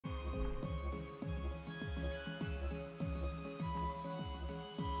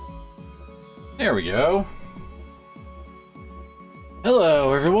There we go.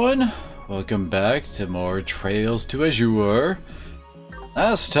 Hello everyone, welcome back to more Trails to Azure.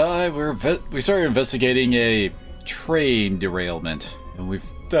 Last time we started investigating a train derailment, and we've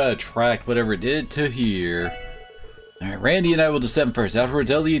tracked whatever it did to here. Alright, Randy and I will descend first. Afterwards,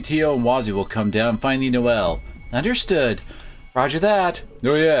 Elliotio and Wazzy will come down finding Noel. Understood. Roger that.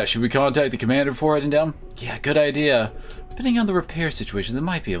 Oh yeah, should we contact the commander before heading down? Yeah, good idea. Depending on the repair situation, they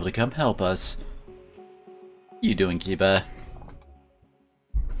might be able to come help us. You doing, Kiba?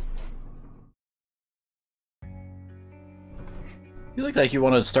 You look like you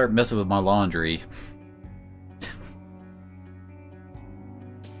want to start messing with my laundry.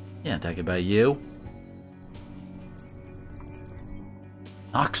 Yeah, talking about you.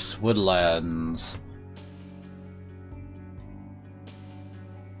 Knox Woodlands.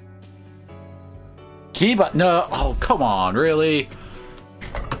 Kiba? No. Oh, come on, really?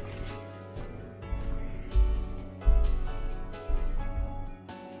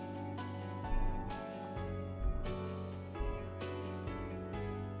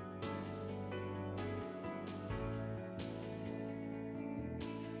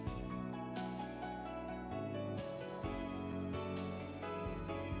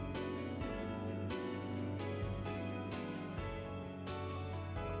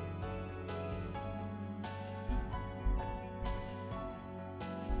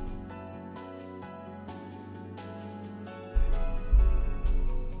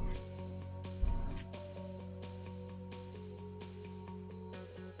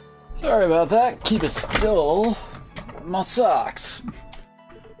 Sorry about that. Keep it still. My socks.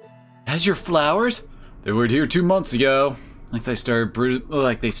 Has your flowers? They were here 2 months ago. Like they started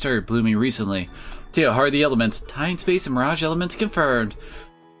blooming recently. See how hard the elements. Time, space, and mirage elements confirmed.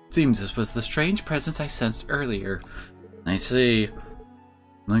 Seems this was the strange presence I sensed earlier. I see.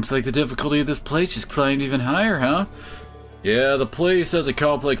 Looks like the difficulty of this place just climbed even higher, huh? Yeah, the place has a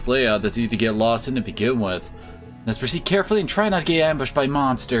complex layout that's easy to get lost in to begin with. Let's proceed carefully and try not to get ambushed by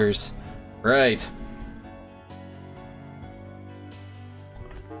monsters. Right.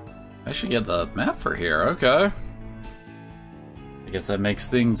 I should get the map for here, okay. I guess that makes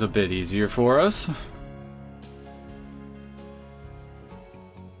things a bit easier for us.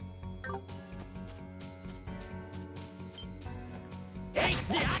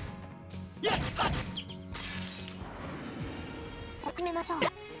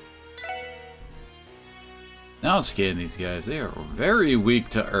 Now let's scan these guys. They are very weak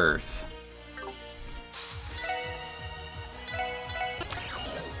to earth.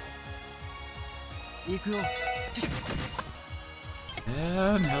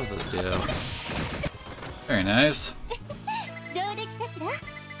 And how's this do? Very nice.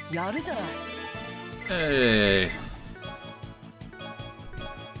 Hey.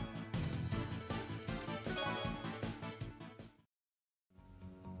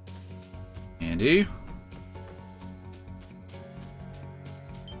 Andy.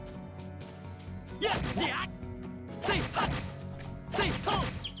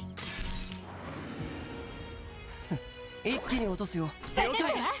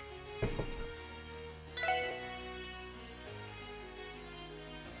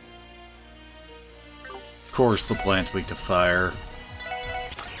 Of course the plant's weak to fire.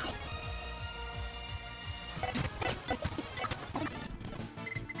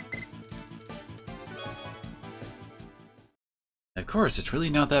 Of course, it's really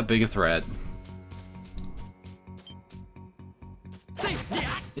not that big a threat.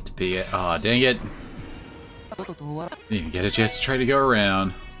 It's be aw, dang it. Didn't even get a chance to try to go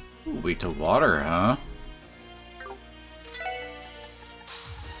around. Ooh, weak to water, huh?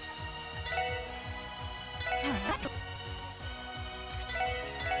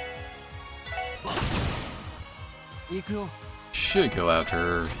 Should go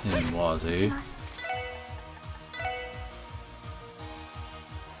after him, Wazzy.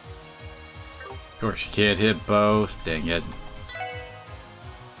 Of course, you can't hit both. Dang it.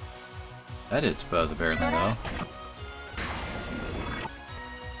 That hits both, apparently, though.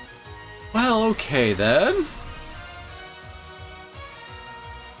 Well, okay, then.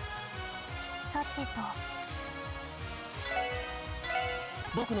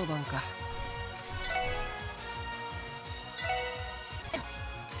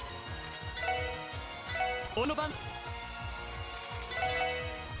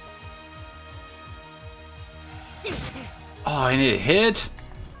 Oh, and it hit?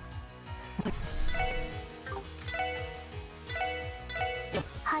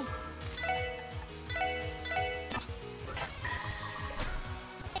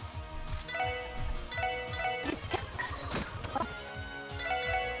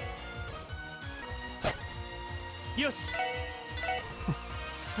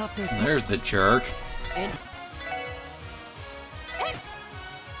 There's the jerk.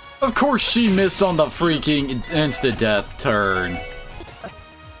 Of course she missed on the freaking insta-death turn.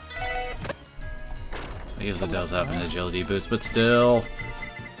 I guess it does have an agility boost, but still.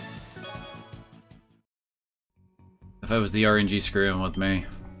 If I was the RNG screwing with me.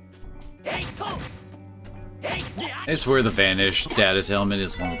 I swear the Vanish status element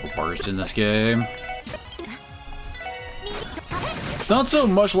is one of the worst in this game. Not so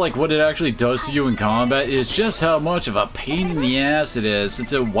much like what it actually does to you in combat, it's just how much of a pain in the ass it is,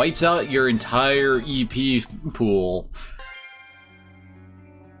 since it wipes out your entire EP pool.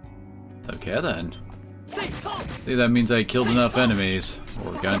 Okay then. I think that means I killed enough enemies,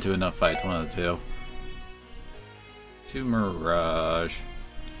 or got into enough fights, one of the two. To Mirage.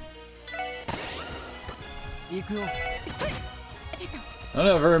 I don't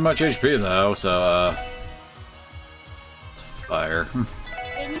have very much HP though, so it's fire.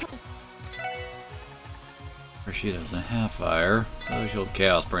 Or she doesn't have fire, so she'll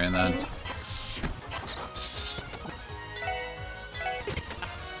Chaos Brain then.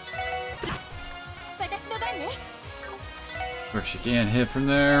 Where she can't hit from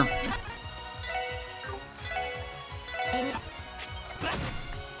there.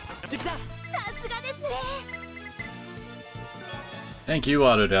 Thank you,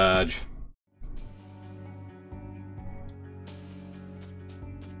 auto dodge.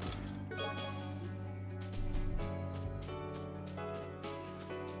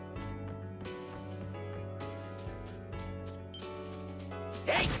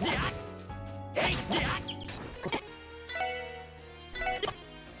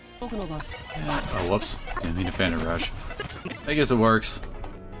 Oh, whoops. Didn't mean to fan a rush. I guess it works.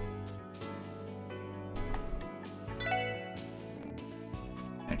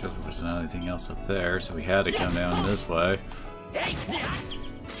 Because there wasn't anything else up there, so we had to come down this way. I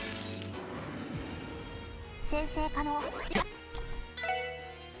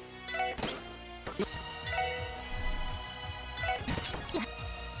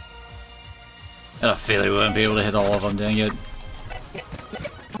had a feeling we wouldn't be able to hit all of them, dang it.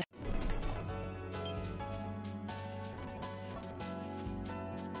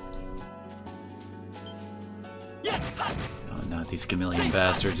 Oh, not these chameleon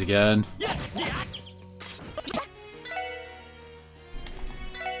bastards again.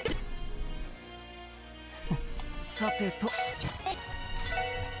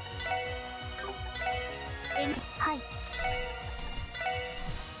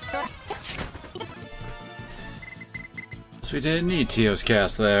 So we didn't need Tio's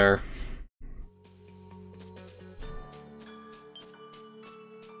cast there.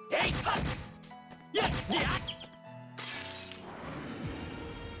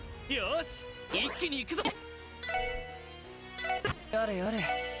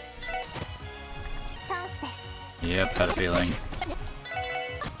 Yep, had a feeling.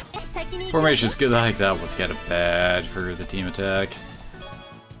 Formation's good like that. Let's get a badge for the team attack.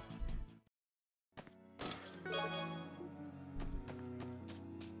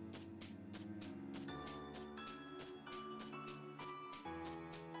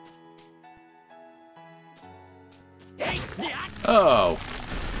 Oh!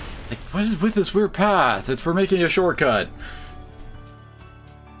 Like, what is with this weird path? It's for making a shortcut.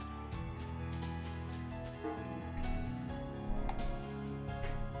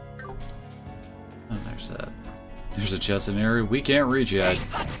 Oh, there's that. There's a chest in area we can't reach yet.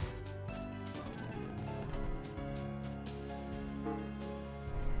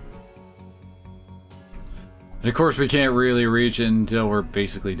 And of course we can't really reach it until we're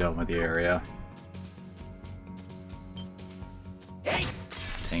basically done with the area.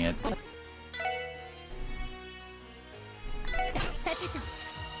 Dang it.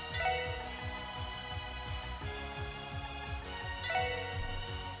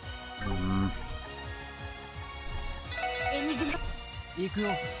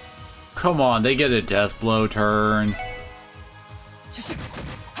 Come on, they get a death blow turn.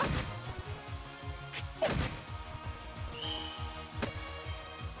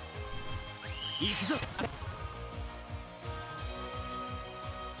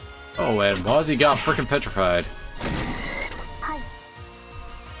 Oh, and Wazzy got frickin' petrified.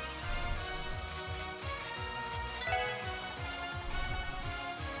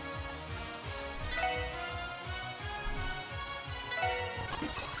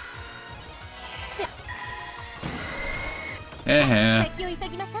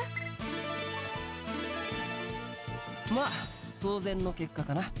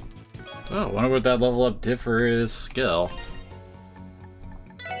 Oh, I wonder what that level up did for his skill.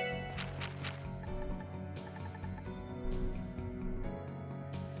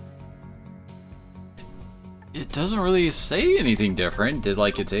 doesn't really say anything different. Did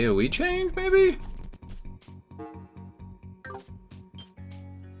like its AoE change, maybe?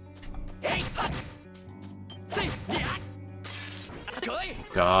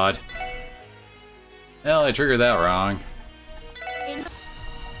 God. Well, I triggered that wrong.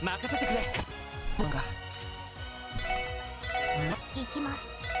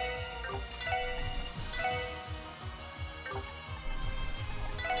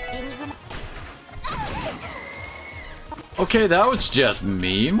 Okay, that was just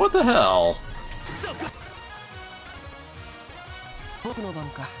mean. What the hell?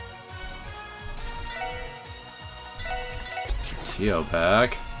 Tio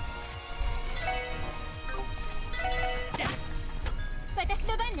back.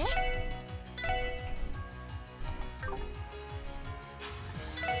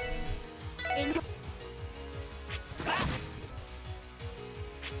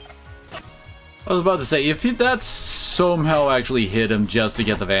 I was about to say, if that somehow actually hit him just to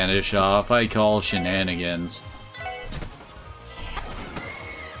get the vanish off, I call shenanigans.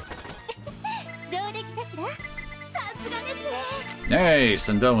 Nice,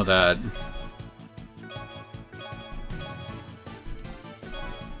 I'm done with that.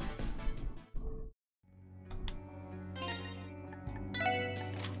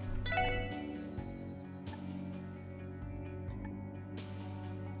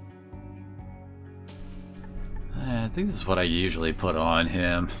 I think this is what I usually put on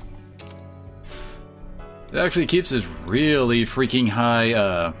him. It actually keeps his really freaking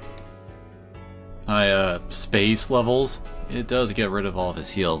high, space levels. It does get rid of all of his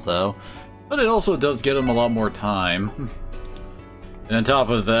heals, though. But it also does get him a lot more time. And on top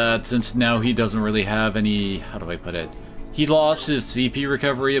of that, since now he doesn't really have any... how do I put it? He lost his CP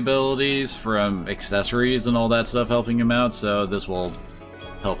recovery abilities from accessories and all that stuff helping him out, so this will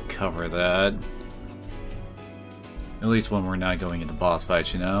help cover that. At least when we're not going into boss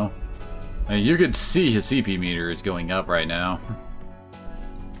fights, you know? I mean, you could see his CP meter is going up right now.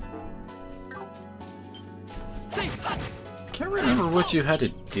 Can't remember what you had to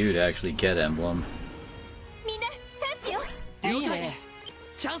do to actually get Emblem.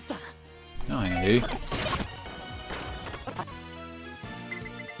 Oh, handy.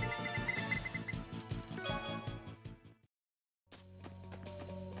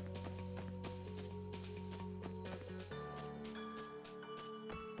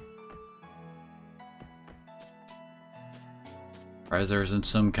 Surprised there isn't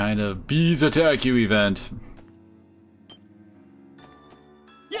some kind of bees attack you event.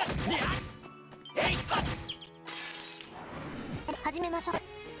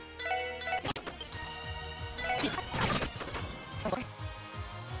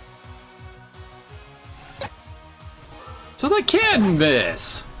 So they can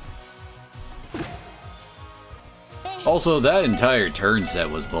miss! Also, that entire turn set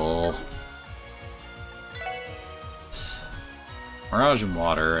was bull. Mirage and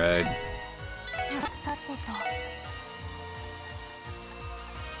water, right?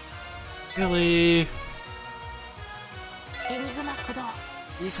 Really?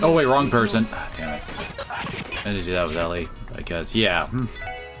 Oh wait, wrong person. Ah, damn it. I had to do that with Ellie, because, yeah.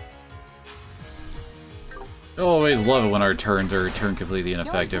 I always love it when our turns are turned completely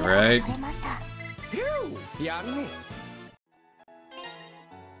ineffective, right?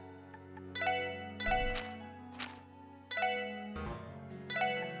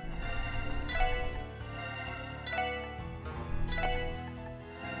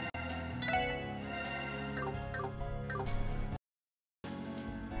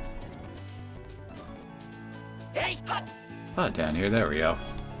 Oh, down here, there we go.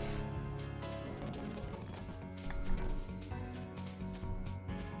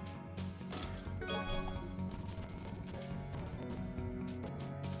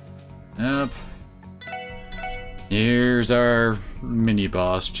 Yep. Here's our mini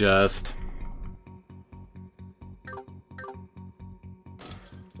boss chest.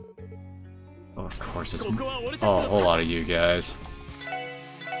 Oh, of course, it's a whole lot of you guys.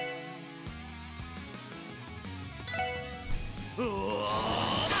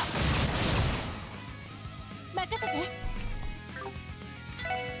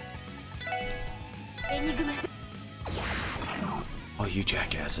 Oh, you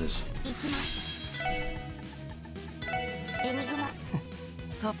jackasses.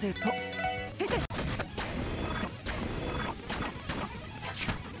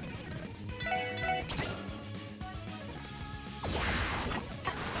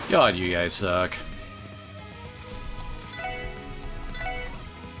 God, you guys suck.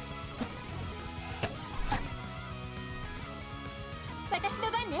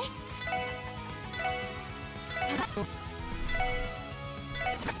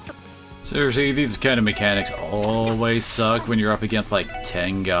 Seriously, these kind of mechanics always suck when you're up against like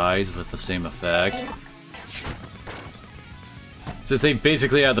 10 guys with the same effect. Since they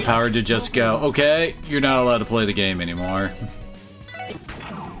basically have the power to just go, okay, you're not allowed to play the game anymore.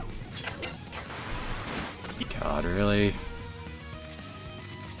 God, really?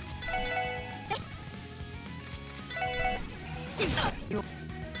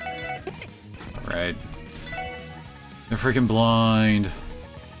 Alright. They're freaking blind.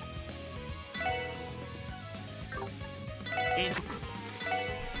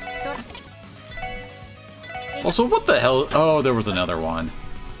 Also, what the hell? Oh, there was another one.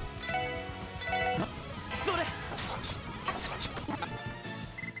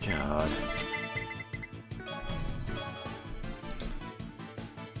 God.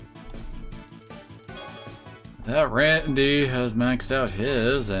 That Randy has maxed out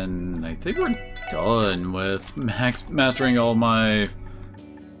his, and I think we're done with mastering all my...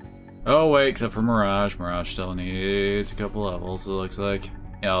 Oh wait, except for Mirage. Mirage still needs a couple levels, it looks like.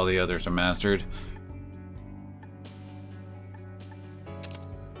 Yeah, all the others are mastered.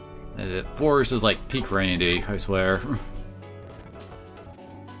 Force is like peak Randy, I swear.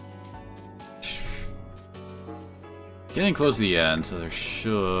 Getting close to the end, so there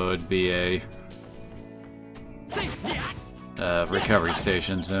should be a recovery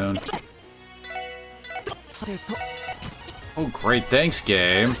station soon. Oh great, thanks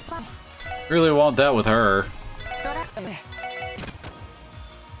game. Really want that with her.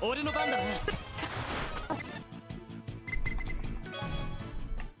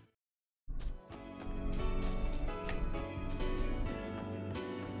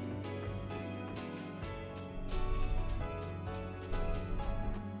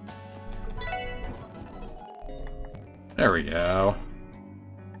 There we go.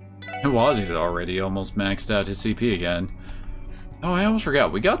 Wazi's already almost maxed out his CP again. Oh, I almost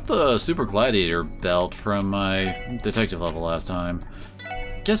forgot. We got the Super Gladiator belt from my detective level last time.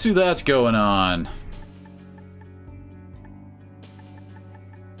 Guess who that's going on?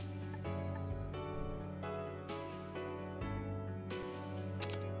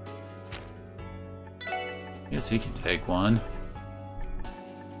 Guess he can take one.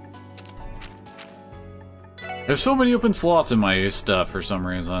 There's so many open slots in my stuff for some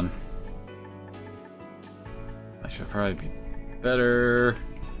reason. I should probably be better.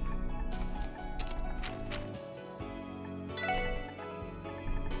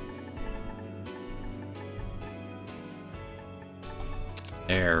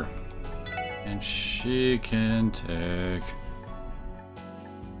 There. And she can take...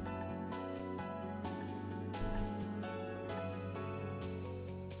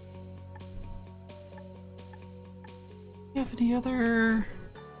 Do you have any other...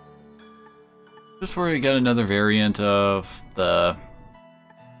 Just where we got another variant of the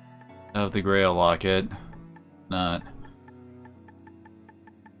Grail locket. Not.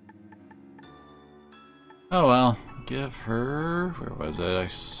 Oh well. Give her... Where was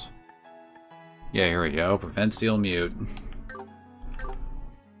it? Yeah, here we go. Prevent Seal Mute.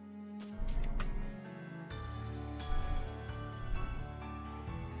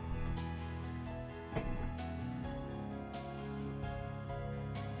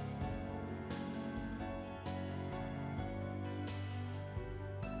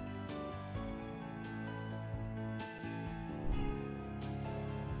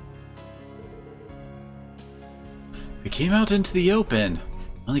 We came out into the open.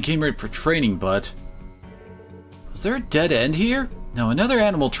 Only came right for training, but... Was there a dead end here? No, another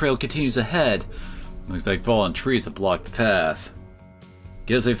animal trail continues ahead. Looks like fallen trees have blocked the path.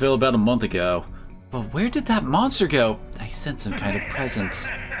 Guess they fell about a month ago. But where did that monster go? I sense some kind of presence.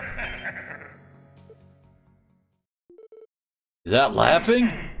 Is that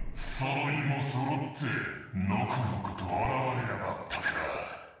laughing?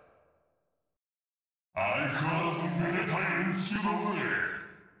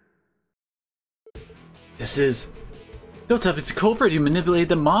 This is... Don't tell me it's the culprit who manipulated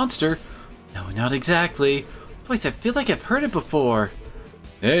the monster. No, not exactly. Wait, I feel like I've heard it before.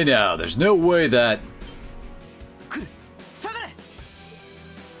 Hey now, there's no way that...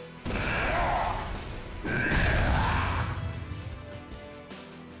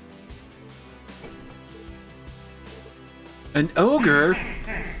 An ogre?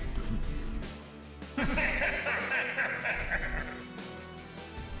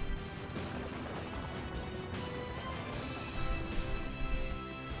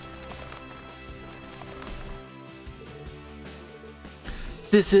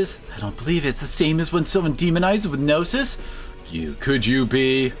 This is... I don't believe it's the same as when someone demonizes with Gnosis. Could you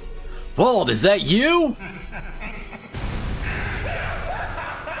be... Bald, is that you?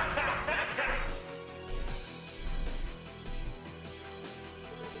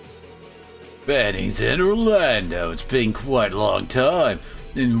 Banning's in Orlando. It's been quite a long time.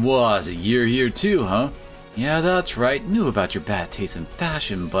 And was a year here too, huh? Yeah, that's right. Knew about your bad taste in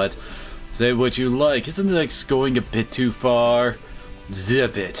fashion, but say what you like. Isn't this going a bit too far?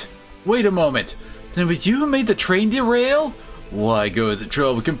 Zip it. Wait a moment. Then it was you who made the train derail? Why go to the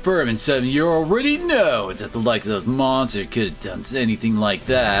trouble of confirming something you already know? Is that the likes of those monsters could have done anything like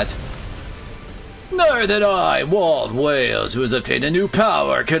that? Nor that I, Walt Wales, who has obtained a new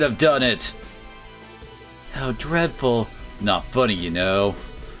power, could have done it. How dreadful. Not funny, you know.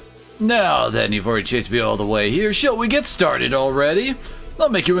 Now then, you've already chased me all the way here. Shall we get started already? I'll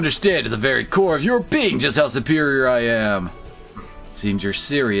make you understand to the very core of your being just how superior I am. Seems you're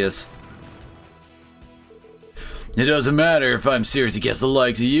serious. It doesn't matter if I'm serious against the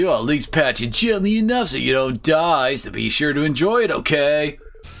likes of you. I'll at least pat you gently enough so you don't die, so be sure to enjoy it, okay?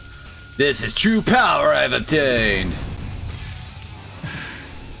 This is true power I've obtained.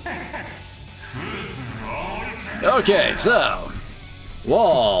 Okay, so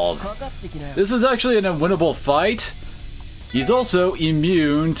Wald. This is actually an unwinnable fight. He's also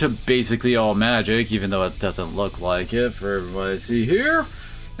immune to basically all magic, even though it doesn't look like it for everybody to see here.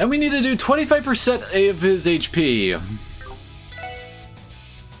 And we need to do 25% of his HP.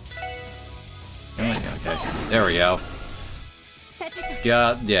 Okay, there we go.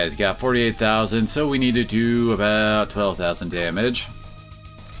 He's got 48,000, so we need to do about 12,000 damage.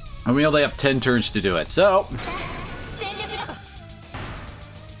 And we only have 10 turns to do it, so...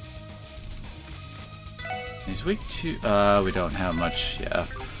 He's weak to... we don't have much, yeah.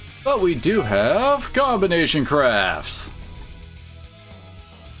 But we do have combination crafts.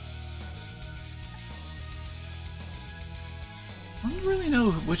 I don't really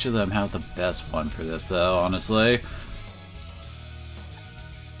know which of them have the best one for this, though, honestly.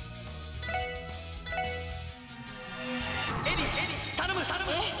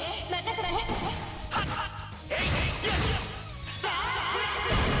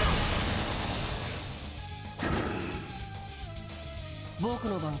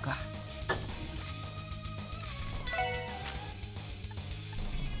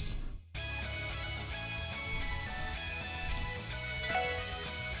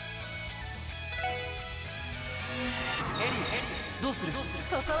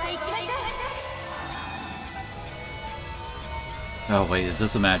 Oh wait, is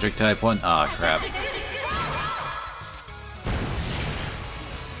this a magic type one? Ah, crap.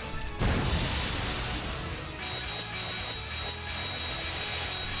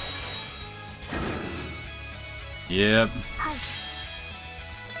 Yep.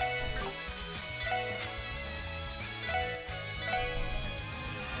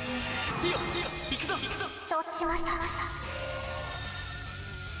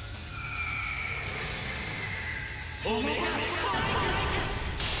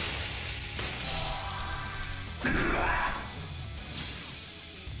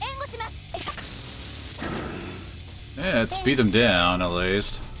 Yeah, let's beat him down, at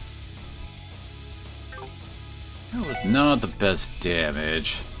least. That was not the best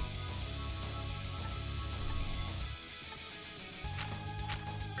damage.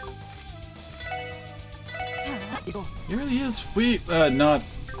 He really is weak, not...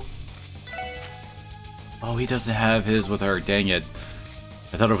 Oh, he doesn't have his with her, dang it.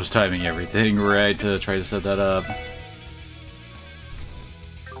 I thought it was timing everything right to try to set that up.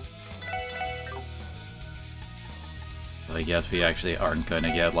 So I guess we actually aren't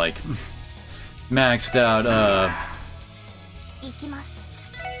gonna get, like, maxed out,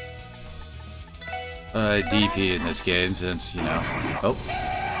 DP in this game, since, you know... Oh.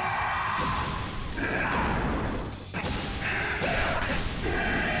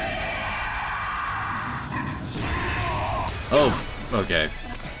 Oh, okay.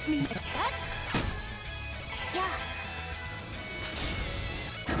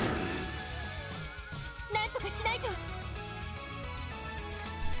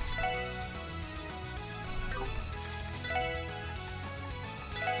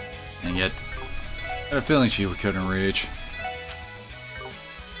 And yet, I have a feeling she couldn't reach.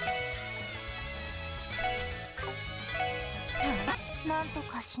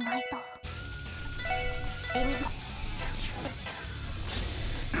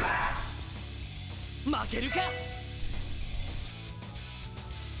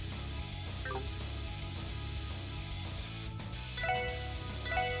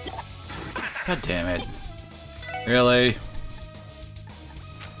 God damn it. Really?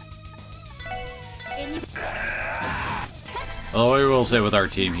 Oh, I will say with our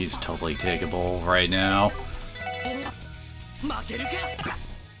team, he's totally takeable right now.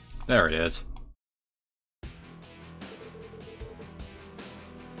 There it is.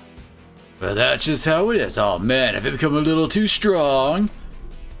 Well, that's just how it is. Oh man, have it become a little too strong?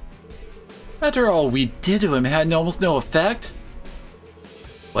 After all we did to him, it had almost no effect.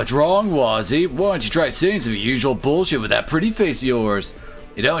 What's wrong, Wazzy? Why don't you try saying some usual bullshit with that pretty face of yours?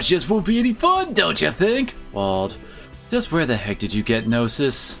 You know, it just won't be any fun, don't you think? Wald, just where the heck did you get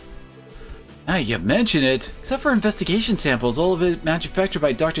Gnosis? Now you mention it. Except for investigation samples, all of it manufactured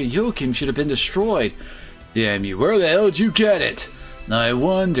by Dr. Joachim should have been destroyed. Damn you, where the hell did you get it? I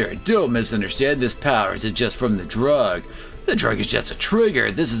wonder, don't misunderstand, this power isn't just from the drug. The drug is just a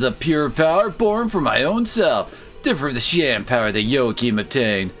trigger. This is a pure power born from my own self, different from the sham power that Joachim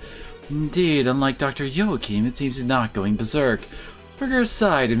obtained. Indeed, unlike Dr. Joachim, it seems he's not going berserk. Trigger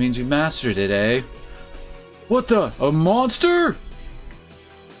aside, it means you mastered it, eh? What the? A monster?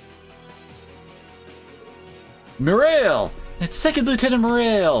 Mirail! It's Second Lieutenant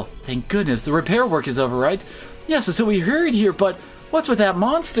Mirail! Thank goodness, the repair work is over, right? Yes, so we hurried here, but what's with that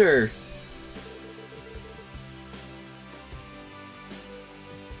monster?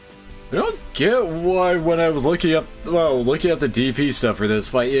 I don't get why when I was looking up the DP stuff for this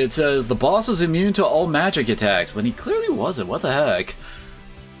fight, it says the boss is immune to all magic attacks, when he clearly wasn't. What the heck?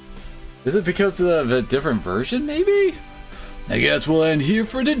 Is it because of a different version, maybe? I guess we'll end here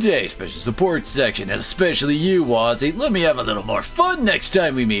for today, Special Support Section, especially you, Wazzy. Let me have a little more fun next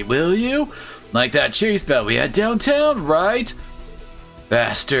time we meet, will you? Like that chase battle we had downtown, right?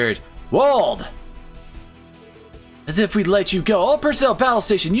 Bastard. Wald! As if we'd let you go. All personnel battle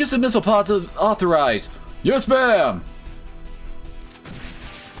station, use of missile pods authorized. Yes, ma'am!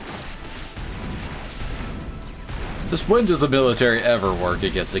 Just when does the military ever work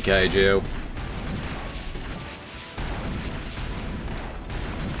against a kaiju?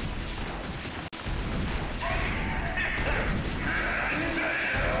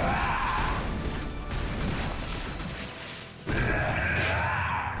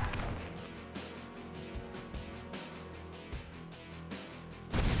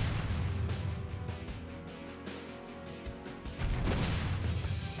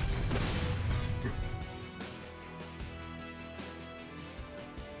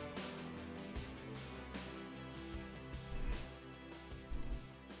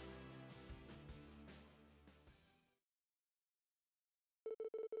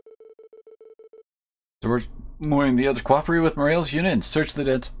 So we're moving the others cooperate with Morale's unit and search the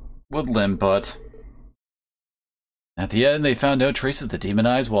dense woodland, but at the end they found no trace of the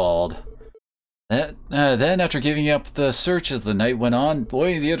demonized Wald. Then after giving up the search as the night went on,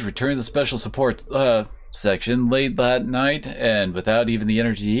 Boy and the others returned to the special support section late that night, and without even the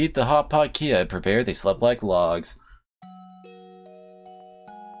energy to eat the hot pot Kia had prepared, they slept like logs.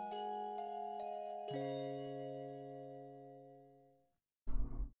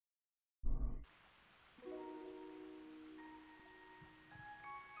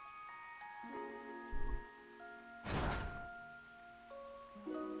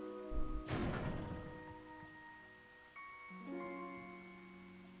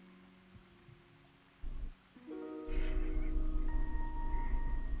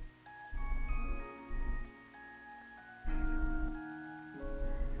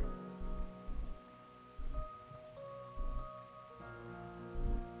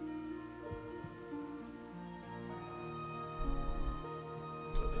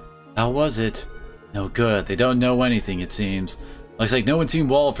 How was it? No good. They don't know anything, it seems. Looks like no one's seen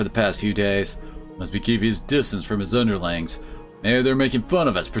Wald for the past few days. Must be keeping his distance from his underlings. Maybe they're making fun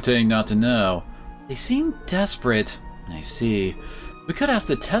of us, pretending not to know. They seem desperate. I see. We could ask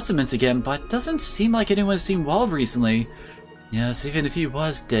the Testaments again, but doesn't seem like anyone's seen Wald recently. Yes, even if he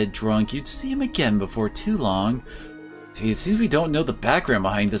was dead drunk, you'd see him again before too long. See, it seems we don't know the background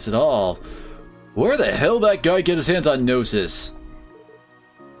behind this at all. Where the hell did that guy get his hands on Gnosis?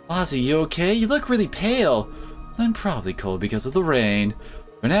 Ozzy, you okay? You look really pale. I'm probably cold because of the rain.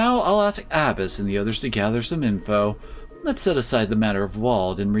 For now, I'll ask Abbas and the others to gather some info. Let's set aside the matter of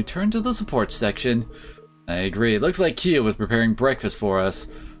Wald and return to the support section. I agree. It looks like Kia was preparing breakfast for us.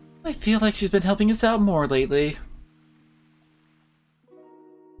 I feel like she's been helping us out more lately.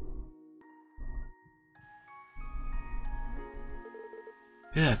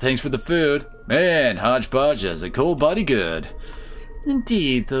 Yeah, thanks for the food. Man, hodgepodge does a cold body good.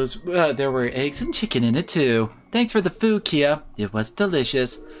 Indeed, there were eggs and chicken in it too. Thanks for the food, Kia. It was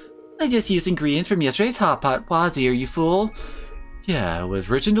delicious. I just used ingredients from yesterday's hot pot. Wazzy, are you full? Yeah, it was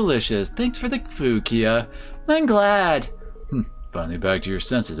rich and delicious. Thanks for the food, Kia. I'm glad. Finally back to your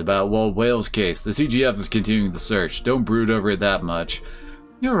senses about Wald Whale's case. The CGF is continuing the search. Don't brood over it that much.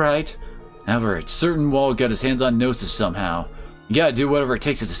 You're right. However, it's certain Wald got his hands on Gnosis somehow. You gotta do whatever it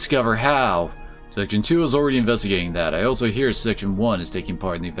takes to discover how. Section 2 is already investigating that. I also hear Section 1 is taking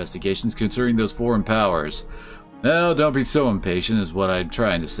part in the investigations concerning those foreign powers. Now, don't be so impatient is what I'm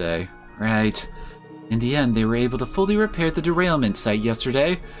trying to say. Right. In the end, they were able to fully repair the derailment site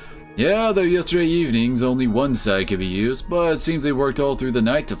yesterday. Yeah, though yesterday evening's only one site could be used, but it seems they worked all through the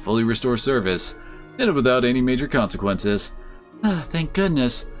night to fully restore service. And without any major consequences. Thank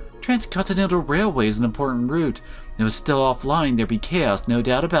goodness. Transcontinental Railway is an important route. If it was still offline, there'd be chaos, no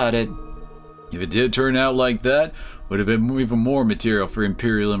doubt about it. If it did turn out like that, would have been even more material for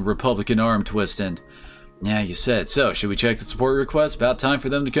Imperial and Republican arm twisting. Yeah, you said. So, should we check the support request? About time for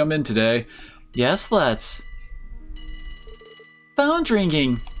them to come in today. Yes, let's. Phone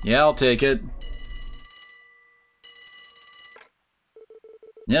ringing. Yeah, I'll take it.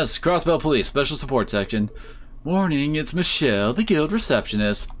 Yes, Crossbell Police, Special Support Section. Morning, it's Michelle, the guild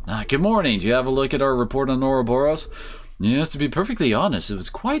receptionist. Good morning. Do you have a look at our report on Ouroboros? Yes, to be perfectly honest, it was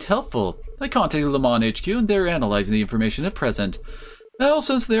quite helpful. I contacted Le Mans HQ and they're analyzing the information at present. Well,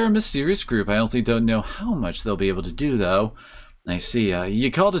 since they're a mysterious group, I honestly don't know how much they'll be able to do, though. I see.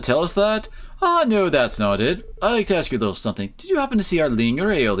 You called to tell us that? No, that's not it. I'd like to ask you a little something. Did you happen to see Arlene or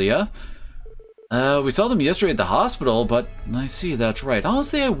Aeolia? We saw them yesterday at the hospital, but I see, that's right.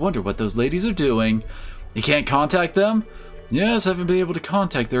 Honestly, I wonder what those ladies are doing. You can't contact them? Yes, I haven't been able to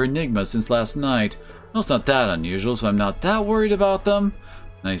contact their Enigma since last night. Well, it's not that unusual, so I'm not that worried about them.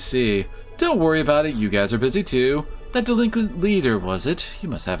 I see. Don't worry about it, you guys are busy too. That delinquent leader, was it? You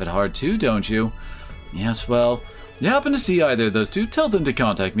must have it hard too, don't you? Yes, well, if you happen to see either of those two, tell them to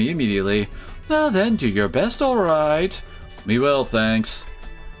contact me immediately. Well then, do your best, alright. We will, thanks.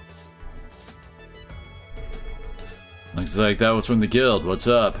 Looks like that was from the guild. What's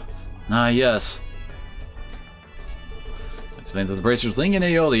up? Yes. Explain that the Bracers Ling and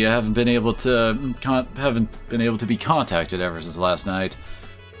Aeolia haven't been able to be contacted ever since last night.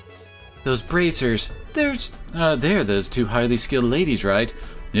 Those Bracers, they're those two highly skilled ladies, right?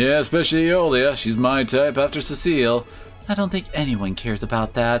 Yeah, especially Aeolia. She's my type after Cecile. I don't think anyone cares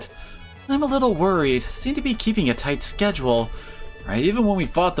about that. I'm a little worried. Seem to be keeping a tight schedule. Right, even when we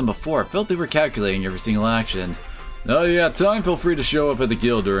fought them before, I felt they were calculating every single action. Oh yeah, time, feel free to show up at the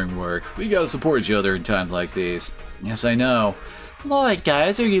guild during work. We gotta support each other in times like these. Yes, I know. Alright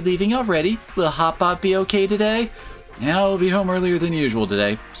guys, are you leaving already? Will Hotbot be okay today? Yeah, I'll be home earlier than usual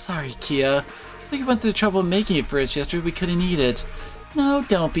today. Sorry, Kia. We went through the trouble making it for us yesterday, we couldn't eat it. No,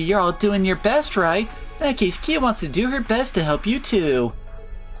 don't be. You're all doing your best, right? In that case, Kia wants to do her best to help you too.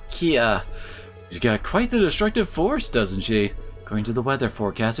 Kia. She's got quite the destructive force, doesn't she? According to the weather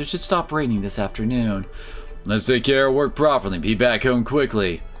forecast, it should stop raining this afternoon. Let's take care of work properly and be back home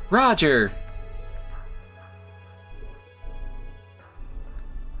quickly. Roger!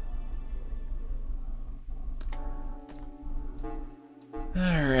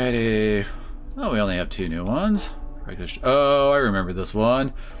 Alrighty. Oh, we only have 2 new ones. Oh, I remember this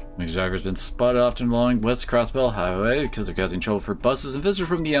one. Mixed driver's been spotted often along West Crossbell Highway because they're causing trouble for buses and visitors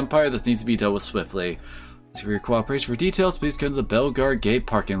from the Empire. This needs to be dealt with swiftly. Thanks for your cooperation. For details, please come to the Bellegarde Gate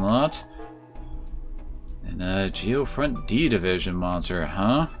parking lot. And Geofront D Division monster,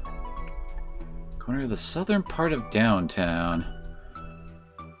 huh? Corner of the southern part of downtown.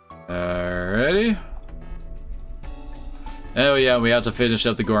 Alrighty. Oh yeah, we have to finish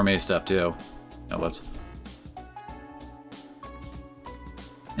up the gourmet stuff too. Oh, whoops.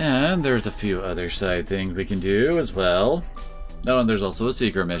 And there's a few other side things we can do as well. Oh, and there's also a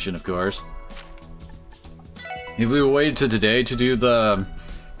secret mission, of course. If we waited to today to do the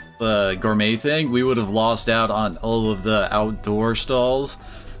gourmet thing, we would have lost out on all of the outdoor stalls.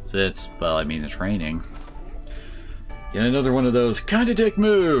 So it's, well, I mean, it's raining. Yet another one of those kind of dick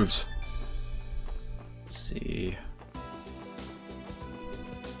moves. Let's see.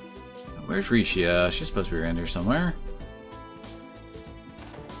 Where's Risha? She's supposed to be around here somewhere.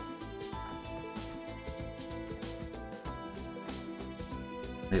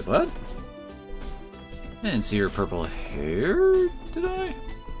 Wait, what? I didn't see her purple hair, did I?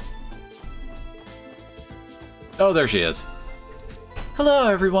 Oh, there she is. Hello,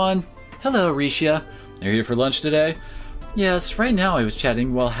 everyone. Hello, Risha. You're here for lunch today? Yes, right now I was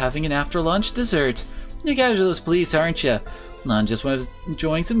chatting while having an after-lunch dessert. You guys are those police, aren't you? I just was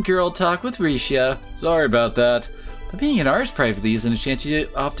enjoying some girl talk with Risha. Sorry about that. But being in ours privately isn't a chance you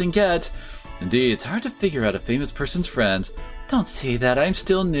often get. Indeed, it's hard to figure out a famous person's friends. Don't say that, I'm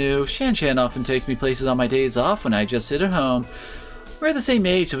still new. Shan often takes me places on my days off when I just sit at home. We're the same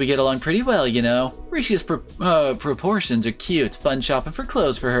age, so we get along pretty well, you know. Risha's proportions are cute, fun shopping for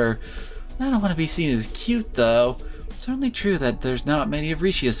clothes for her. I don't want to be seen as cute, though. It's certainly true that there's not many of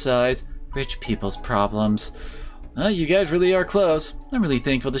Risha's size. Rich people's problems. You guys really are close. I'm really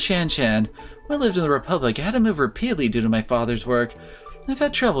thankful to Shan. When I lived in the Republic, I had to move repeatedly due to my father's work. I've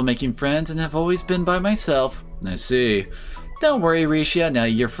had trouble making friends and have always been by myself. I see. Don't worry, Risha. Now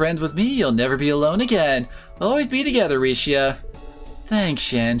you're friends with me, you'll never be alone again. We'll always be together, Risha. Thanks,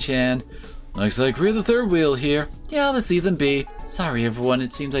 Shan. Looks like we're the third wheel here. Yeah, let's leave them be. Sorry, everyone.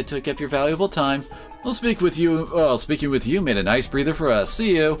 It seems I took up your valuable time. Speaking with you made a nice breather for us.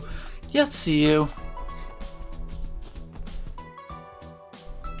 See you. Yes, see you.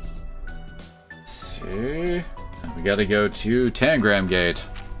 Let's see. We gotta go to Tangram Gate.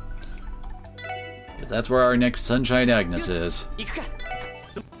 That's where our next Sunshine Agnes is.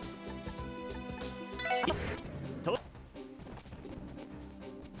 Go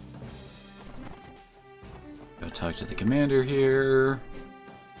talk to the commander here.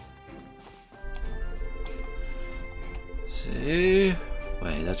 See?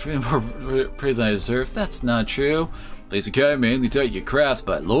 Wait, that's really more praise than I deserve. That's not true. Place Academy mainly taught you crafts,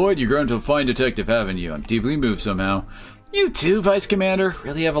 but Lloyd, you're grown to a fine detective, haven't you? I'm deeply moved somehow. You too, Vice Commander?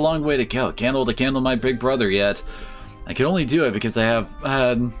 Really have a long way to go. Can't hold a candle to my big brother yet. I can only do it because I have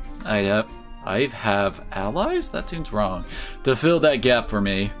allies? That seems wrong. To fill that gap for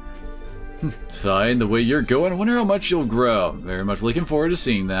me. Fine, the way you're going, I wonder how much you'll grow. Very much looking forward to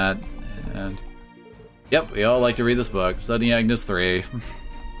seeing that. And yep, we all like to read this book. Studying Agnes 3.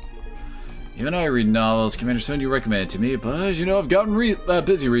 Even I read novels. Commander Son, you recommend it to me, but as you know, I've gotten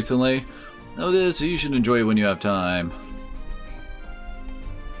busy recently. So it is, so you should enjoy it when you have time.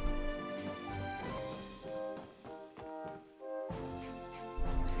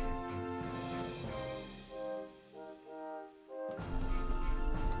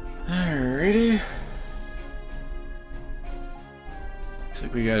 Alrighty. Looks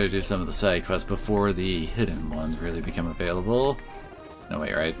like we gotta do some of the side quests before the hidden ones really become available. No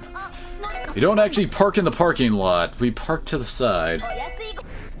way, right? We don't actually park in the parking lot. We park to the side.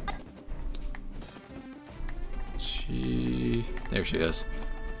 There she is.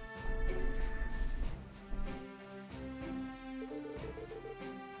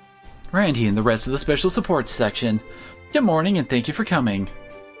 Randy and the rest of the Special Support Section. Good morning and thank you for coming.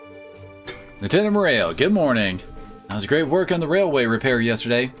 Lieutenant Moreo, good morning. That was great work on the railway repair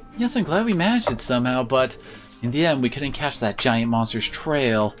yesterday. Yes, I'm glad we managed it somehow, but in the end we couldn't catch that giant monster's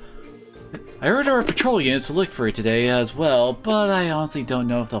trail. I ordered our patrol units to look for it today as well, but I honestly don't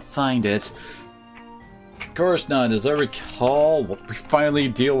know if they'll find it. Of course not. As I recall, we finally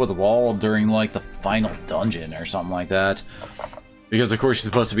deal with the wall during like the final dungeon or something like that. Because of course she's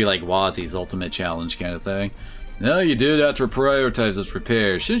supposed to be like Wazi's ultimate challenge kind of thing. No, you did have to prioritize those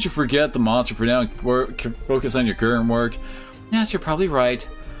repairs. Shouldn't you forget the monster for now and focus on your current work? Yes, you're probably right.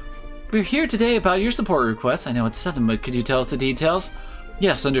 We're here today about your support request. I know it's sudden, but could you tell us the details?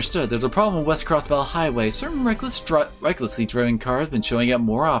 Yes, understood. There's a problem on West Crossbell Highway. Certain recklessly driven cars have been showing up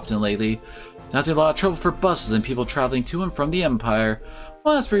more often lately. Causing a lot of trouble for buses and people traveling to and from the Empire.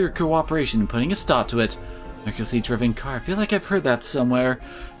 Well, as for your cooperation in putting a stop to it. Recklessly driven car. I feel like I've heard that somewhere.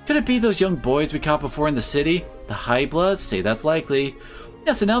 Could it be those young boys we caught before in the city? The High Bloods? Say that's likely.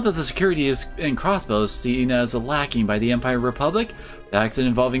 Yes, and now that the security in Crossbow is seen as lacking by the Empire Republic, if an accident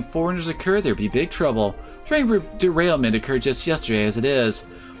involving foreigners occurred, there'd be big trouble. Train derailment occurred just yesterday as it is.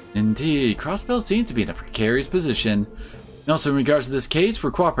 Indeed, Crossbow seems to be in a precarious position. Also, in regards to this case,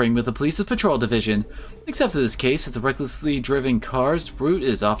 we're cooperating with the police's patrol division. Except in this case, if the recklessly driven car's route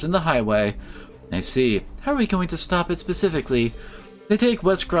is often the highway. I see. How are we going to stop it specifically? They take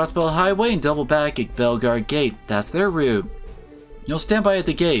West Crossbell Highway and double back at Belgard Gate. That's their route. You'll stand by at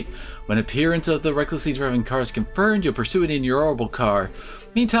the gate. When appearance of the recklessly driven car is confirmed, you'll pursue it in your orbital car.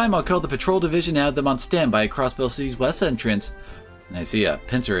 Meantime, I'll call the patrol division and have them on standby at Crossbell City's west entrance. I see a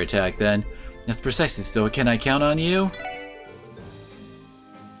pincer attack then. That's precisely so. Can I count on you?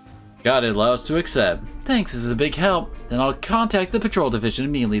 Got it, allow us to accept. Thanks, this is a big help. Then I'll contact the patrol division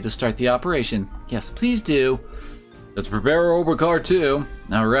immediately to start the operation. Yes, please do. Let's prepare our orbital car too.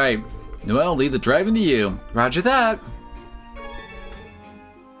 Alright. Well, leave the driving to you. Roger that.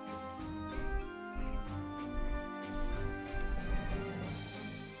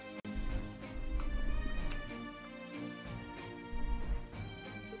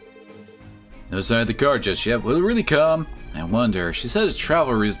 No sign of the car just yet. Will it really come? I wonder. She said its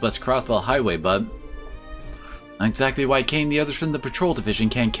travel route is West Crossbell Highway, but not exactly why Kane and the others from the patrol division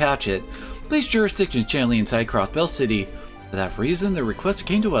can't catch it. Police jurisdiction is generally inside Crossbell City. For that reason, the request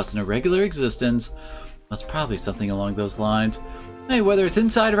came to us in a regular existence. That's probably something along those lines. Hey, whether it's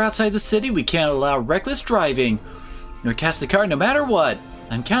inside or outside the city, we can't allow reckless driving. You'll catch the car no matter what.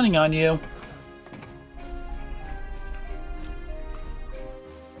 I'm counting on you.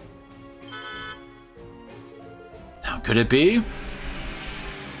 Could it be?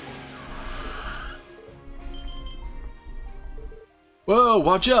 Whoa,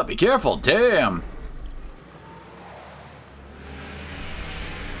 watch out, be careful, damn!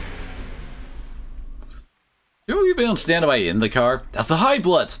 Who you been standing by in the car? That's the High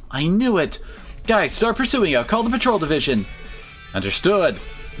Bloods! I knew it! Guys, start pursuing. I'll call the patrol division. Understood.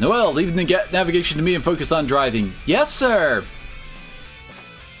 Noel, leaving the navigation to me and focus on driving. Yes, sir!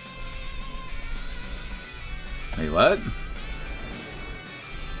 Wait, what?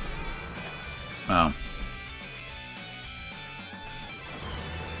 Oh.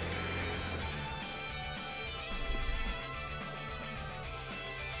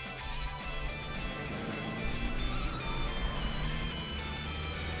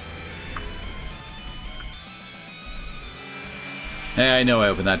 Hey, I know I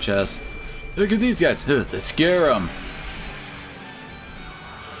opened that chest. Look at these guys. Let's scare them.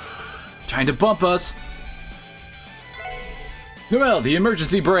 Trying to bump us. Noel, the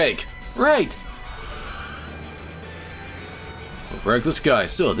emergency brake. Right. We'll break the sky.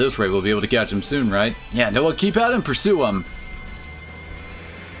 Still, at this rate, we'll be able to catch him soon, right? Yeah, Noel, keep at him. Pursue him.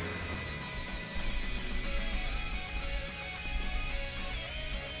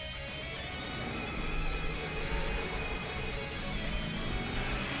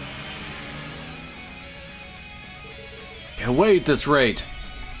 Away at this rate.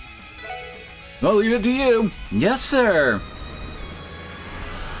 I'll leave it to you. Yes, sir.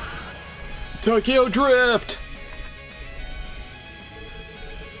 Tokyo Drift.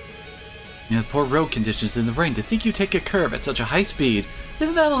 Yeah, the poor road conditions in the rain. To think you take a curve at such a high speed,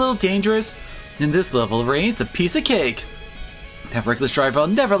 isn't that a little dangerous? In this level of rain, it's a piece of cake. That reckless driver, I'll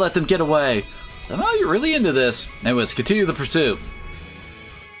never let them get away. Somehow you're really into this. Now let's continue the pursuit.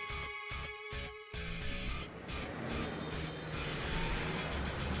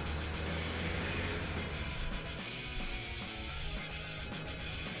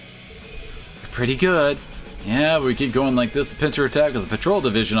 Pretty good. Yeah, we keep going like this. The pincer attack with the patrol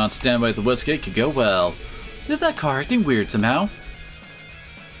division on standby at the west gate could go well. Is that car acting weird somehow?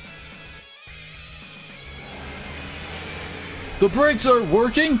 The brakes aren't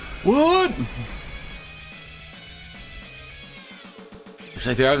working? What? Looks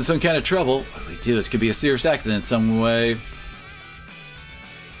like they're having some kind of trouble. What do we do? This could be a serious accident in some way.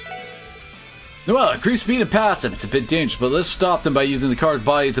 Well, increase speed and pass them. It's a bit dangerous, but let's stop them by using the car's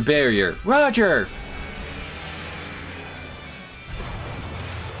body as a barrier. Roger!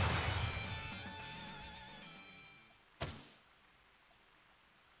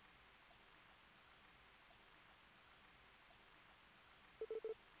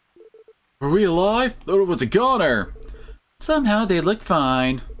 Were we alive? Thought it was a goner. Somehow they look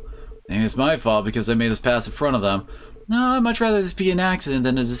fine. I think it's my fault because I made us pass in front of them. No, I'd much rather this be an accident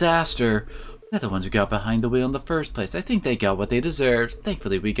than a disaster. They're the ones who got behind the wheel in the first place. I think they got what they deserved.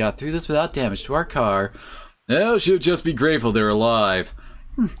 Thankfully, we got through this without damage to our car. Well, she'll just be grateful they're alive.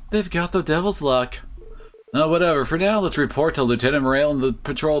 They've got the devil's luck. Oh, whatever. For now, let's report to Lieutenant Morale in the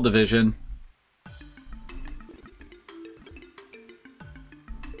patrol division.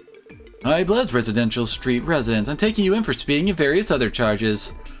 High Bloods, residential street residents. I'm taking you in for speeding and various other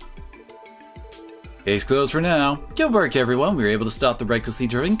charges. Case closed for now. Good work, everyone. We were able to stop the recklessly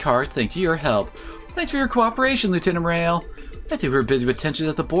driven car thanks to your help. Thanks for your cooperation, Lieutenant Morale. I think we were busy with tension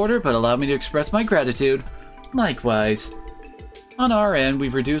at the border, but allow me to express my gratitude. Likewise. On our end,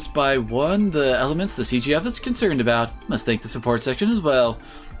 we've reduced by 1 the elements the CGF is concerned about. Must thank the support section as well.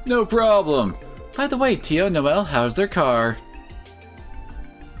 No problem. By the way, Tio and Noel, how's their car?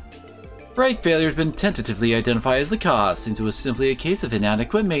 Brake failure has been tentatively identified as the cause, since it was simply a case of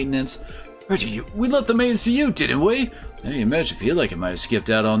inadequate maintenance. Reggie, we left the mains to you, didn't we? Hey, you imagine feel like I might have skipped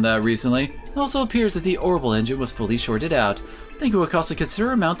out on that recently. It also appears that the orbital engine was fully shorted out. I think it would cost a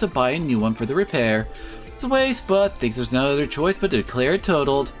considerable amount to buy a new one for the repair. It's a waste, but I think there's no other choice but to declare it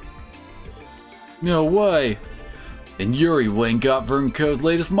totaled. No way. And Yuri went and got Vernco's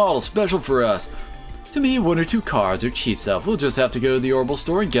latest model special for us. To me, 1 or 2 cars are cheap stuff. We'll just have to go to the orbital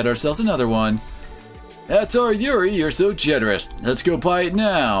store and get ourselves another one. That's our Yuri, you're so generous. Let's go buy it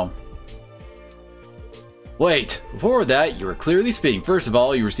now. Wait, before that, you were clearly speaking. First of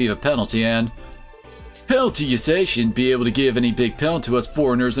all, you receive a penalty and... Penalty, you say? Shouldn't be able to give any big penalty to us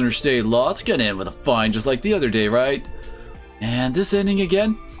foreigners under state law. It's gonna end with a fine just like the other day, right? And this ending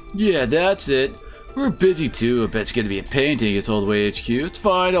again? Yeah, that's it. We're busy too. I bet it's gonna be a pain taking us all the way to HQ. It's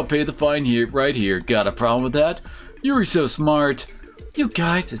fine, I'll pay the fine here, right here. Got a problem with that? You're so smart. You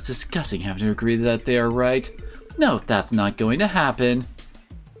guys, it's disgusting having to agree that they are right. No, that's not going to happen.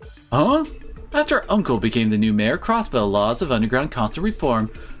 Huh? After Uncle became the new mayor, crossbow laws of underground constant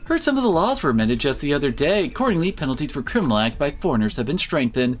reform. Heard some of the laws were amended just the other day. Accordingly, penalties for criminal act by foreigners have been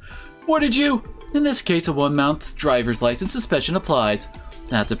strengthened. What did you? In this case, a 1-month driver's license suspension applies.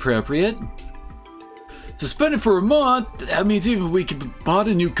 That's appropriate. Suspended for a month? That means even if we bought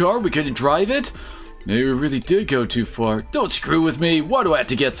a new car, we couldn't drive it? Maybe we really did go too far. Don't screw with me. Why do I have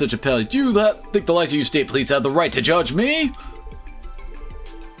to get such a penalty? Do you think the likes of you state police have the right to judge me?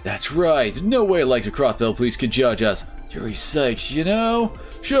 That's right. No way like the Crossbell police could judge us. Yuri Sykes, you know?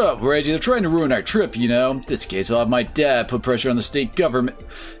 Shut up, Reggie. They're trying to ruin our trip, you know? In this case, I'll have my dad put pressure on the state government.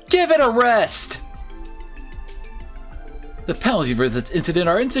 Give it a rest! The penalties for this incident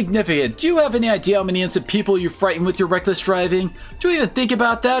are insignificant. Do you have any idea how many innocent people you frightened with your reckless driving? Do you even think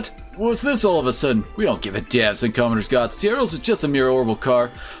about that? What's this all of a sudden? We don't give a damn, St. Commoner's God. Seattle's is just a mere horrible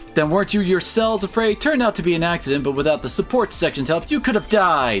car. Then weren't you yourselves afraid? Turned out to be an accident, but without the support section's help, you could have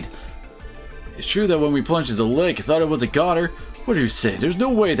died. It's true that when we plunged into the lake, I thought it was a goner. What do you say? There's no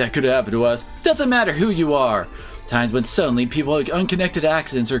way that could have happened to us. Doesn't matter who you are. Times when suddenly people like unconnected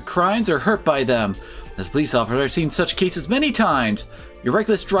accidents or crimes are hurt by them. As a police officer, I've seen such cases many times. Your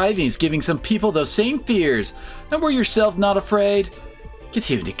reckless driving is giving some people those same fears. And were yourself not afraid?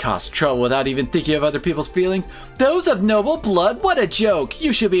 Continue to cause trouble without even thinking of other people's feelings. Those of noble blood? What a joke!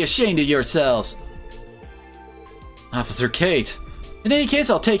 You should be ashamed of yourselves. Officer Kate. In any case,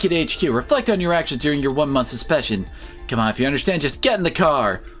 I'll take you to HQ. Reflect on your actions during your 1-month suspension. Come on, if you understand, just get in the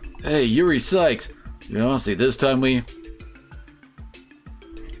car. Hey, Yuri Sykes. You know, honestly, this time we...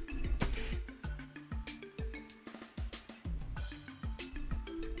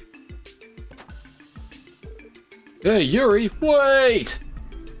 Hey, Yuri, wait!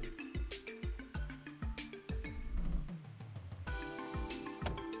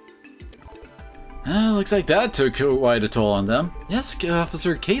 Looks like that took quite a toll on them. Yes,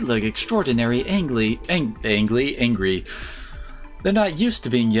 Officer Kate looked extraordinary angry. They're not used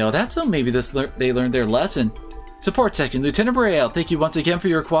to being yelled at, so maybe they learned their lesson. Support Section, Lieutenant Morale, thank you once again for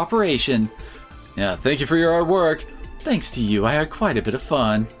your cooperation. Yeah, thank you for your hard work. Thanks to you, I had quite a bit of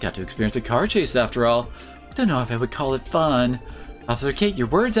fun. Got to experience a car chase after all. Don't know if I would call it fun. Officer Kate, your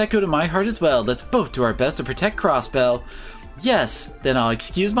words echoed in my heart as well. Let's both do our best to protect Crossbell. Yes, then I'll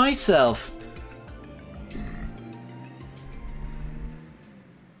excuse myself.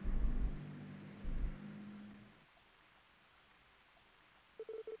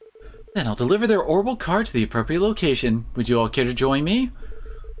 Then I'll deliver their orbital car to the appropriate location. Would you all care to join me?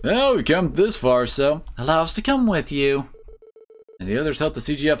 Well, we've come this far, so allow us to come with you. And the others helped the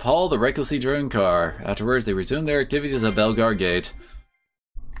CGF haul the recklessly driven car. Afterwards, they resumed their activities at Belgar Gate.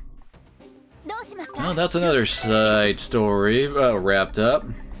 Well, that's another side story wrapped up.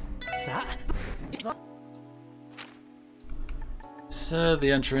 So, the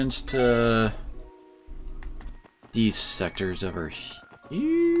entrance to these sectors over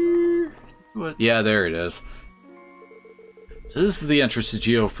here. What? Yeah, there it is. So this is the entrance to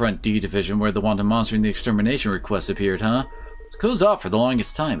Geofront D Division where the wanted monster and the extermination request appeared, huh? It's closed off for the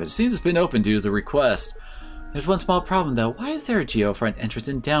longest time, but it seems it's been open due to the request. There's one small problem though. Why is there a Geofront entrance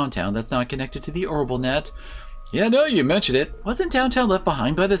in downtown that's not connected to the orbital net? Yeah, no, you mentioned it. Wasn't downtown left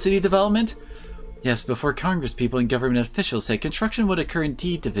behind by the city development? Yes, before Congress people and government officials said construction would occur in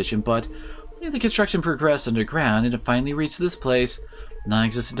D Division, but the construction progressed underground and it finally reached this place.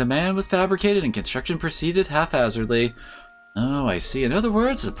 Non-existent demand was fabricated and construction proceeded haphazardly. Oh, I see. In other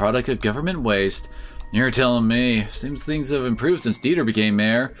words, the product of government waste. You're telling me. Seems things have improved since Dieter became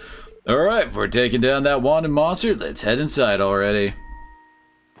mayor. Alright, if we're taking down that wanted monster, let's head inside already.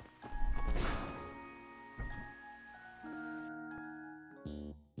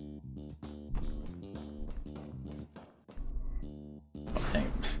 Oh,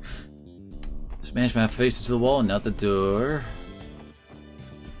 dang it. Smash my face into the wall and not the door.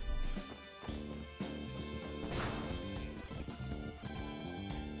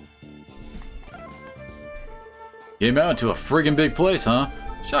 Came out to a friggin' big place, huh?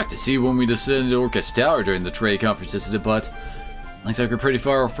 Shocked to see when we descended to Orcus Tower during the trade conference visited, but looks like we're pretty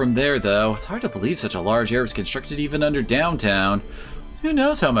far from there, though. It's hard to believe such a large area was constructed even under downtown. Who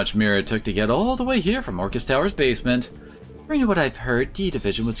knows how much mirror it took to get all the way here from Orcus Tower's basement. According to what I've heard, D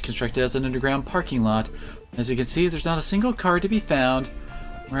Division was constructed as an underground parking lot. As you can see, there's not a single car to be found.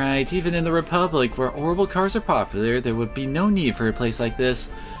 Right, even in the Republic, where orbital cars are popular, there would be no need for a place like this.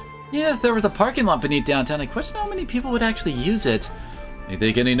 Yeah, if there was a parking lot beneath downtown, I question how many people would actually use it. I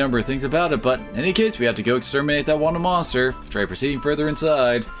think any number of things about it, but in any case, we have to go exterminate that wanted monster. Try proceeding further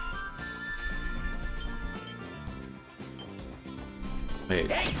inside.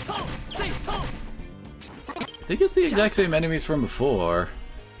 Wait. I think it's the exact same enemies from before.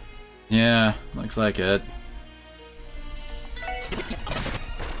 Yeah, looks like it.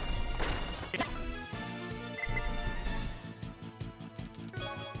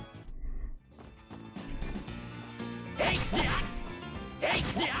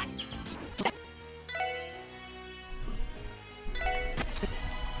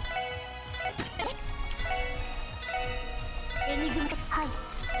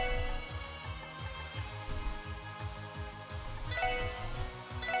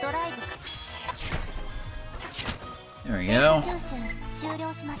 There we go.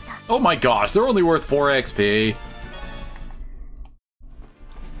 Oh my gosh, they're only worth 4 XP.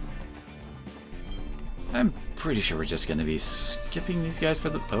 I'm pretty sure we're just gonna be skipping these guys for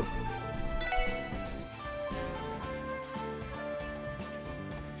the... Oh.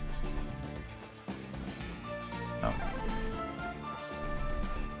 Oh.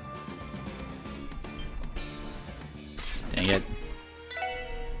 Dang it.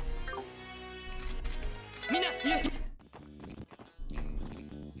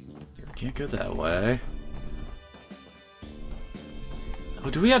 Can't go that way. Oh,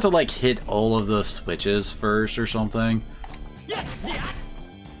 do we have to, like, hit all of the switches first or something?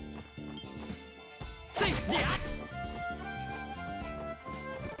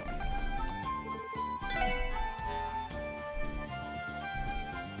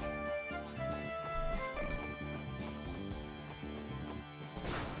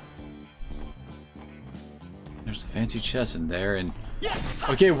 There's a fancy chest in there, and...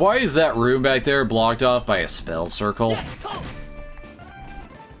 Okay, why is that room back there blocked off by a spell circle?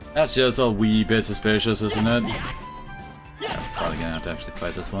 That's just a wee bit suspicious, isn't it? Yeah, probably gonna have to actually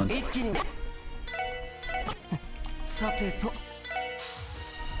fight this one.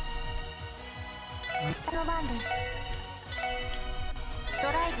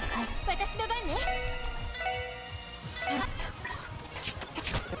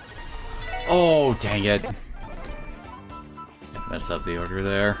 Oh, dang it. Messed up the order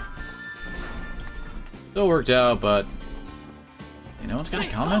there. Still worked out, but... You know, one's got a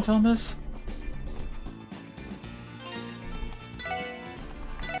comment on this?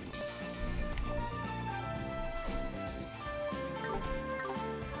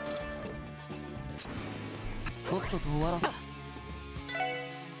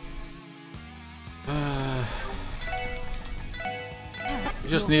 We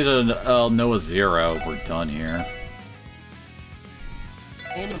just need a Noah 0. We're done here.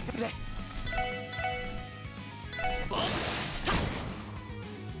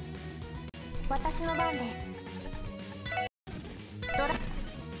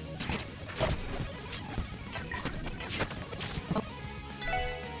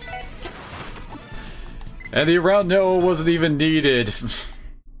 And the around Noah wasn't even needed.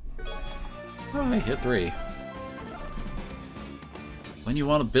 Oh, I hit 3. When you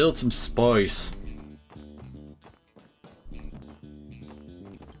want to build some spice.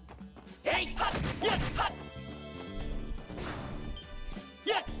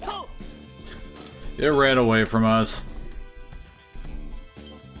 It ran away from us.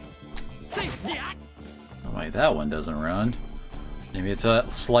 Oh wait, that one doesn't run. Maybe it's a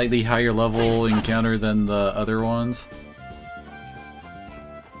slightly higher level encounter than the other ones.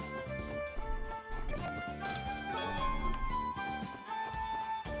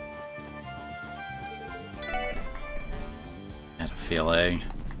 I had a feeling.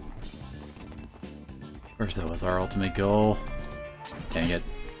 Of course, that was our ultimate goal. Dang it.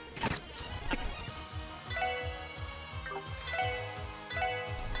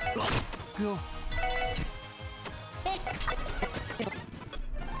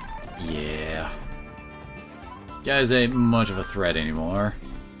 Yeah. Guys ain't much of a threat anymore.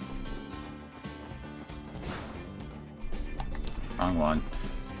 Wrong one.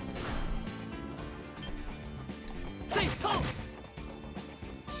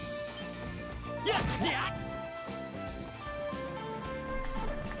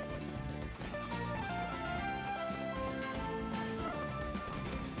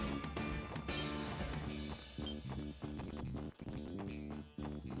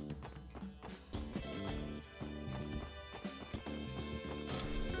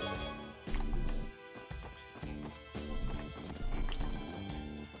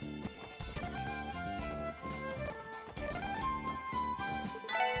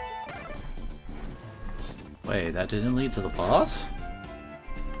 Wait, that didn't lead to the boss?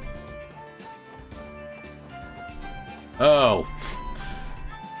 Oh.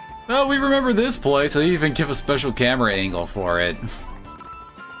 Well, we remember this place. They even give a special camera angle for it.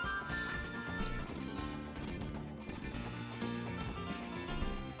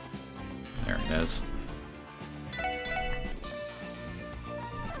 There it is.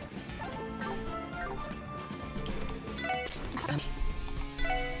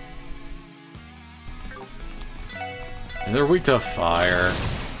 And they're weak to fire.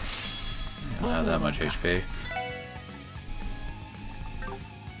 They don't have that much HP.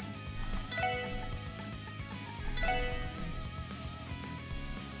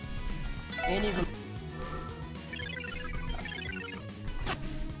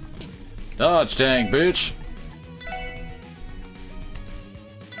 Dodge tank, bitch!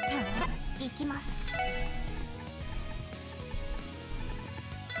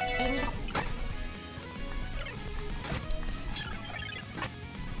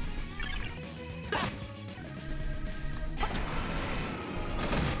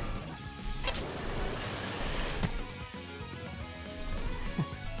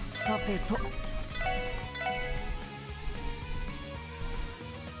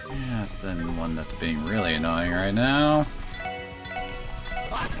 Yes, then one that's being really annoying right now.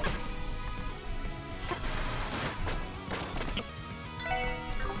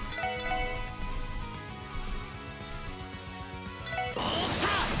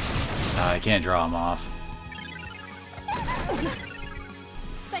 I can't draw him off.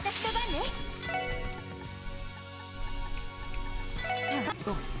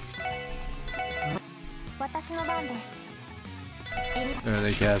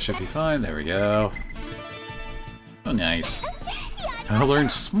 The cat should be fine. There we go. Oh, nice. I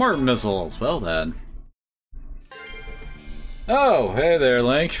learned smart missiles. Well then. Oh, hey there,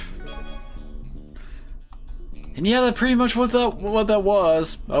 Link. And yeah, that pretty much was what that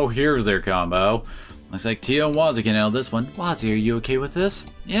was. Oh, here's their combo. Looks like Tio and Wazzy can handle this one. Wazzy, are you okay with this?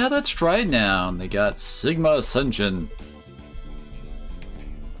 Yeah, that's right now. They got Sigma Ascension.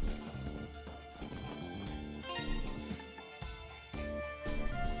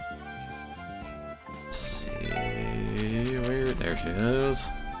 Let's see where. There she is.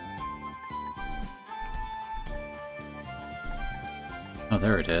 Oh,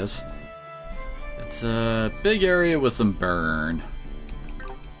 there it is. It's a big area with some burn.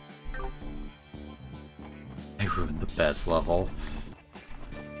 I ruined the best level.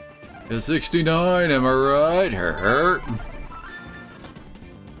 It's 69, am I right? Hurt.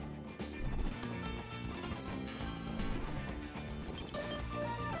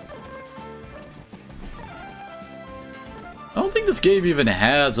 I don't think this game even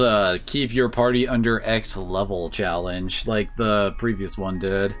has a keep your party under X level challenge like the previous one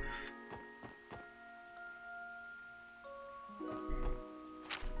did.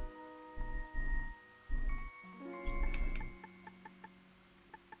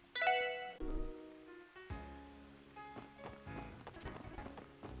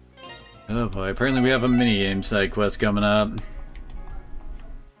 Oh boy, apparently we have a mini-game side quest coming up.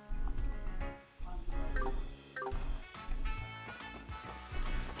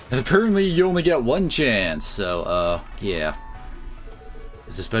 And apparently you only get one chance, so, yeah.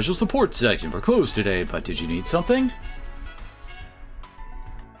 It's a special support section. We're closed today, but did you need something?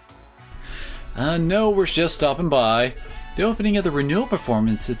 No, we're just stopping by. The opening of the renewal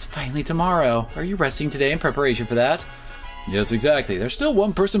performance, it's finally tomorrow. Are you resting today in preparation for that? Yes, exactly. There's still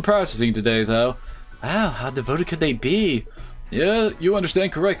one person practicing today, though. Wow, how devoted could they be? Yeah, you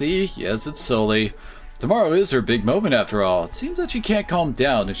understand correctly. Yes, it's Sully. Tomorrow is her big moment, after all. It seems that she can't calm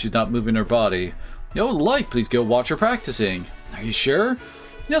down if she's not moving her body. Yo, Light, please go watch her practicing. Are you sure?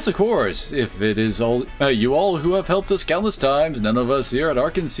 Yes, of course. If it is all you all who have helped us countless times, none of us here at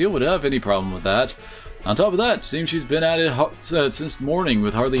Arkansas would have any problem with that. On top of that, it seems she's been at it since morning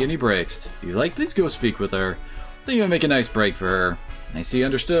with hardly any breaks. If you like, please go speak with her. I think it would make a nice break for her. I see,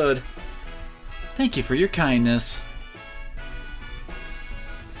 understood. Thank you for your kindness.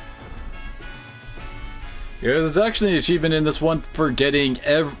 Yeah, there's actually an achievement in this one for getting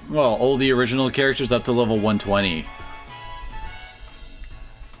all the original characters up to level 120.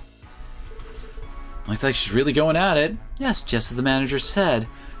 Looks like she's really going at it. Yes, just as the manager said.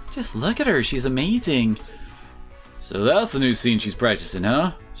 Just look at her, she's amazing. So that's the new scene she's practicing,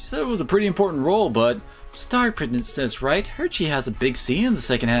 huh? She said it was a pretty important role, but Star Princess, right? Heard she has a big scene in the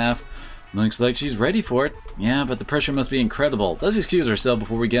second half. Looks like she's ready for it. Yeah, but the pressure must be incredible. Let's excuse ourselves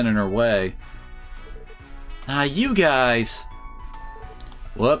before we get in her way. You guys.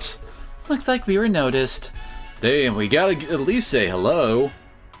 Whoops. Looks like we were noticed. Damn, we gotta at least say hello.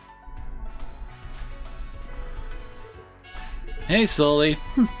 Hey, Sully.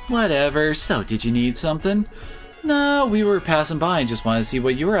 Whatever. So, did you need something? No, we were passing by and just wanted to see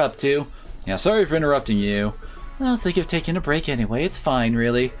what you were up to. Yeah, sorry for interrupting you. I don't think of taking a break anyway. It's fine,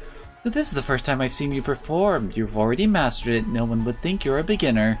 really. But this is the first time I've seen you perform. You've already mastered it. No one would think you're a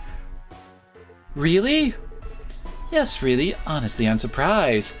beginner. Really? Yes, really. Honestly, I'm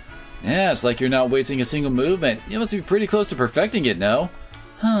surprised. Yeah, it's like you're not wasting a single movement. You must be pretty close to perfecting it, no?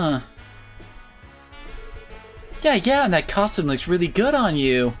 Huh. Yeah, and that costume looks really good on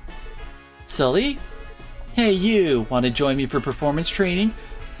you. Sully? Hey, you. Want to join me for performance training?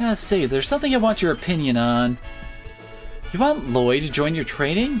 Say, there's something I want your opinion on. You want Lloyd to join your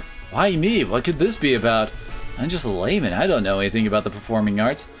training? Why me? What could this be about? I'm just a layman. I don't know anything about the performing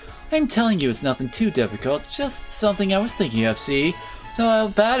arts. I'm telling you, it's nothing too difficult. Just something I was thinking of, see? So how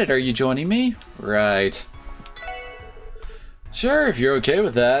about it? Are you joining me? Right. Sure, if you're okay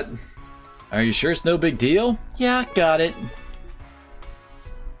with that. Are you sure it's no big deal? Yeah, got it.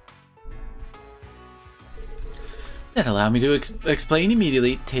 Then allow me to explain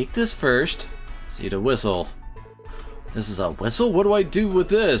immediately. Take this first. See to whistle. This is a whistle? What do I do with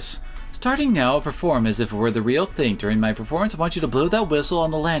this? Starting now, I'll perform as if it were the real thing. During my performance, I want you to blow that whistle on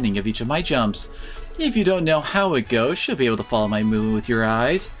the landing of each of my jumps. If you don't know how it goes, you'll be able to follow my movement with your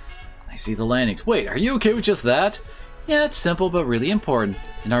eyes. I see the landings. Wait, are you okay with just that? Yeah, it's simple but really important.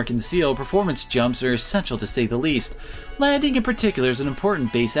 In Arc and Seal, performance jumps are essential to say the least. Landing in particular is an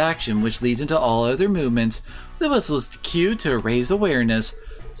important base action which leads into all other movements. The whistle is the cue to raise awareness.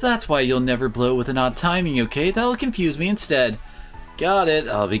 So that's why you'll never blow with an odd timing, okay? That'll confuse me instead. Got it,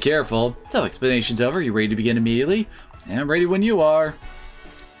 I'll be careful. So, explanation's over. You ready to begin immediately? I'm ready when you are.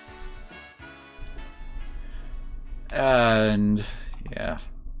 And yeah.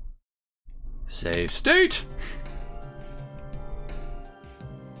 Save state.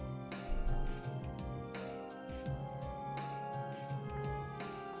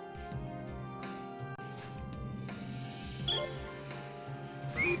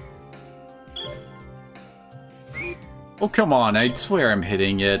 Oh, come on, I swear I'm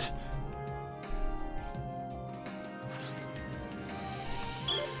hitting it.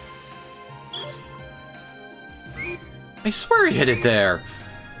 I swear he hit it there.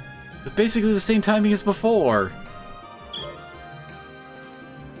 With basically the same timing as before.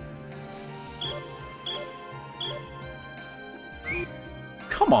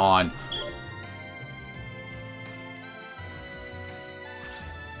 Come on.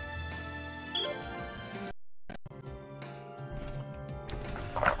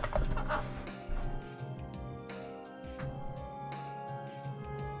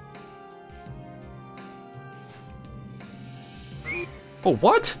 Oh,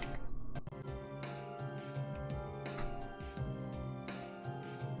 what?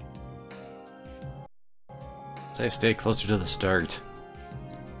 So I stay closer to the start.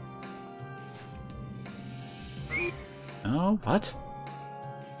 Oh, what?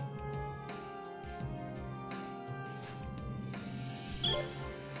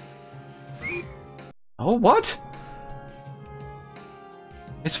 Oh, what?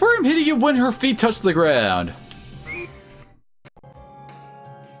 I swear I'm hitting you when her feet touch the ground.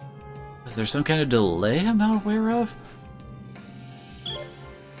 Is there some kind of delay I'm not aware of?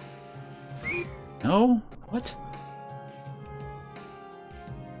 No? What?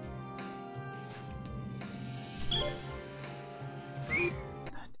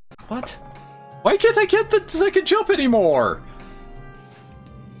 What? Why can't I get the second jump anymore?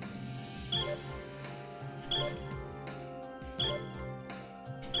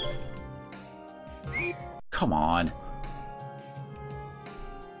 Come on.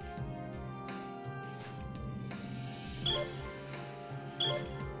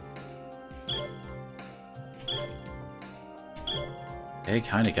 Okay,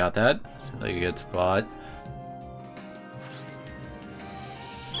 kinda got that. Seems like a good spot.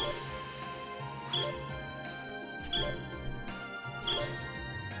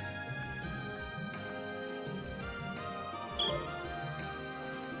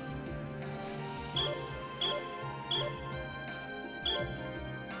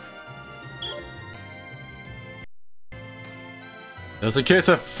 Just in case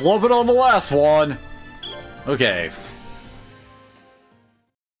I flub it on the last one. Okay.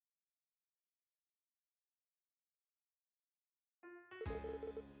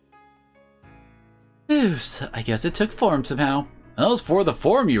 So I guess it took form somehow. As for the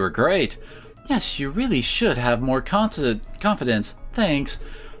form, you were great. Yes, you really should have more confidence. Thanks.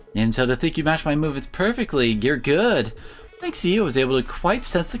 And so to think you matched my movements perfectly, you're good. Thanks to you, I was able to quite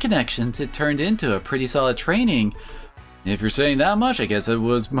sense the connections. It turned into a pretty solid training. If you're saying that much, I guess it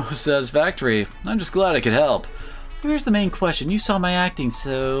was most satisfactory. I'm just glad I could help. So here's the main question. You saw my acting,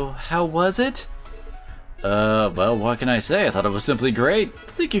 so how was it? Well, what can I say? I thought it was simply great.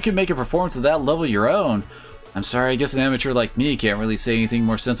 I think you can make a performance at that level your own. I'm sorry, I guess an amateur like me can't really say anything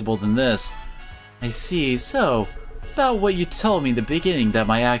more sensible than this. I see. So, about what you told me in the beginning, that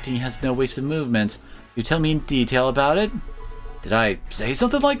my acting has no wasted movements. You tell me in detail about it? Did I say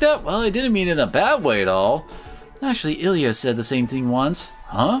something like that? Well, I didn't mean it in a bad way at all. Actually, Ilya said the same thing once.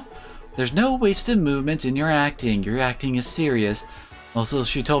 Huh? There's no wasted movements in your acting. Your acting is serious. Also,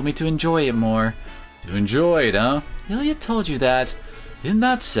 she told me to enjoy it more. To enjoy it, huh? Ilya told you that. In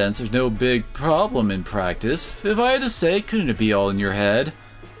that sense, there's no big problem in practice. If I had to say, couldn't it be all in your head?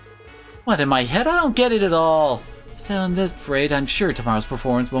 What, in my head? I don't get it at all. Still, in this rate, I'm sure tomorrow's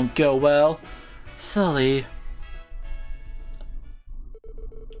performance won't go well. Sully.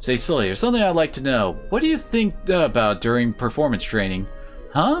 Say, Sully, there's something I'd like to know. What do you think about during performance training?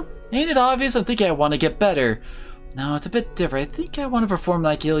 Huh? Ain't it obvious? I'm thinking I want to get better. No, it's a bit different. I think I want to perform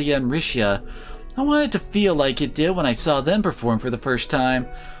like Ilya and Rishya. I want it to feel like it did when I saw them perform for the first time.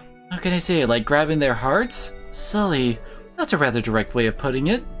 How can I say it? Like grabbing their hearts? Sully, that's a rather direct way of putting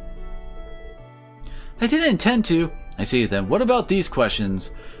it. I didn't intend to. I see. Then what about these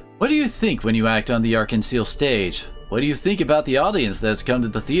questions? What do you think when you act on the Arkansas stage? What do you think about the audience that has come to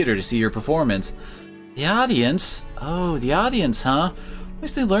the theater to see your performance? The audience? Oh, the audience, huh? I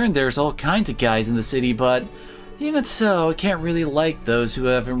recently learned there's all kinds of guys in the city, but even so, I can't really like those who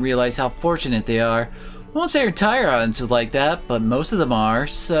haven't realized how fortunate they are. I won't say your entire audience is like that, but most of them are,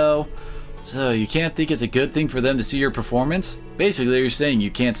 so you can't think it's a good thing for them to see your performance? Basically, you're saying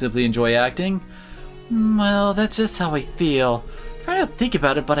you can't simply enjoy acting? Well, that's just how I feel. I try to think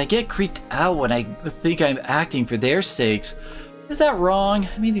about it, but I get creeped out when I think I'm acting for their sakes. Is that wrong?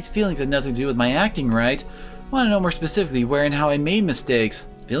 I mean, these feelings have nothing to do with my acting, right? I want to know more specifically where and how I made mistakes.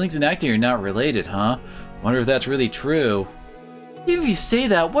 Feelings and acting are not related, huh? Wonder if that's really true. Even if you say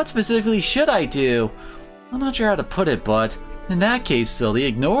that, what specifically should I do? I'm not sure how to put it, but in that case, silly,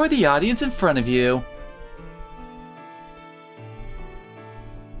 ignore the audience in front of you.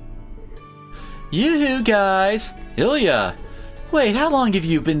 Yoo-hoo, guys! Ilya! Wait, how long have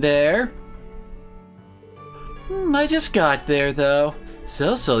you been there? I just got there, though.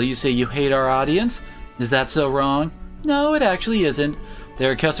 So, Sully, you say you hate our audience? Is that so wrong? No, it actually isn't.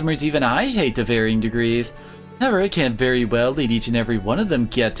 There are customers even I hate to varying degrees. However, I can't very well let each and every one of them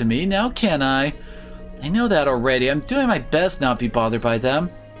get to me, now can I? I know that already. I'm doing my best not to be bothered by them.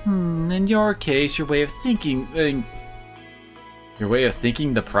 In your case, your way of thinking... Your way of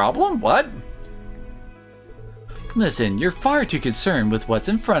thinking the problem? What? Listen, you're far too concerned with what's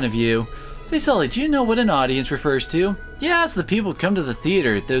in front of you. Say, Sully, do you know what an audience refers to? Yeah, it's the people who come to the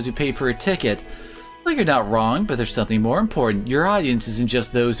theater, those who pay for a ticket. Well, you're not wrong, but there's something more important. Your audience isn't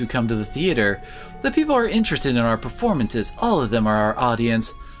just those who come to the theater. The people who are interested in our performances, all of them are our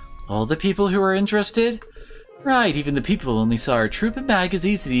audience. All the people who are interested? Right, even the people who only saw our troupe in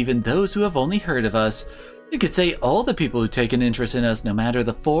magazines and even those who have only heard of us. You could say all the people who take an interest in us, no matter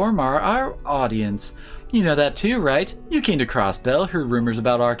the form, are our audience. You know that too, right? You came to Crossbell, heard rumors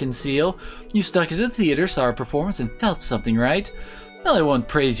about Arkansas. You stuck into the theater, saw our performance, and felt something, right? Well, I won't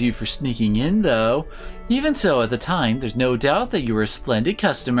praise you for sneaking in, though. Even so, at the time, there's no doubt that you were a splendid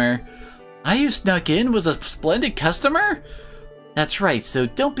customer. I who snuck in was a splendid customer? That's right, so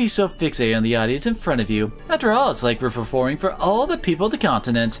don't be so fixated on the audience in front of you. After all, it's like we're performing for all the people of the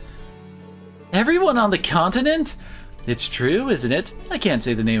continent. Everyone on the continent? It's true, isn't it? I can't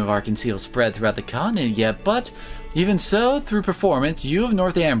say the name of Arkansas spread throughout the continent yet, but even so, through performance, you of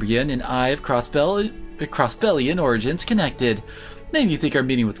Northumbrian and I of Crossbellian origins connected. Maybe you think our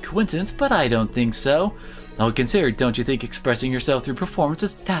meeting was coincidence, but I don't think so. All considered, don't you think expressing yourself through performance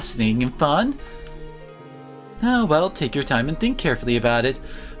is fascinating and fun? Oh, well, take your time and think carefully about it.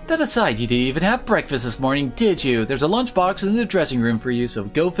 That aside, you didn't even have breakfast this morning, did you? There's a lunchbox in the dressing room for you, so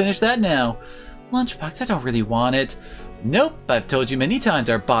go finish that now. Lunchbox? I don't really want it. Nope, I've told you many times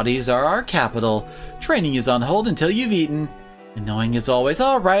our bodies are our capital. Training is on hold until you've eaten. Annoying as always.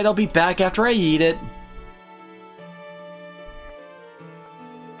 Alright, I'll be back after I eat it.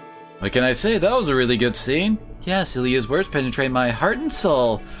 What can I say? That was a really good scene. Yeah, Celia's words penetrate my heart and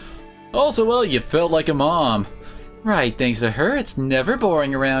soul. Also, well, you felt like a mom. Right, thanks to her, it's never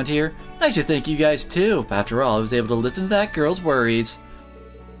boring around here. I should thank you guys too. After all, I was able to listen to that girl's worries.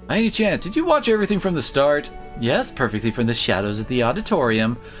 By any chance, did you watch everything from the start? Yes, perfectly from the shadows at the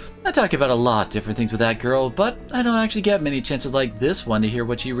auditorium. I talk about a lot of different things with that girl, but I don't actually get many chances like this one to hear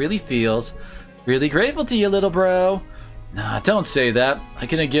what she really feels. Really grateful to you, little bro. Nah, don't say that. I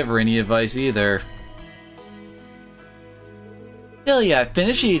couldn't give her any advice either. Ilya,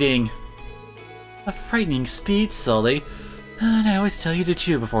 finish eating. A frightening speed, Sully. And I always tell you to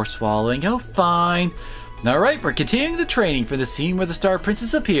chew before swallowing. Oh, fine. Alright, we're continuing the training for the scene where the Star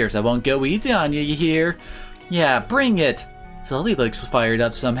Princess appears. I won't go easy on you, you hear? Yeah, bring it. Sully looks fired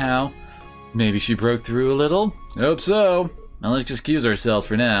up somehow. Maybe she broke through a little? Hope so. Now let's excuse ourselves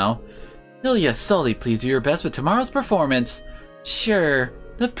for now. Ilya, Sully, please do your best with tomorrow's performance. Sure.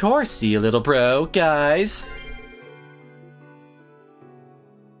 Of course, see you, little bro. Guys.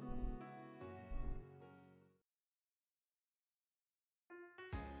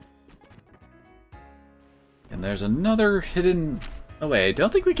 And there's another hidden... Oh wait, I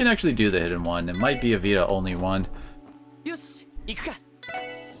don't think we can actually do the hidden one. It might be a Vita only one. Guess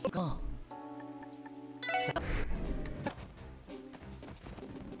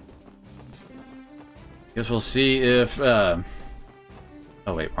we'll see if... Oh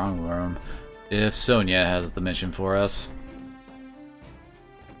wait, wrong room. If Sonia has the mission for us.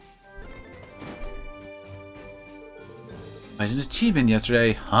 I had an achievement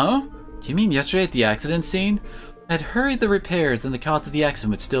yesterday. Huh? Do you mean yesterday at the accident scene? I had hurried the repairs, and the cause of the accident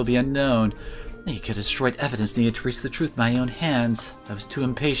would still be unknown. You could have destroyed evidence needed to reach the truth with my own hands. I was too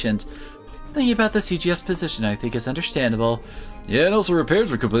impatient. Thinking about the CGS position, I think it's understandable. Yeah, and also repairs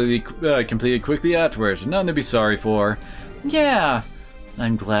were completed quickly afterwards. Nothing to be sorry for. Yeah,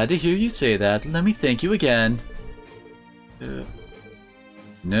 I'm glad to hear you say that. Let me thank you again.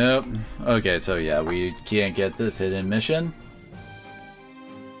 Nope. Okay, so yeah, we can't get this hidden mission.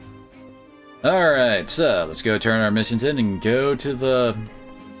 Alright, so let's go turn our missions in and go to the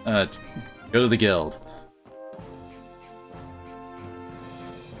guild.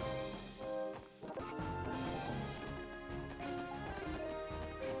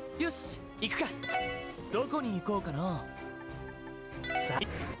 Yosh, 行くか。どこに行こうかな。さあ、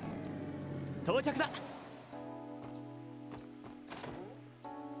到着だ。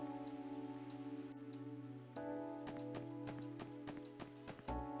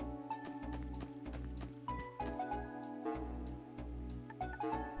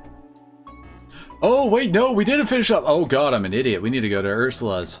Oh, wait, no, we didn't finish up. Oh, God, I'm an idiot. We need to go to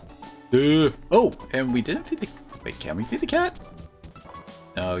Ursula's. Oh, and we didn't feed the... Wait, can we feed the cat?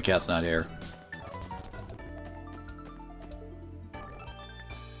 No, the cat's not here.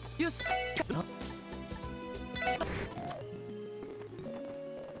 Yosh.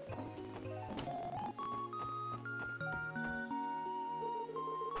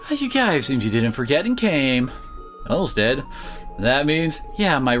 You guys seems you didn't forget and came. Almost did. That means...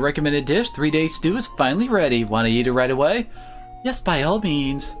 Yeah, my recommended dish, 3-day stew, is finally ready. Want to eat it right away? Yes, by all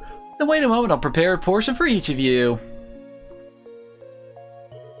means. Then wait a moment, I'll prepare a portion for each of you.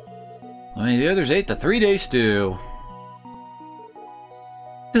 I mean, the others ate the 3-day stew.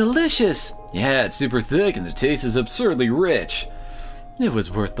 Delicious! Yeah, it's super thick and the taste is absurdly rich. It was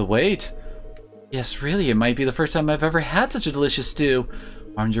worth the wait. Yes, really, it might be the first time I've ever had such a delicious stew.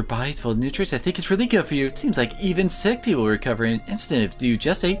 Armed your body's full of nutrients, I think it's really good for you. It seems like even sick people recover in an instant if you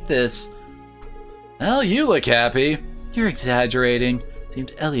just ate this. Well, you look happy. You're exaggerating.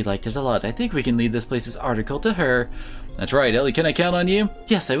 Seems Ellie liked it a lot. I think we can leave this place's article to her. That's right, Ellie, can I count on you?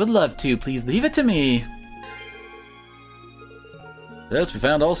 Yes, I would love to. Please leave it to me. Yes, we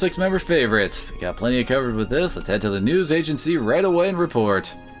found all 6 member favorites. We got plenty covered with this. Let's head to the news agency right away and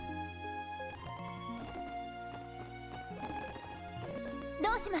report.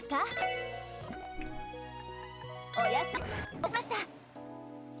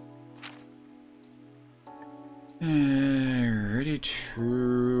 Ready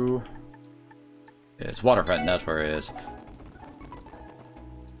to... Yeah, it's Waterfront, that's where it is.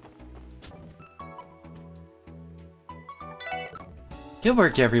 Good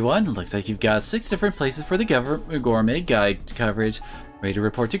work, everyone. Looks like you've got 6 different places for the gourmet guide coverage. Ready to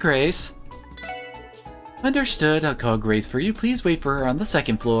report to Grace? Understood. I'll call Grace for you. Please wait for her on the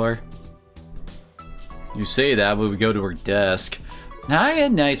 2nd floor. You say that when we go to her desk. Hiya,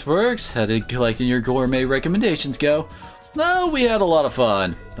 nice works. How did collecting your gourmet recommendations go? Well, we had a lot of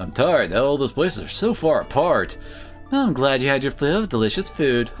fun. I'm tired. All those places are so far apart. Well, I'm glad you had your fill of delicious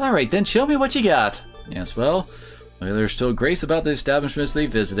food. Alright then, show me what you got. Yes, well, there's still Grace about the establishments they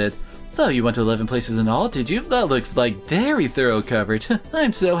visited. So, you went to 11 places in all, did you? That looks like very thorough coverage.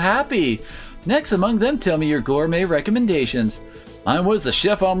 I'm so happy. Next among them, tell me your gourmet recommendations. Mine was the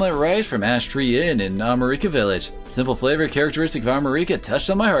chef omelet rice from Ash Tree Inn in Amarika Village. Simple flavor characteristic of Amarika touched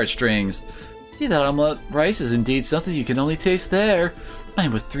on my heartstrings. See, that omelet rice is indeed something you can only taste there.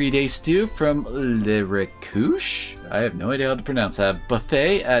 Mine was 3-day stew from Le Recouche? I have no idea how to pronounce that.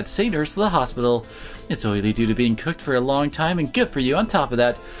 Buffet at St. Ursula Hospital. It's oily due to being cooked for a long time and good for you on top of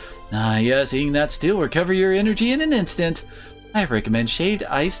that. Ah yes, eating that stew will recover your energy in an instant. I recommend shaved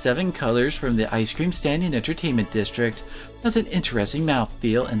ice 7 colors from the ice cream stand in Entertainment District. Has an interesting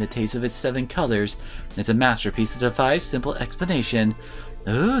mouthfeel and the taste of its 7 colors. It's a masterpiece that defies simple explanation.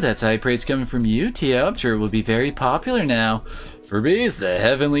 Oh, that's high praise coming from you, Tio. I'm sure it will be very popular now. For me, it's the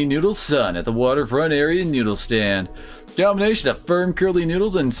Heavenly Noodle Sun at the waterfront area noodle stand. Combination of firm curly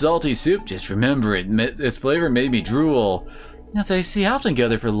noodles and salty soup. Just remember it, its flavor made me drool. As I see, I often go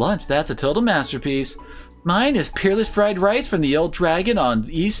there for lunch. That's a total masterpiece. Mine is Peerless Fried Rice from the Old Dragon on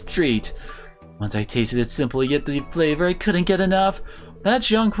East Street. Once I tasted its simple yet deep flavor, I couldn't get enough. That's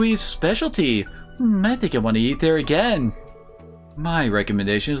Jean-Qui's specialty. I think I want to eat there again. My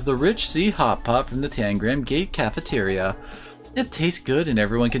recommendation is the Rich Sea Hot Pot from the Tangram Gate Cafeteria. It tastes good and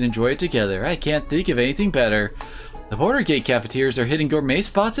everyone can enjoy it together. I can't think of anything better. The Border Gate cafeterias are hidden gourmet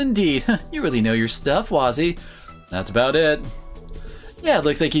spots indeed. You really know your stuff, Wazzy. That's about it. Yeah, it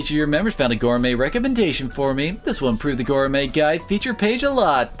looks like each of your members found a gourmet recommendation for me. This will improve the gourmet guide feature page a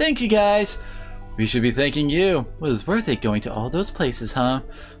lot. Thank you, guys. We should be thanking you. It was worth it going to all those places, huh?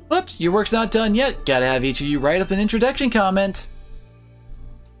 Whoops, your work's not done yet. Gotta have each of you write up an introduction comment.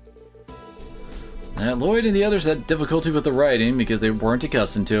 Lloyd and the others had difficulty with the writing because they weren't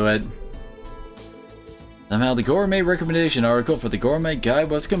accustomed to it. Somehow the gourmet recommendation article for the gourmet guide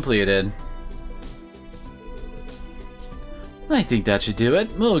was completed. I think that should do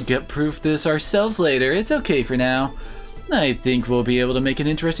it. We'll get proof this ourselves later. It's okay for now. I think we'll be able to make an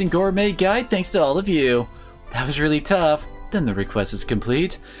interesting gourmet guide thanks to all of you. That was really tough. Then the request is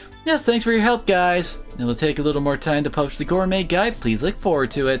complete. Yes, thanks for your help, guys. It'll take a little more time to publish the gourmet guide. Please look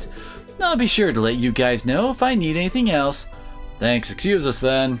forward to it. I'll be sure to let you guys know if I need anything else. Thanks, excuse us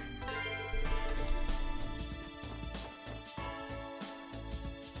then.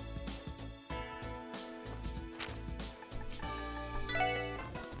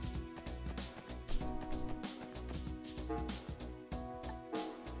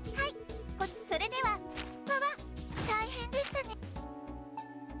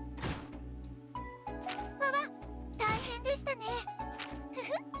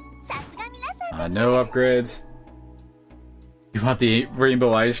 No upgrades. You want the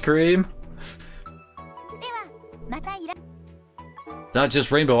rainbow ice cream? It's not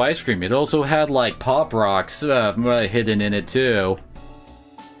just rainbow ice cream, it also had like pop rocks hidden in it too.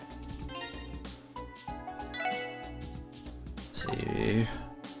 Let's see.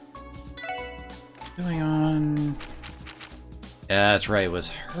 What's going on? Yeah, that's right, it was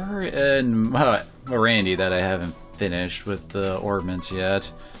her and Randy that I haven't finished with the ornaments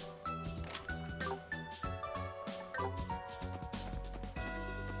yet.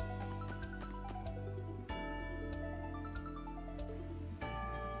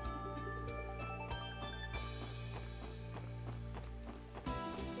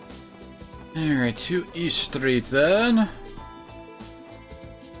 Alright, to East Street then.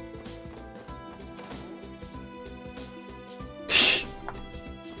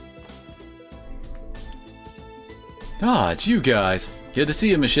 Ah, it's you guys. Good to see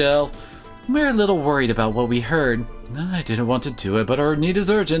you, Michelle. We're a little worried about what we heard. I didn't want to do it, but our need is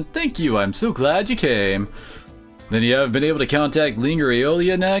urgent. Thank you, I'm so glad you came. Then you haven't been able to contact Ling or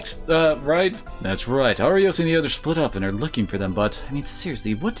Aeolia next, right? That's right, Arios and the others split up and are looking for them, but, I mean,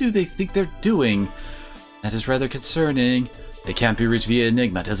 seriously, what do they think they're doing? That is rather concerning. They can't be reached via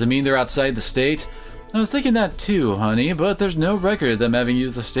Enigma. Does it mean they're outside the state? I was thinking that too, honey, but there's no record of them having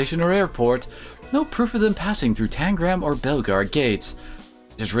used the station or airport. No proof of them passing through Tangram or Belgard gates.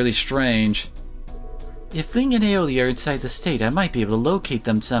 It's really strange. If Ling and Aeolia are inside the state, I might be able to locate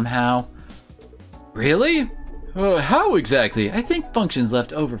them somehow. Really? How exactly? I think functions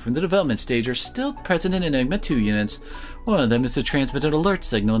left over from the development stage are still present in Enigma 2 units. One of them is to transmit an alert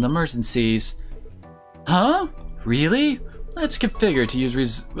signal in emergencies. Huh? Really? Let's configure to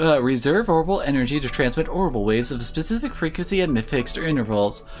use reserve orbital energy to transmit orbital waves of a specific frequency at fixed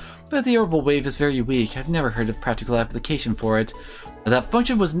intervals. But the orbital wave is very weak. I've never heard of practical application for it. That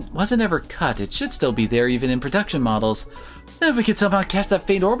function wasn't ever cut. It should still be there even in production models. Then if we could somehow catch that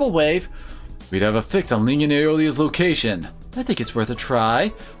faint orbital wave, we'd have a fix on Ling and Aeolia's location. I think it's worth a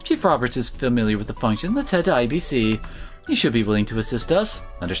try. Chief Roberts is familiar with the function. Let's head to IBC. He should be willing to assist us.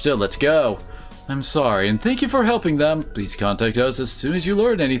 Understood, let's go. I'm sorry, and thank you for helping them. Please contact us as soon as you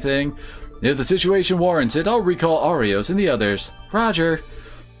learn anything. If the situation warrants it, I'll recall Arios and the others. Roger.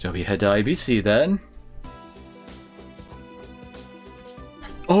 Shall we head to IBC then?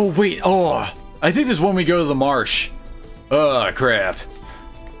 Oh, wait, I think this is when we go to the marsh. Crap.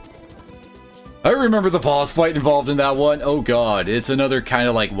 I remember the boss fight involved in that one. Oh god, it's another kind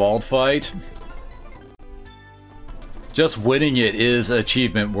of like walled fight. Just winning it is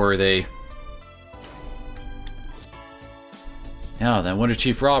achievement worthy. Now then, wonder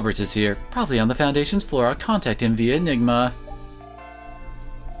Chief Roberts is here. Probably on the Foundation's floor. I'll contact him via Enigma.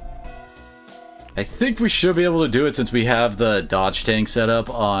 I think we should be able to do it since we have the dodge tank set up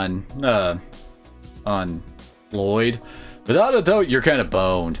on Lloyd. Without a doubt, you're kind of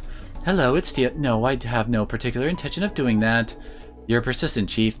boned. Hello, it's Tio. No, I have no particular intention of doing that. You're persistent,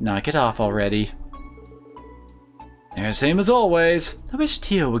 Chief. Knock it off already. Same as always. I wish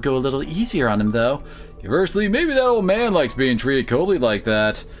Tio would go a little easier on him, though. Conversely, maybe that old man likes being treated coldly like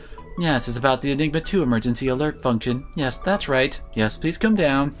that. Yes, it's about the Enigma 2 emergency alert function. Yes, that's right. Yes, please come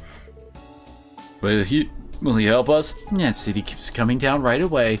down. Will he help us? Yes, he keeps coming down right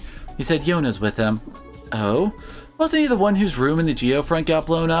away. He said Yona's with him. Oh? Wasn't he the one whose room in the Geofront got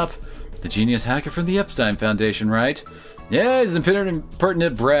blown up? The genius hacker from the Epstein Foundation, right? Yeah, he's an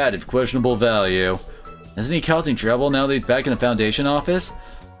impertinent brat of questionable value. Isn't he causing trouble now that he's back in the Foundation office?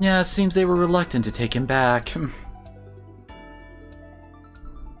 Yeah, it seems they were reluctant to take him back.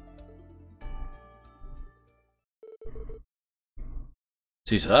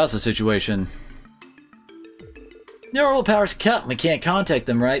 See, so that's the situation. The orbital power's cut and we can't contact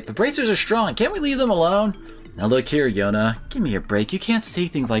them, right? But bracers are strong. Can't we leave them alone? Now look here, Yona. Give me a break. You can't say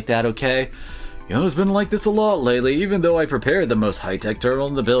things like that, okay? Yona's been like this a lot lately, even though I prepared the most high-tech terminal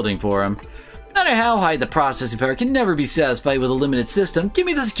in the building for him. No matter how high the processing power, can never be satisfied with a limited system. Give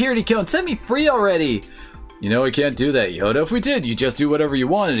me the security code, set me free already! You know I can't do that, Yoda. If we did, you'd just do whatever you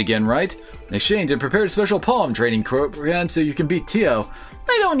wanted again, right? In exchange, I prepared a special palm training program so you can beat Tio.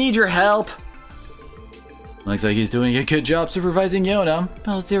 I don't need your help! Looks like he's doing a good job supervising Yona.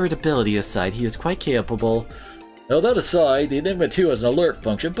 Well, his irritability aside, he is quite capable. Well, that aside, the Enigma 2 has an alert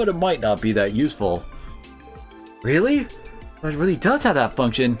function, but it might not be that useful. Really? But it really does have that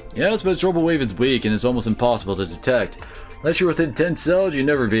function. Yes, but its orbital wave is weak and it's almost impossible to detect. Unless you're within 10 cells, you'll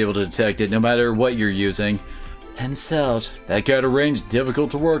never be able to detect it, no matter what you're using. 10 cells. That kind of range is difficult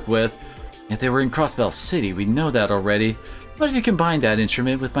to work with. If they were in Crossbell City, we know that already. What if you combine that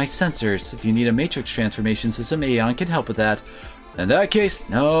instrument with my sensors? If you need a matrix transformation system, Aeon can help with that. In that case,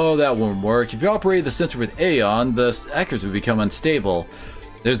 no, that won't work. If you operate the sensor with Aeon, the accuracy would become unstable.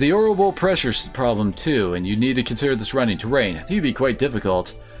 There's the orbital pressure problem too, and you need to consider the surrounding terrain. I think it'd be quite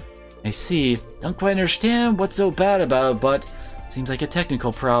difficult. I see. Don't quite understand what's so bad about it, but seems like a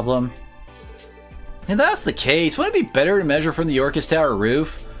technical problem. And that's the case. Wouldn't it be better to measure from the Orcus Tower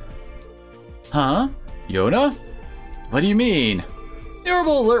roof? Huh? Yona? What do you mean? The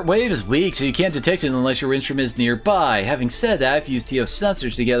orbital alert wave is weak, so you can't detect it unless your instrument is nearby. Having said that, if you use TO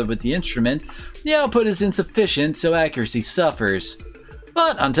sensors together with the instrument, the output is insufficient, so accuracy suffers.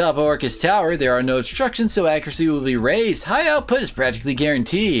 But on top of Orcus Tower, there are no obstructions, so accuracy will be raised. High output is practically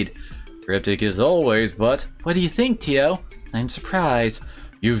guaranteed. Cryptic as always, but... What do you think, Tio? I'm surprised.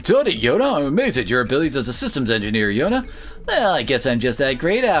 You've done it, Yona! I'm amazed at your abilities as a systems engineer, Yona! Well, I guess I'm just that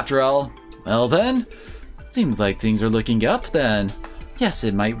great after all. Well then... Seems like things are looking up then. Yes,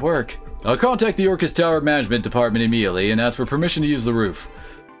 it might work. I'll contact the Orcus Tower Management Department immediately and ask for permission to use the roof.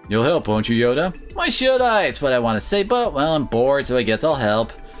 You'll help, won't you, Yoda? Why should I? It's what I want to say, but, well, I'm bored, so I guess I'll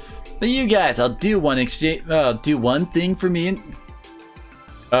help. But you guys, I'll do one thing for me and...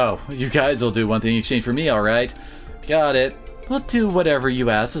 Oh, you guys will do one thing in exchange for me, alright. Got it. We'll do whatever you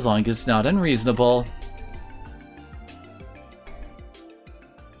ask as long as it's not unreasonable.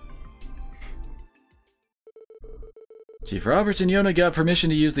 Chief Roberts and Yona got permission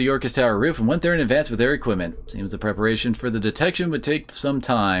to use the Orcus Tower roof and went there in advance with their equipment. Seems the preparation for the detection would take some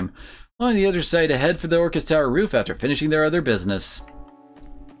time. On the other side to head for the Orcus Tower roof after finishing their other business.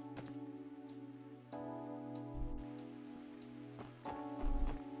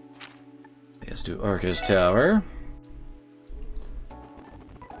 Let's do Orcus Tower.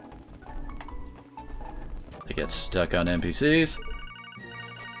 They get stuck on NPCs.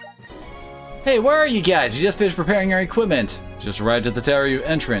 Hey, where are you guys? We just finished preparing our equipment. Just arrived at the tower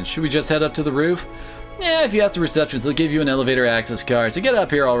entrance. Should we just head up to the roof? Yeah, if you ask the receptions, they'll give you an elevator access card, so get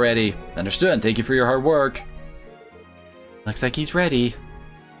up here already. Understood. Thank you for your hard work. Looks like he's ready.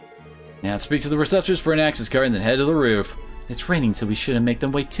 Now speak to the receptionist for an access card and then head to the roof. It's raining, so we shouldn't make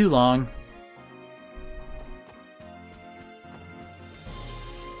them wait too long.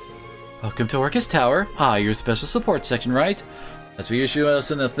 Welcome to Orcus Tower. Ah, your special support section, right? As we issue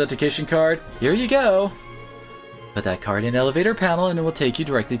us an authentication card, here you go. Put that card in elevator panel and it will take you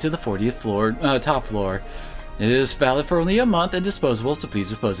directly to the 40th floor, top floor. It is valid for only a month and disposable, so please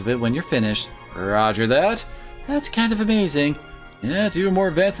dispose of it when you're finished. Roger that. That's kind of amazing. Yeah, it's even more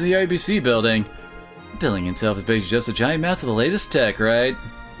advanced than the IBC building. The building itself is basically just a giant mass of the latest tech, right?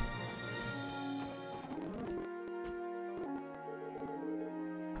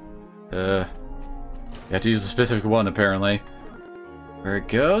 You have to use a specific one, apparently. Where it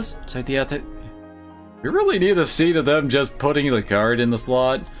goes? Check the other. We really need a scene of them just putting the card in the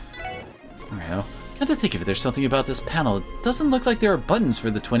slot. Well, come to think of it, there's something about this panel. It doesn't look like there are buttons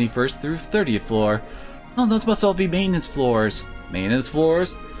for the 21st through 30th floor. Well, those must all be maintenance floors. Maintenance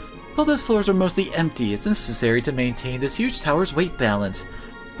floors? Well, those floors are mostly empty. It's necessary to maintain this huge tower's weight balance.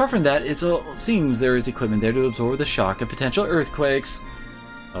 Apart from that, it seems there is equipment there to absorb the shock of potential earthquakes.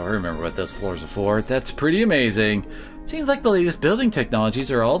 Oh, I remember what those floors are for. That's pretty amazing. Seems like the latest building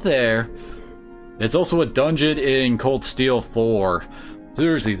technologies are all there. It's also a dungeon in Cold Steel 4.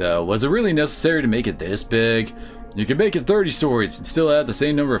 Seriously though, was it really necessary to make it this big? You can make it 30 stories and still add the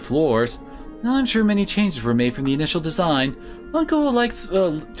same number of floors. Well, I'm sure many changes were made from the initial design. Uncle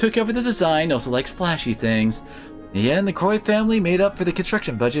took over the design, also likes flashy things. In the end, the Croy family made up for the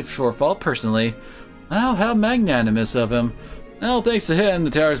construction budget shortfall personally. Wow, how magnanimous of him. Well, thanks to him, the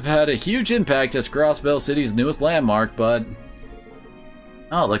tower's had a huge impact as Crossbell City's newest landmark, but...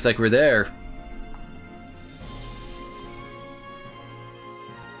 Oh, looks like we're there.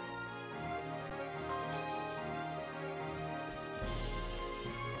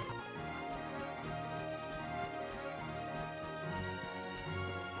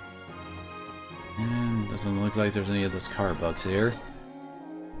 Doesn't look like there's any of those car bugs here.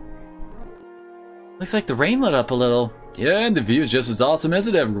 Looks like the rain lit up a little. Yeah, and the view is just as awesome as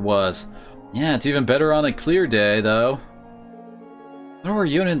it ever was. Yeah, it's even better on a clear day, though. I wonder where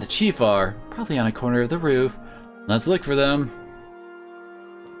Yona and the Chief are. Probably on a corner of the roof. Let's look for them.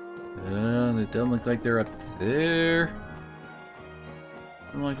 They don't look like they're up there.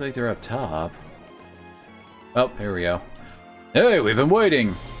 Don't look like they're up top. Oh, here we go. Hey, we've been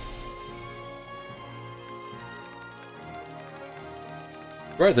waiting.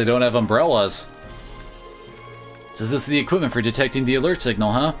 Surprised they don't have umbrellas. So is this the equipment for detecting the alert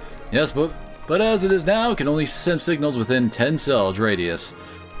signal, huh? Yes, but as it is now, it can only send signals within 10 cells radius.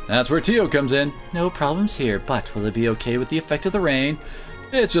 That's where Tio comes in. No problems here, but will it be okay with the effect of the rain?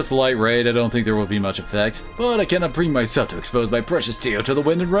 It's just light rain, I don't think there will be much effect. But I cannot bring myself to expose my precious Tio to the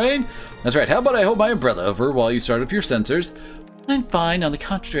wind and rain. That's right, how about I hold my umbrella over while you start up your sensors? I'm fine, on the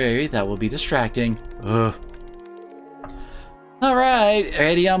contrary, that will be distracting. Ugh. Alright,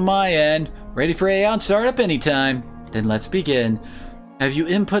 ready on my end. Ready for Aeon startup anytime. Then let's begin. Have you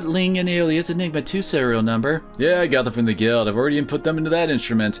input Ling and Alia's Enigma 2 serial number? Yeah, I got them from the guild. I've already input them into that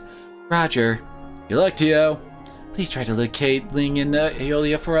instrument. Roger. Good luck, Tio. Please try to locate Ling and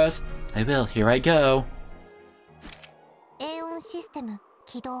Aeolia for us. I will. Here I go. Aeon system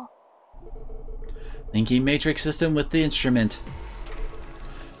起動 Linking matrix system with the instrument.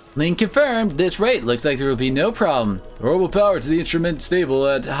 Link confirmed. This rate looks like there will be no problem. Orbital power to the instrument stable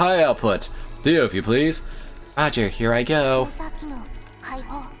at high output. Tio, if you please. Roger. Here I go. 操作機能開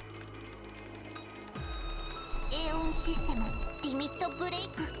放 Aeon system リミットブレイ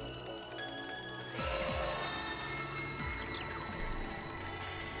ク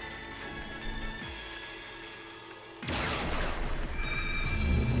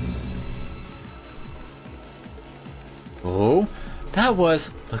Oh? That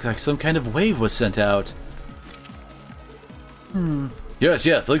looked like some kind of wave was sent out.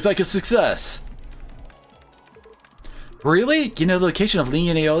 Yes, looks like a success. Really? You know the location of Ling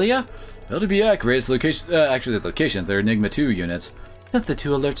and Aeolia? Well, to be accurate, it's actually the location of their Enigma 2 units. That's the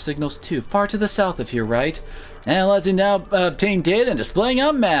 2 alert signals too, far to the south of here, right? Analyzing now, obtain data and displaying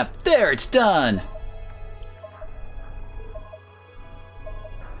on map. There, it's done!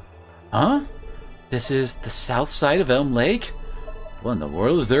 Huh? This is the south side of Elm Lake? What in the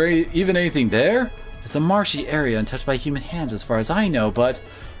world? Is there even anything there? It's a marshy area untouched by human hands as far as I know, but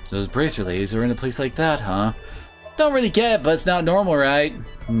Those bracer ladies are in a place like that, huh? don't really get it, but it's not normal, right?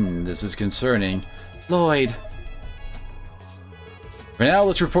 This is concerning. Lloyd. For now,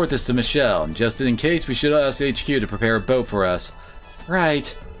 let's report this to Michelle. Just in case, we should ask HQ to prepare a boat for us.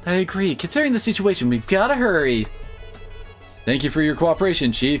 Right. I agree. Considering the situation, we've gotta hurry. Thank you for your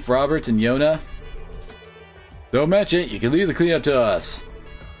cooperation, Chief, Roberts, and Yona. Don't mention it. You can leave the cleanup to us.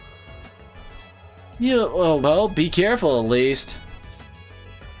 Well, be careful at least.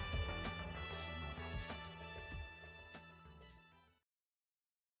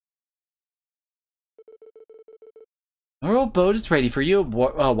 Our old boat is ready for you at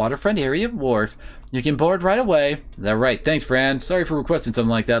waterfront area wharf. You can board right away. Is that right? Thanks, Fran. Sorry for requesting something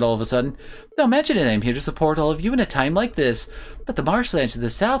like that all of a sudden. Don't mention it. I'm here to support all of you in a time like this. But the marshlands to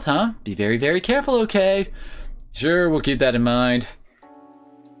the south, huh? Be very, very careful, okay? Sure, we'll keep that in mind.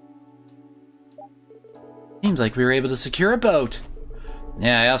 Seems like we were able to secure a boat.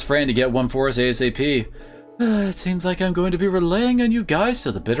 Yeah, I asked Fran to get one for us ASAP. It seems like I'm going to be relying on you guys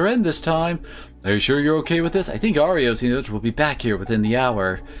to the bitter end this time. Are you sure you're okay with this? I think Arios and the others will be back here within the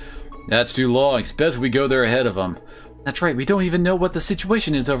hour. That's too long. It's best we go there ahead of them. That's right, we don't even know what the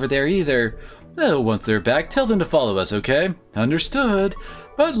situation is over there either. Well, once they're back, tell them to follow us, okay? Understood.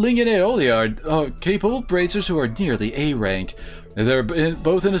 But Ling and Aeolia are capable bracers who are nearly A rank. They're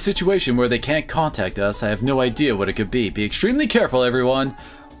both in a situation where they can't contact us. I have no idea what it could be. Be extremely careful, everyone.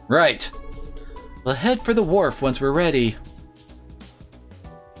 Right. We'll head for the wharf once we're ready.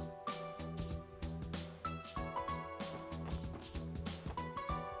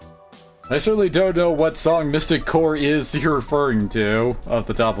 I certainly don't know what song Mystic Core is you're referring to, off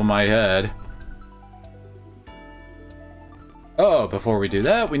the top of my head. Oh, before we do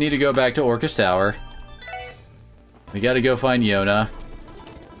that, we need to go back to Orcus Tower. We gotta go find Yona.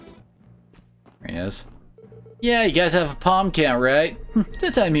 There he is. Yeah, you guys have a palm count, right?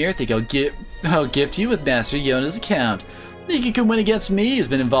 Since I'm here, I think I'll gift you with Master Yona's account. Think you can win against me? He's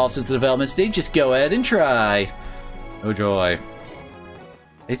been involved since the development stage. Just go ahead and try. Oh joy.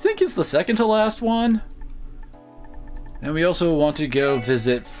 I think it's the second to last one. And we also want to go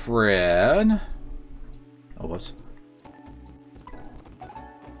visit Fred. Oh, whoops.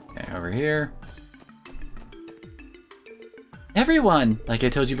 Okay, over here. Everyone! Like I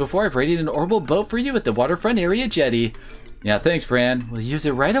told you before, I've raided an orbital boat for you at the waterfront area jetty. Yeah, thanks, Fran. We'll use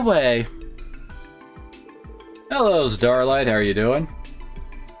it right away. Hello, Starlight. How are you doing?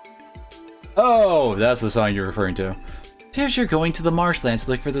 Oh, that's the song you're referring to. Appears you're going to the marshlands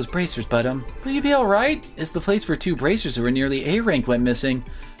to look for those bracers, Budum. Will you be alright? It's the place where 2 bracers who were nearly A rank went missing.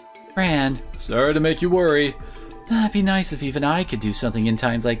 Fran. Sorry to make you worry. That'd be nice if even I could do something in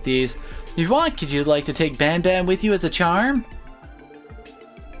times like these. If you want, could you like to take Ban Ban with you as a charm?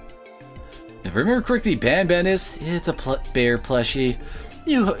 If I remember correctly, Ban Ban is... It's a bear plushie.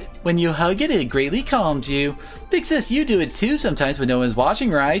 When you hug it, it greatly calms you. Big sis, you do it too sometimes when no one's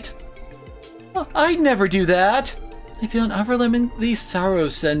watching, right? Oh, I'd never do that. I feel an overwhelming sorrow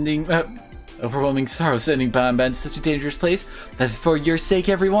sending Ban Ban to such a dangerous place. But for your sake,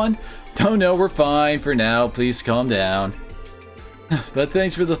 everyone. Oh no, we're fine for now. Please calm down. But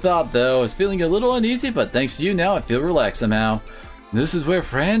thanks for the thought, though. I was feeling a little uneasy, but thanks to you now, I feel relaxed somehow. This is where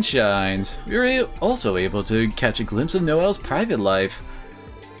Fran shines. We were also able to catch a glimpse of Noelle's private life.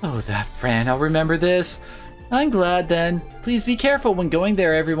 Oh, that Fran, I'll remember this. I'm glad then. Please be careful when going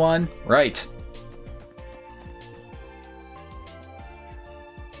there, everyone. Right.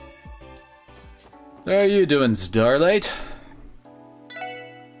 How are you doing, Starlight?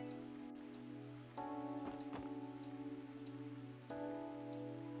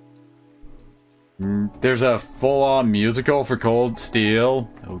 There's a full-on musical for Cold Steel.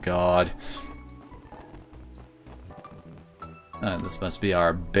 Oh god. This must be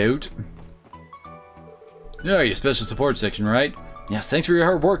our boat. Yeah, your special support section, right? Yes, thanks for your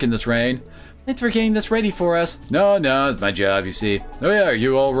hard work in this rain. Thanks for getting this ready for us. No, it's my job, you see. Oh yeah, are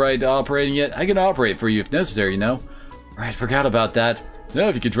you alright operating it? I can operate for you if necessary, you know. Right, forgot about that. No,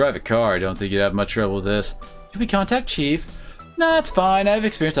 if you could drive a car, I don't think you'd have much trouble with this. Should we contact Chief? Nah, it's fine. I have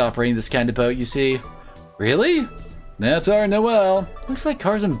experience operating this kind of boat, you see. Really? That's our Noelle. Looks like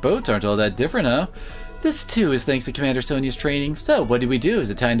cars and boats aren't all that different, huh? This too is thanks to Commander Sonia's training. So, what do we do? Is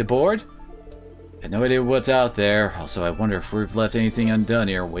it time to board? I have no idea what's out there. Also, I wonder if we've left anything undone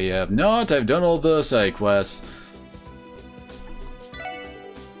here. We have not. I've done all the side quests.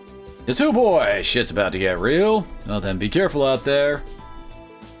 It's oh boy, shit's about to get real. Well then, be careful out there.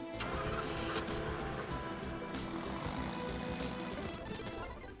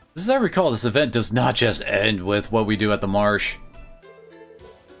 As I recall, this event does not just end with what we do at the marsh.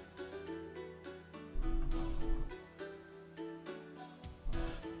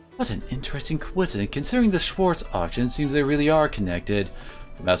 What an interesting coincidence, considering the Schwartz auction. It seems they really are connected.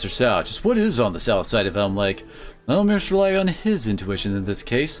 Master Sal, just what is on the south side of Elm Lake? Well, we must rely on his intuition in this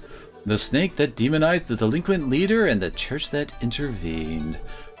case. The snake that demonized the delinquent leader and the church that intervened.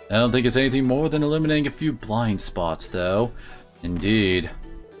 I don't think it's anything more than eliminating a few blind spots, though. Indeed.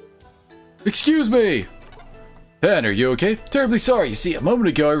 Excuse me! Pen, are you okay? Terribly sorry. You see, a moment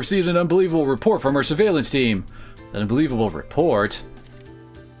ago I received an unbelievable report from our surveillance team. An unbelievable report?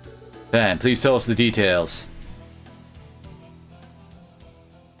 Pen, please tell us the details.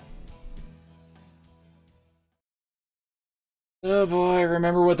 Oh boy,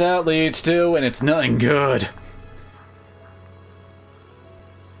 remember what that leads to, and it's nothing good.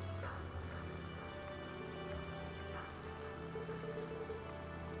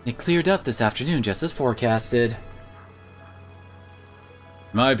 It cleared up this afternoon just as forecasted.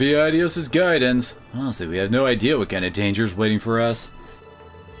 Might be Idios' guidance. Honestly, we have no idea what kind of danger is waiting for us.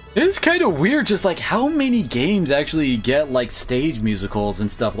 It's kind of weird just like how many games actually get like stage musicals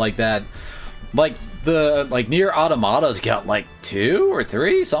and stuff like that. Like Nier Automata's got like 2 or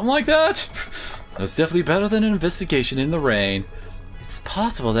 3, something like that. That's definitely better than an investigation in the rain. It's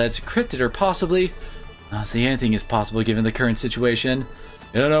possible that it's encrypted or possibly... Honestly, anything is possible given the current situation.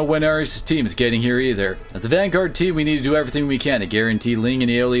 I don't know when our team is getting here either. As the Vanguard team, we need to do everything we can to guarantee Ling and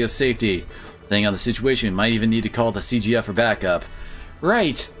Aeolia's safety. Depending on the situation, we might even need to call the CGF for backup.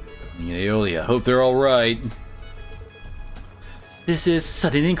 Right. Ling and Aeolia, hope they're alright. This is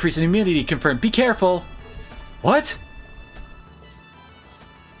sudden increase in immunity confirmed. Be careful. What?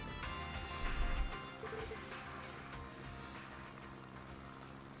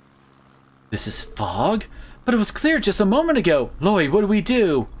 This is fog? But it was clear just a moment ago. Lloyd, what do we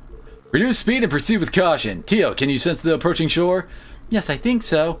do? Reduce speed and proceed with caution. Tio, can you sense the approaching shore? Yes, I think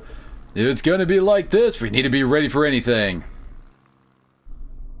so. If it's gonna be like this, we need to be ready for anything.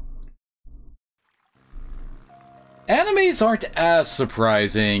 Animes aren't as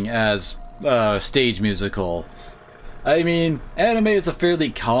surprising as stage musical. I mean, anime is a fairly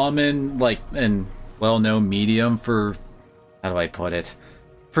common, and well-known medium for... how do I put it?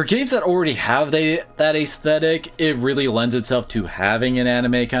 For games that already have that aesthetic, it really lends itself to having an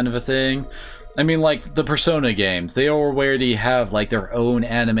anime kind of a thing. I mean, like, the Persona games, they already have, like, their own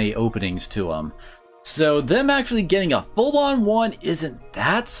anime openings to them. So them actually getting a full-on one isn't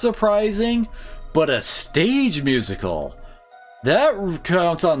that surprising, but a stage musical, that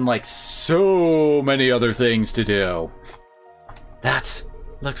counts on, like, so many other things to do.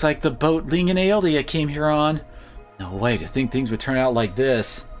 Looks like the boat Ling and Aeolia came here on. No way to think things would turn out like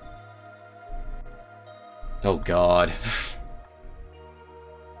this. Oh god.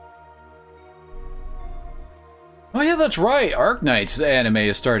 Oh yeah, that's right. Arknight's anime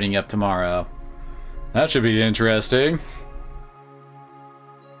is starting up tomorrow. That should be interesting.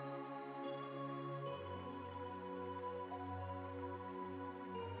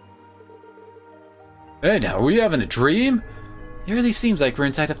 Hey, now are we having a dream? It really seems like we're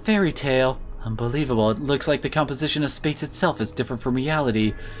inside a fairy tale. Unbelievable. It looks like the composition of space itself is different from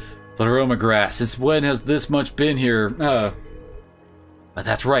reality. But aroma grass, since when has this much been here? But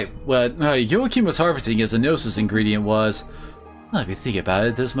that's right. What Joachim was harvesting as a Gnosis ingredient was. Well, if you think about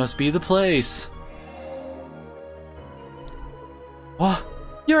it, this must be the place. What?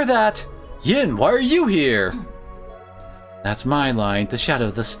 You're that! Yin, why are you here? That's my line, the shadow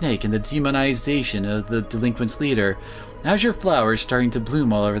of the snake and the demonization of the delinquent's leader. Azure flowers starting to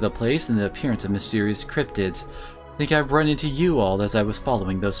bloom all over the place and the appearance of mysterious cryptids. I think I've run into you all as I was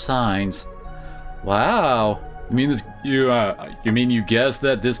following those signs. Wow. You mean this? You mean you guessed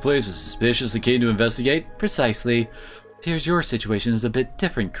that this place was suspicious and came to investigate? Precisely. Appears your situation is a bit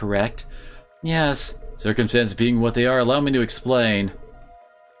different, correct? Yes. Circumstances being what they are, allow me to explain.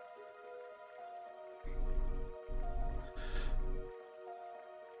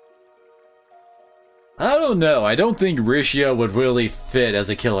 I don't know. I don't think Rishio would really fit as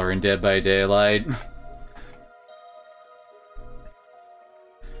a killer in Dead by Daylight.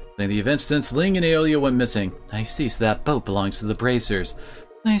 In the event since Ling and Aeolia went missing. I see, so that boat belongs to the Bracers.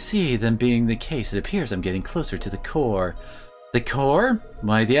 I see, then being the case, it appears I'm getting closer to the core. The core?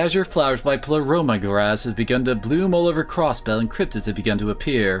 Why, the azure flowers by Pleroma grass has begun to bloom all over Crossbell and cryptids have begun to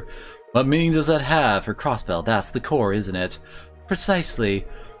appear. What meaning does that have for Crossbell? That's the core, isn't it? Precisely.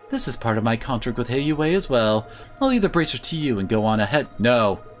 This is part of my contract with Heiyue as well. I'll leave the bracers to you and go on ahead.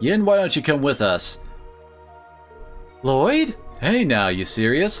 No. Yin, why don't you come with us? Lloyd? Hey now, you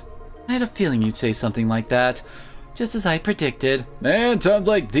serious? I had a feeling you'd say something like that. Just as I predicted. Man, times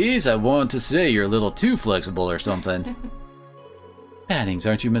like these, I want to say you're a little too flexible or something. Bannings,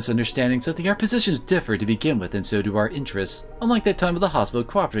 aren't you misunderstanding something? Our positions differ to begin with, and so do our interests. Unlike that time at the hospital,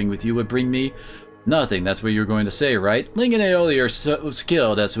 cooperating with you would bring me... Nothing, that's what you were going to say, right? Ling and Aeolia are so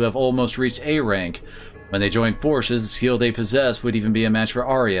skilled as to have almost reached A rank. When they join forces, the skill they possess would even be a match for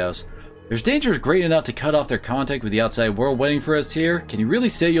Arios. There's danger great enough to cut off their contact with the outside world waiting for us here? Can you really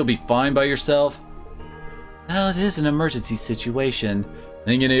say you'll be fine by yourself? Well, it is an emergency situation.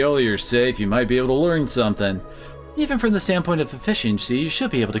 Ling and Aeolia are safe, you might be able to learn something. Even from the standpoint of efficiency, you should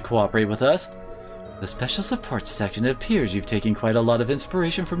be able to cooperate with us. The special support section, it appears you've taken quite a lot of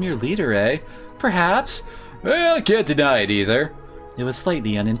inspiration from your leader, eh? Perhaps. Well, I can't deny it either. It was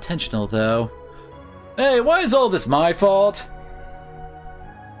slightly unintentional, though. Hey, why is all this my fault?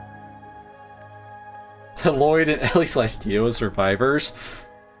 Lloyd and Ellie/Dio survivors.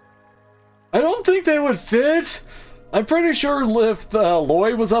 I don't think they would fit. I'm pretty sure if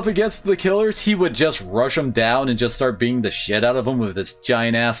Lloyd was up against the killers, he would just rush them down and just start beating the shit out of them with his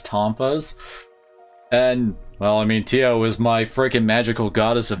giant-ass tonfas. And, well, I mean, Tio is my freaking magical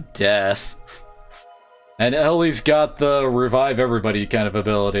goddess of death. And Ellie's got the revive everybody kind of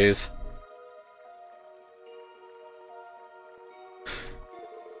abilities.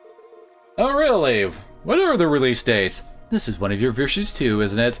 Oh, really? What are the release dates? This is one of your virtues too,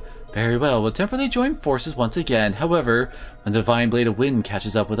 isn't it? Very well, we'll temporarily join forces once again. However, when the Divine Blade of Wind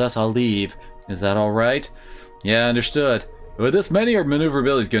catches up with us, I'll leave. Is that alright? Yeah, understood. But with this many, our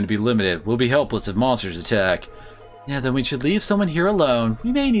maneuverability is going to be limited. We'll be helpless if monsters attack. Yeah, then we should leave someone here alone.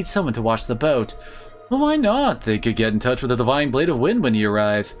 We may need someone to watch the boat. Well, why not? They could get in touch with the Divine Blade of Wind when he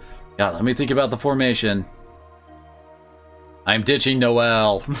arrives. Yeah, let me think about the formation. I'm ditching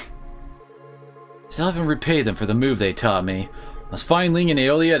Noelle. Still haven't repaid them for the move they taught me. Must find Ling and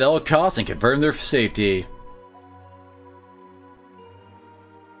Aeolia at all costs and confirm their safety.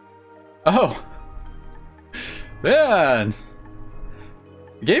 Oh! Man!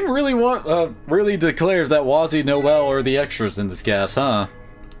 The game really declares that Wazzy, Noelle are the extras in this cast, huh?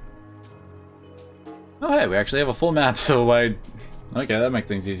 Oh hey, we actually have a full map, so okay, that makes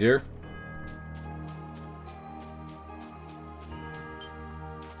things easier.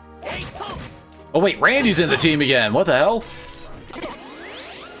 Oh wait, Randy's in the team again, what the hell?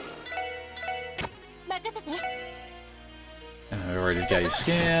 I already got you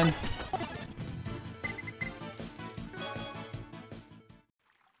scan.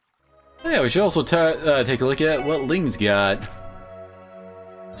 Yeah, we should also take a look at what Ling's got.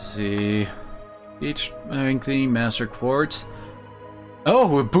 Let's see. Each strengthening master quartz.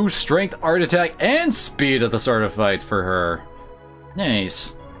 Oh, it boosts strength, art attack, and speed at the start of fights for her.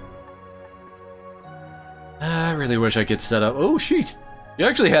 Nice. I really wish I could set up. Oh, sheet. He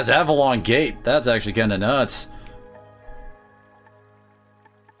actually has Avalon Gate. That's actually kind of nuts.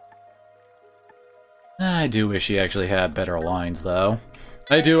 I do wish she actually had better lines, though.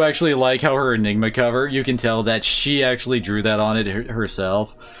 I do actually like how her Enigma cover, you can tell that she actually drew that on it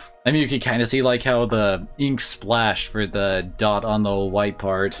herself. I mean, you can kind of see like how the ink splashed for the dot on the white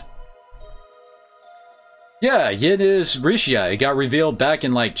part. Yeah, Yin is Rishia. It got revealed back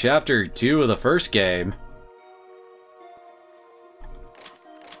in like chapter 2 of the first game.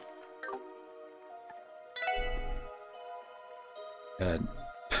 God.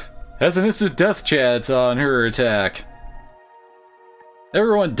 Has an instant death chance on her attack.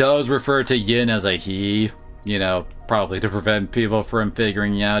 Everyone does refer to Yin as a he, you know, probably to prevent people from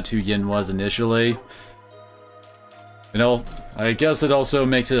figuring out who Yin was initially. You know, I guess it also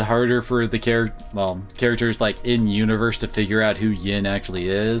makes it harder for the characters like in-universe to figure out who Yin actually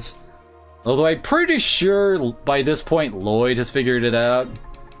is. Although I'm pretty sure by this point Lloyd has figured it out.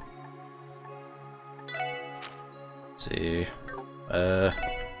 Let's see. Well,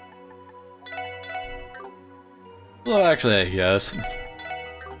 actually, yes.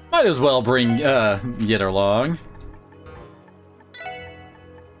 Might as well bring Yin along.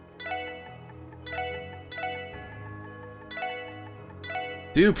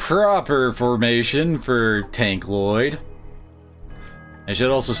 Do proper formation for Tank Lloyd. I should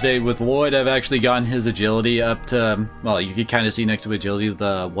also state with Lloyd, I've actually gotten his agility up to, well, you can kind of see next to agility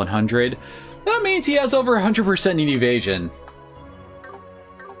the 100. That means he has over 100% in evasion.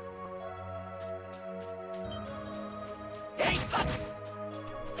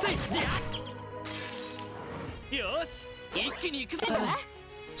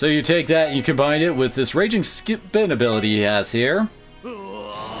 So you take that and you combine it with this Raging Spin ability he has here,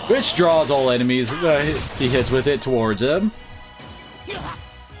 which draws all enemies he hits with it towards him.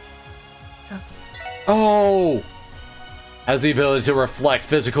 Oh! Has the ability to reflect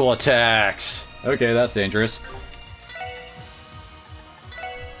physical attacks. Okay, that's dangerous.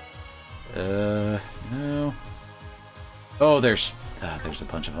 No. Oh, there's a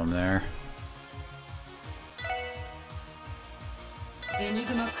bunch of them there.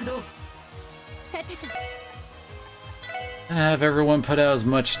 Have everyone put out as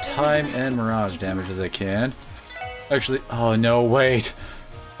much time and mirage damage as they can. Actually, oh no, wait.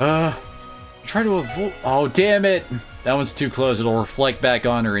 Try to avoid. Oh, damn it! That one's too close. It'll reflect back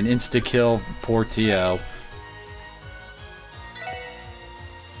on her and insta-kill poor Tio.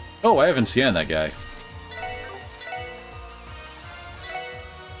 Oh, I haven't scanned that guy.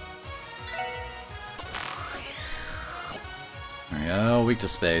 There we go. Weak to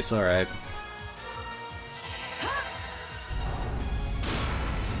space. Alright.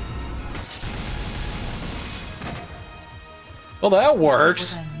 Well, that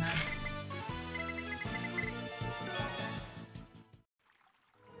works.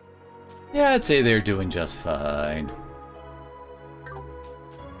 Yeah, I'd say they're doing just fine.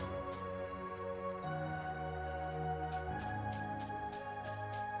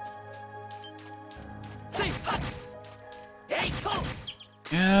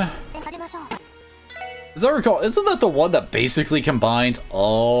 Yeah. As I recall, isn't that the one that basically combines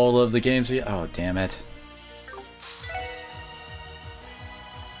all of the games? Oh, damn it.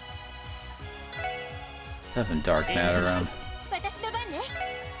 It's having dark matter on.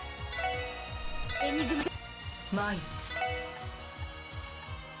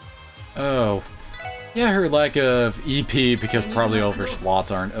 Oh. Yeah, her lack of EP, because probably all of her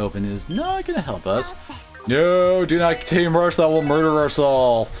slots aren't open, is not gonna help us. No, do not team rush, that will murder us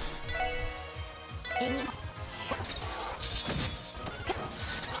all.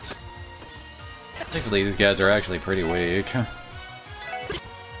 Thankfully, these guys are actually pretty weak.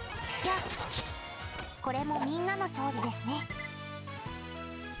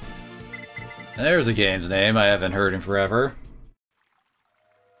 There's a game's name I haven't heard in forever.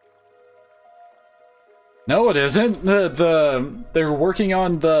 No, it isn't. They're working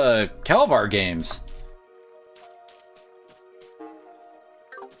on the Calvar games.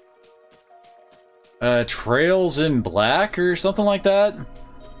 Trails in Black or something like that.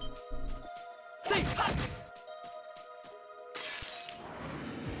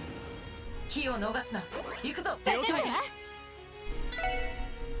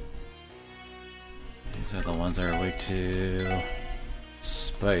 These are the ones that are weak to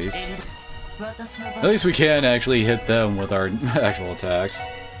space. At least we can actually hit them with our actual attacks.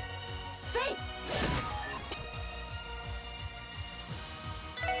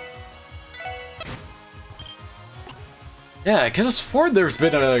 Yeah, I could have sworn there's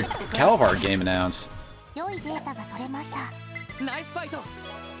been a Calvar game announced. 良いデータが取れました。ナイスファイト。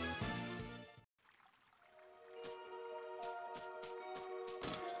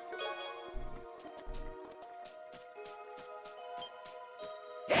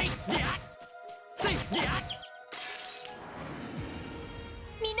えい、やっ、つい、やっ。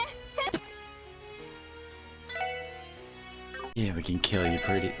みんな、 Yeah, we can kill you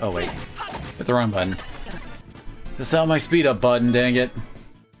pretty... Oh, wait. Hit the wrong button. That's not my speed up button, dang it.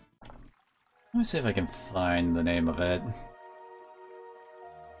 Let me see if I can find the name of it.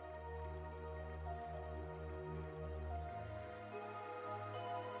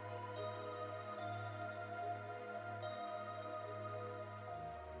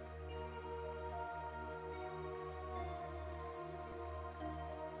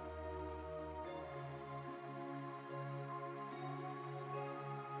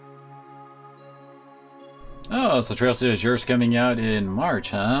 Oh, so Trails to Azure's coming out in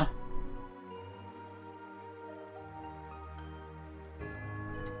March, huh?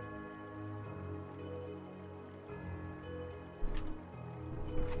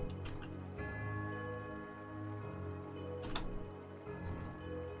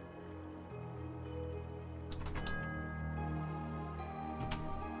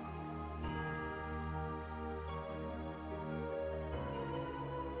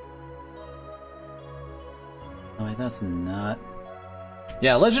 Oh wait, that's not...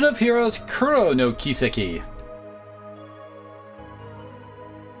 Yeah, Legend of Heroes Kuro no Kiseki.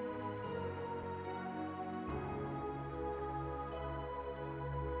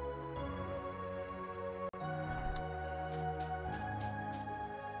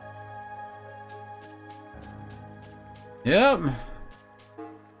 Yep.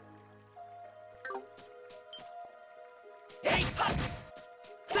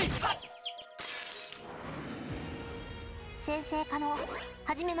 先生可能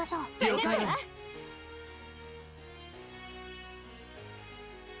始めましょう。了解だ。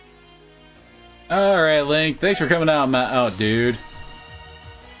Alright, Link. Thanks for coming out, dude.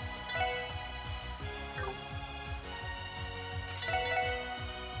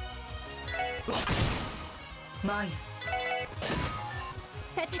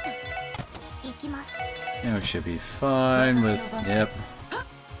 Yeah, we should be fine with... Yep.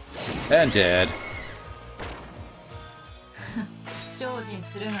 And dead. 精進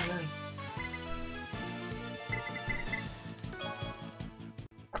するがよい。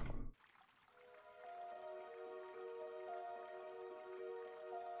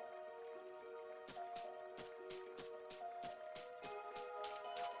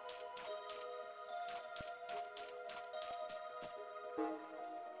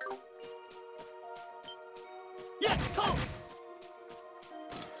やっと。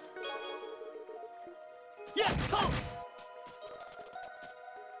やっと。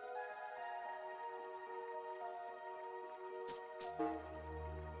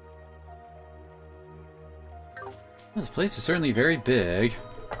 This place is certainly very big.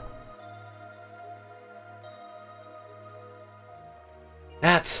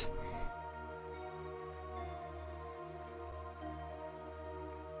 That's...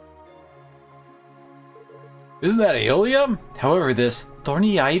 Isn't that Aeolia? However, this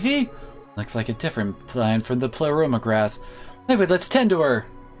thorny ivy looks like a different plant from the pleroma grass. Anyway, let's tend to her.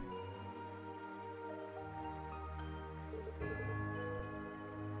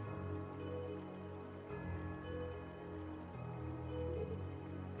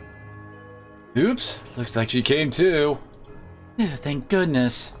 Oops, looks like she came too. Ew, thank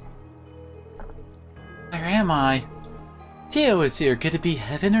goodness. Where am I? Tio is here. Could it be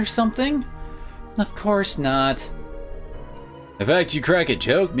heaven or something? Of course not. The fact you crack a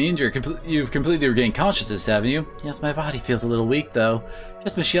joke means you've completely regained consciousness, haven't you? Yes, my body feels a little weak though.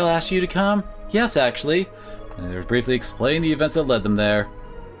 Guess Michelle asked you to come? Yes, actually. And they briefly explain the events that led them there.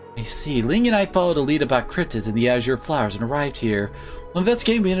 I see. Ling and I followed a lead about cryptids in the Azure flowers and arrived here. While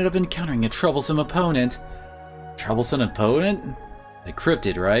investigating, we ended up encountering a troublesome opponent. Troublesome opponent? A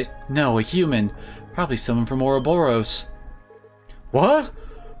cryptid, right? No, a human. Probably someone from Ouroboros. What?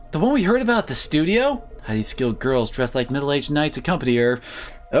 The one we heard about at the studio? Highly skilled girls dressed like middle-aged knights accompany her.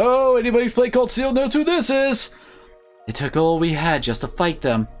 Oh, anybody's played Cult Seal knows who this is! It took all we had just to fight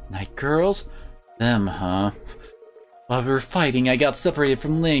them. Night girls? Them, huh? While we were fighting, I got separated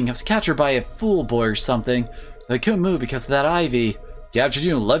from Ling. I was captured by a fool boy or something, so I couldn't move because of that ivy. Captured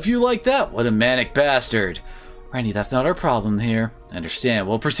you and left you like that? What a manic bastard. Randy, that's not our problem here. I understand.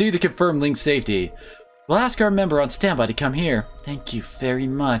 We'll proceed to confirm Ling's safety. We'll ask our member on standby to come here. Thank you very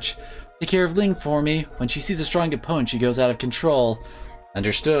much. Take care of Ling for me. When she sees a strong opponent, she goes out of control.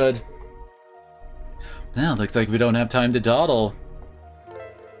 Understood. Now, looks like we don't have time to dawdle.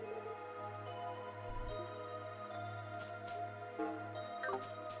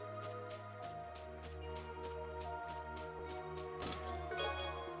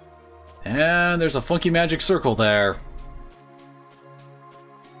 And there's a funky magic circle there.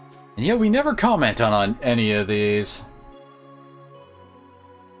 And yet we never comment on any of these.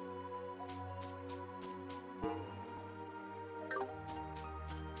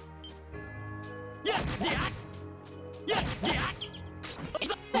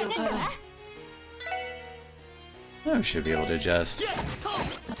 I should be able to just...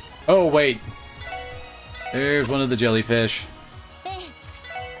 Oh, wait. There's one of the jellyfish.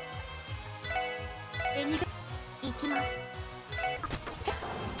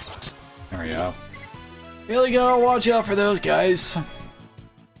 There we go. Really gotta watch out for those guys.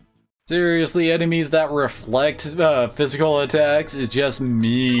 Seriously, enemies that reflect physical attacks is just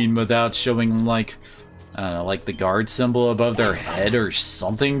mean without showing, like, I don't know, like the guard symbol above their head or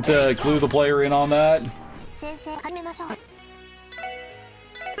something to clue the player in on that.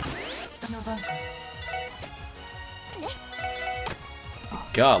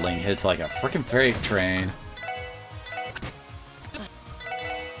 Godling hits like a freaking freight train.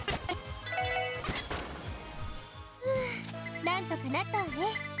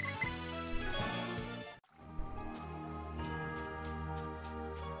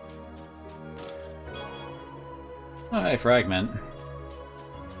 Hi, fragment.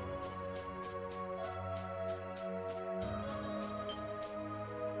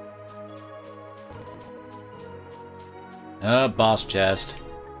 Boss chest.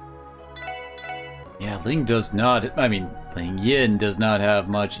 Yeah, Ling does not, Ling Yin does not have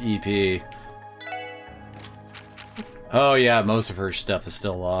much EP. Oh yeah, most of her stuff is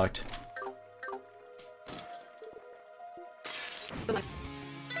still locked.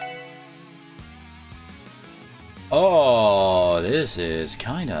 Oh, this is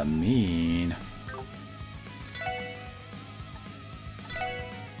kinda mean.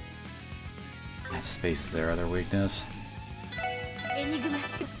 That space is their other weakness.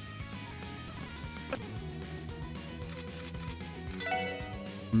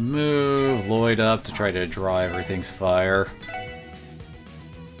 Move Lloyd up to try to draw everything's fire.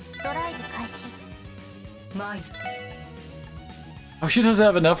 Oh, she doesn't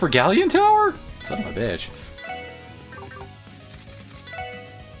have enough for Galleon Tower? Son of a bitch.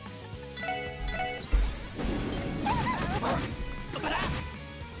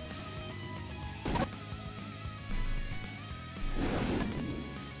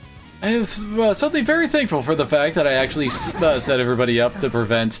 I was suddenly very thankful for the fact that I actually set everybody up to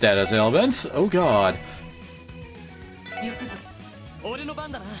prevent status ailments. Oh god.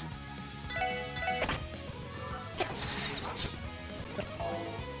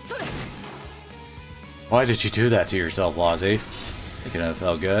 Why did you do that to yourself, Lozzie? Thinking it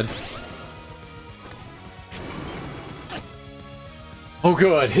felt good. Oh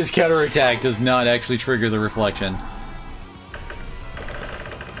good, his counterattack does not actually trigger the reflection.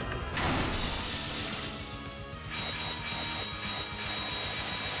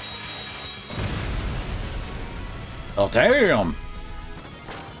 Oh, damn!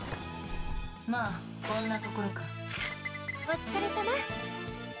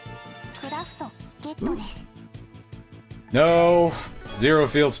 No! Zero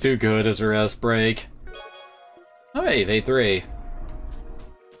feels too good as a rest break. Oh, hey, Evade 3.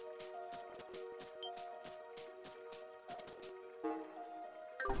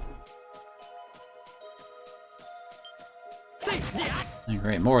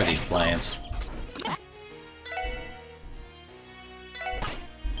 Great, more of these plants.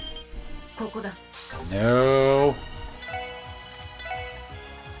 No.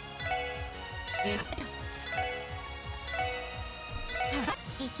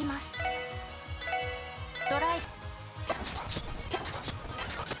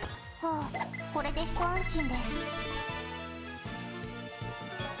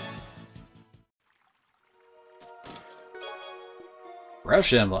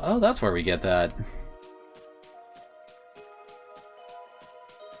 Rush Emblem. Oh, that's where we get that.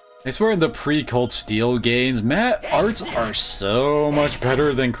 I swear in the pre-Cold Steel games, mat arts are so much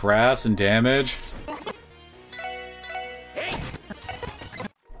better than crafts and damage.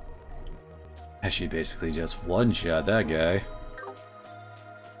 She basically just one-shot that guy.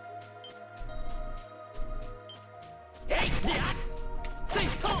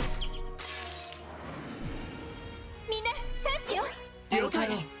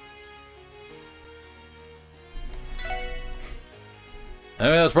 I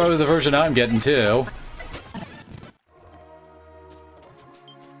mean, that's probably the version I'm getting too.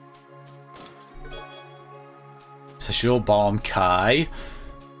 Celestial Bomb Kai.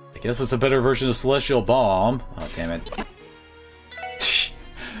 I guess it's a better version of Celestial Bomb. Oh, damn it.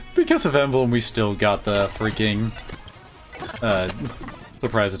 Because of Emblem, we still got the freaking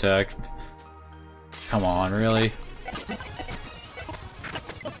surprise attack. Come on, really?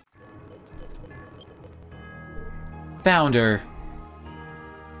 Bounder.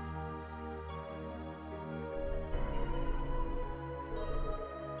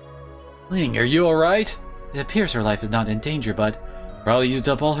 Ling, are you alright? It appears her life is not in danger, but probably used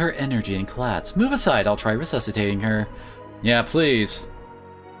up all her energy in clats. Move aside, I'll try resuscitating her. Yeah, please.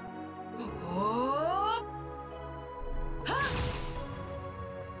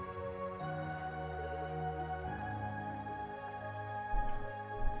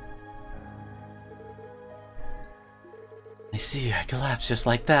 I see, I collapsed just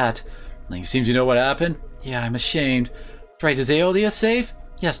like that. Ling seems to know what happened. Yeah, I'm ashamed. Right, is Aeolia safe?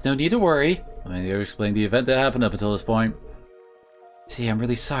 Yes, no need to worry. I mean, you explained the event that happened up until this point. See, I'm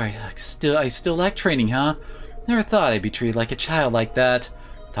really sorry. I still lack training, huh? Never thought I'd be treated like a child like that.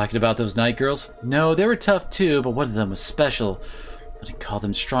 Talking about those night girls? No, they were tough too, but one of them was special. I wouldn't call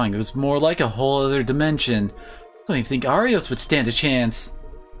them strong. It was more like a whole other dimension. I don't even think Arios would stand a chance.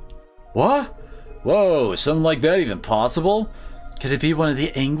 What? Whoa, is something like that even possible? Could it be one of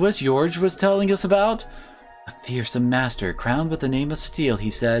the Anguas George was telling us about? A fearsome master, crowned with the name of Steel,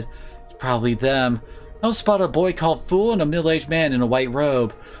 he said. It's probably them. I'll spot a boy called Fool and a middle-aged man in a white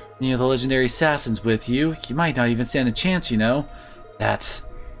robe. Any of the legendary assassins with you, you might not even stand a chance, you know. That's...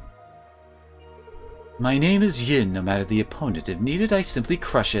 My name is Yin, no matter the opponent. If needed, I simply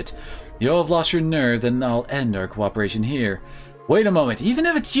crush it. You all have lost your nerve, then I'll end our cooperation here. Wait a moment, even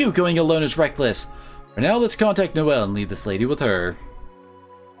if it's you going alone is reckless. For now, let's contact Noelle and leave this lady with her.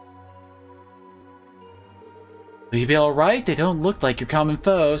 Will you be alright? They don't look like your common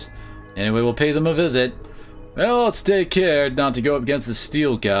foes. Anyway, we'll pay them a visit. Well, let's take care not to go up against the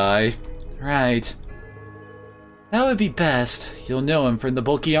steel guy. Right. That would be best. You'll know him from the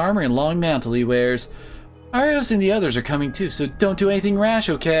bulky armor and long mantle he wears. Arios and the others are coming too, so don't do anything rash,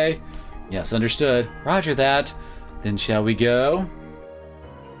 okay? Yes, understood. Roger that. Then shall we go?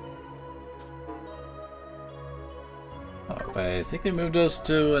 Oh, I think they moved us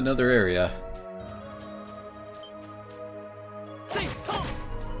to another area.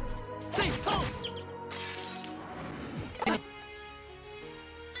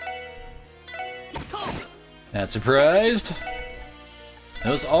 Not surprised.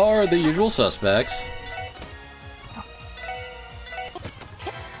 Those are the usual suspects. Oh,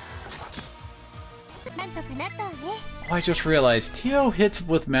 I just realized Tio hits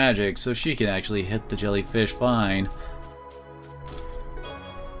with magic, so she can actually hit the jellyfish fine.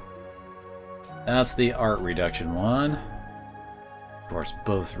 That's the art reduction one. Of course,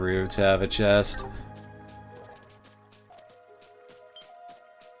 both routes have a chest.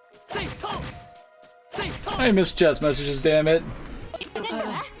 I missed chest messages, damn it.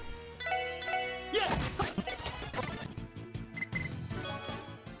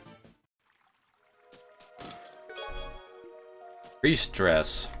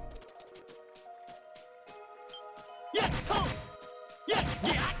 Re-stress.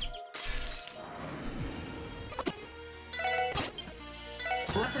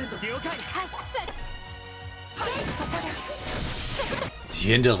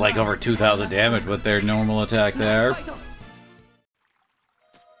 Jin does like over 2,000 damage with their normal attack there.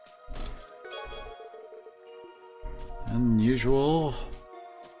 Unusual.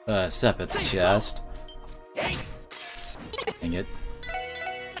 Step at the chest. Dang it.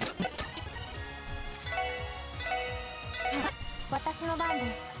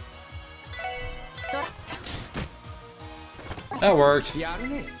 That worked.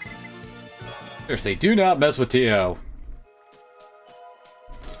 Seriously, do not mess with Tio.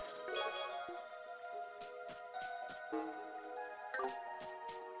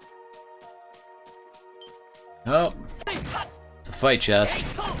 Oh, it's a fight chest.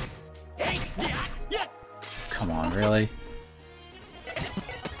 Come on, really?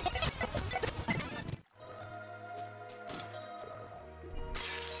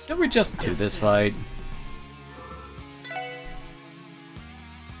 Can we just do this fight?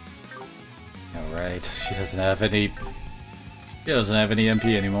 Alright, she doesn't have any... She doesn't have any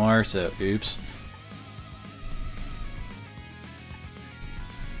MP anymore, so oops.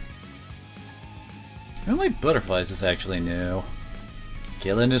 How many butterflies is actually new?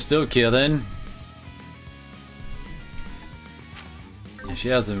 Killing is still killing. Yeah, she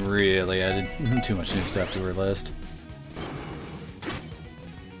hasn't really added too much new stuff to her list.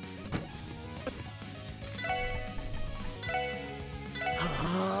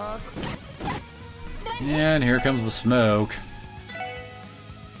 And here comes the smoke.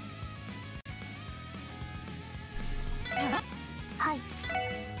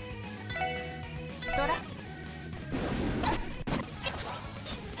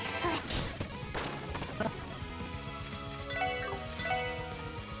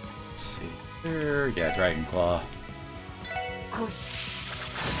 Yeah, Dragon Claw.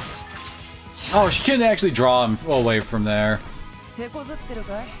 Oh, she couldn't actually draw him away from there.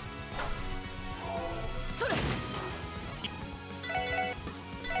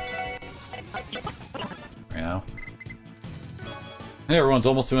 Yeah. And everyone's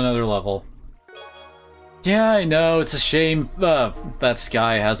almost to another level. Yeah, I know, it's a shame that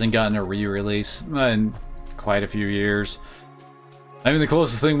Sky hasn't gotten a re-release in quite a few years. I mean, the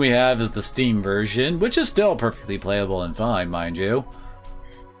closest thing we have is the Steam version, which is still perfectly playable and fine, mind you.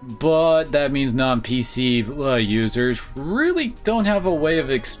 But that means non-PC users really don't have a way of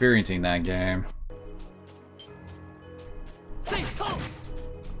experiencing that game.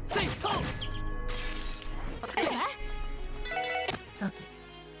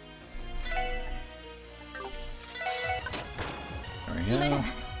 There we go.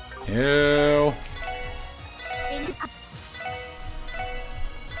 Ew.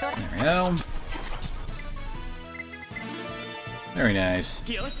 There we go. Very nice.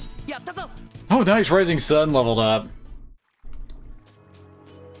 Oh, nice! Rising Sun leveled up.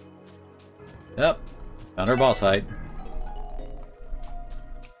 Yep. Found our boss fight.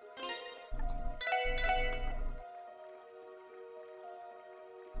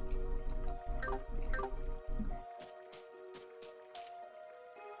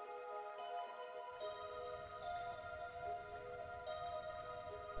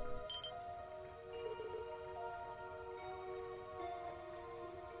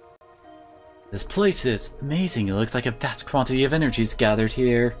 This place is amazing. It looks like a vast quantity of energy is gathered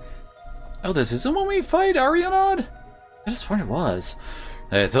here. Oh, this isn't when we fight Arianod? I just sworn it was.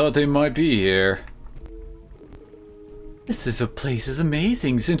 I thought they might be here. This place is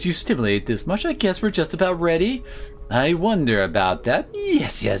amazing. Since you stimulate this much, I guess we're just about ready. I wonder about that.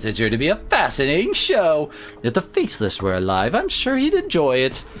 Yes, it's sure to be a fascinating show. If the Faceless were alive, I'm sure he'd enjoy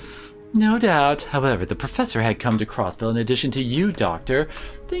it. No doubt. However, the professor had come to Crossbell in addition to you, Doctor.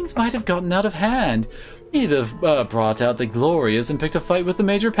 Things might have gotten out of hand. He'd have brought out the Glorious and picked a fight with the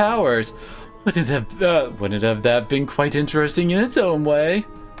major powers. Wouldn't it have that been quite interesting in its own way?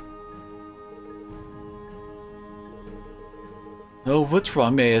 Oh, what's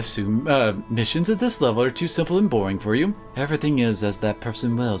wrong? May I assume missions at this level are too simple and boring for you? Everything is as that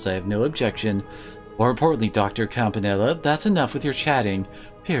person wills. I have no objection. More importantly, Dr. Campanella, that's enough with your chatting.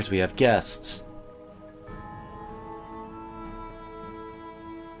 Appears we have guests.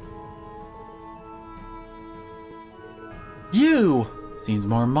 You! Seems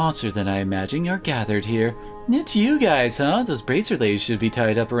more monsters than I imagined are gathered here. It's you guys, huh? Those bracer ladies should be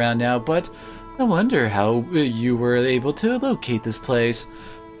tied up around now, but I wonder how you were able to locate this place.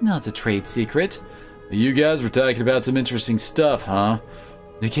 No, it's a trade secret. You guys were talking about some interesting stuff, huh?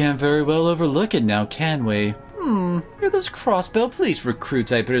 We can't very well overlook it now, can we? You're those Crossbell Police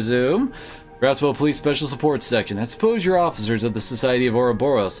recruits, I presume? Crossbell Police Special Support Section. I suppose you're officers of the Society of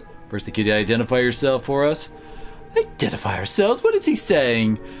Ouroboros. First, could you identify yourself for us? Identify ourselves? What is he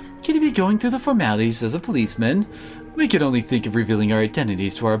saying? Could he be going through the formalities as a policeman? We can only think of revealing our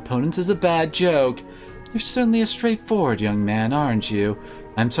identities to our opponents as a bad joke. You're certainly a straightforward young man, aren't you?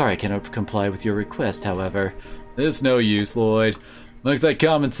 I'm sorry I cannot comply with your request, however. It's no use, Lloyd. Looks like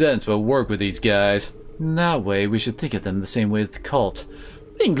common sense will work with these guys. In that way, we should think of them the same way as the cult.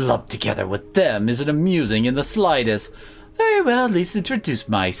 Being lumped together with them isn't amusing in the slightest. Very well, at least introduce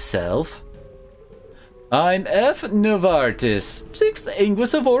myself. I'm F. Novartis, 6th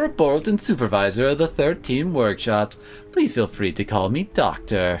Anguis of Ouroboros and supervisor of the 13 workshops. Please feel free to call me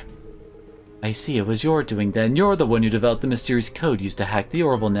Doctor. I see it was your doing then. You're the one who developed the mysterious code used to hack the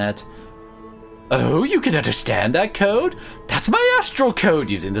OrbitalNet. Oh, you can understand that code? That's my astral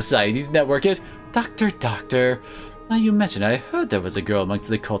code using the Society's network. Doctor. Now you mentioned I heard there was a girl amongst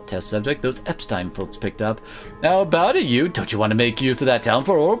the cult test subject those Epstein folks picked up. How about it, you? Don't you want to make use of that talent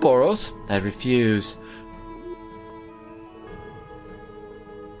for Ouroboros? I refuse.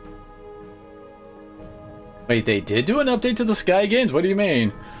 Wait, they did do an update to the Sky Games? What do you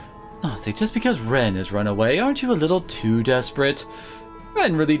mean? Oh, say, just because Ren has run away, aren't you a little too desperate?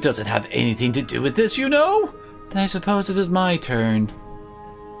 Ren really doesn't have anything to do with this, you know? Then I suppose it is my turn.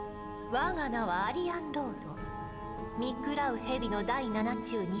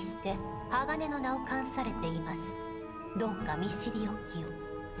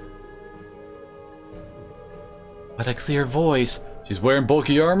 What a clear voice. She's wearing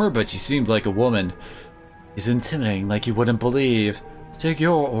bulky armor, but she seems like a woman. He's intimidating like you wouldn't believe. So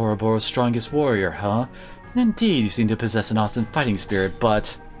you're Ouroboros' strongest warrior, huh? Indeed, you seem to possess an awesome fighting spirit,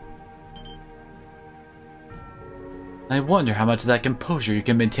 but... I wonder how much of that composure you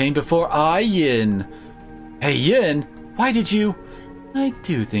can maintain before I, Yin. Hey, Yin! Why did you... I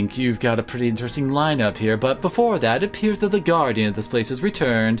do think you've got a pretty interesting lineup here, but before that, it appears that the Guardian of this place has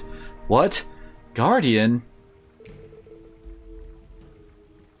returned. What? Guardian?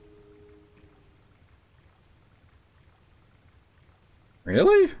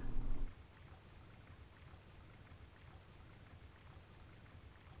 Really?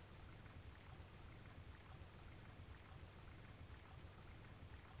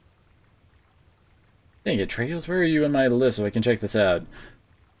 Dang it, Trails, where are you in my list so I can check this out?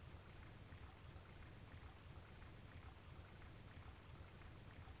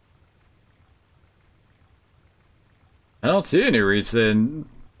 I don't see any recent,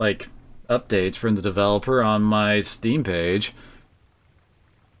 like, updates from the developer on my Steam page.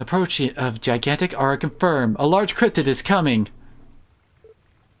 Approach of gigantic aura confirmed. A large cryptid is coming.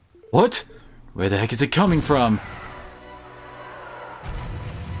 What? Where the heck is it coming from?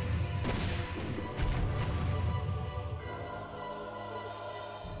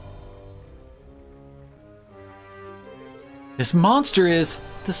 This monster is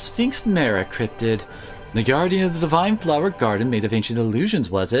the Sphinx Mera cryptid. The guardian of the Divine Flower Garden made of ancient illusions,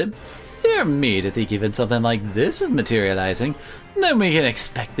 was it? Dear me, to think even something like this is materializing. Then we can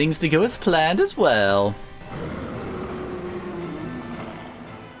expect things to go as planned as well.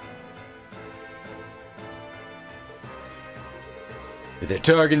 If they're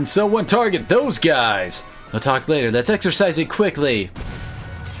targeting someone, target those guys! We'll talk later. Let's exercise it quickly.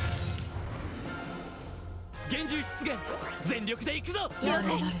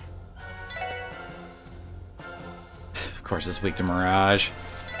 Of course, it's weak to Mirage.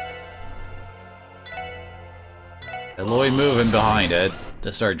 Eloy moving behind it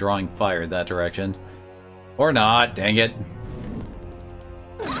to start drawing fire in that direction. Or not, dang it.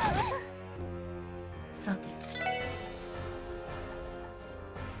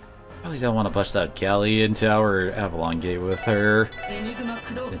 Probably don't want to bust that Galleon Tower or Avalon Gate with her.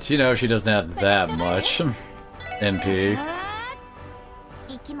 And you know she doesn't have that much MP.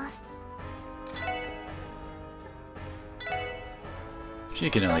 She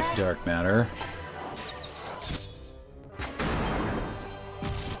can at least dark matter.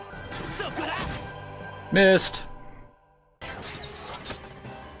 Missed.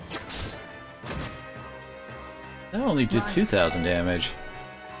 That only did 2,000 damage.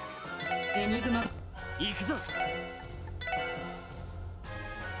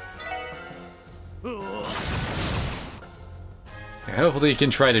 Here, hopefully you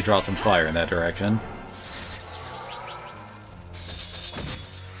can try to draw some fire in that direction.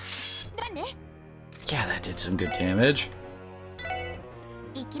 Yeah, that did some good damage.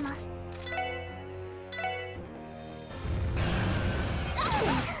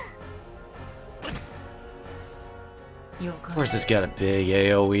 Of course, it's got a big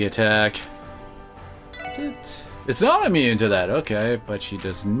AoE attack. Is it? It's not immune to that, okay, but she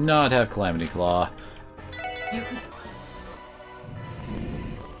does not have Calamity Claw.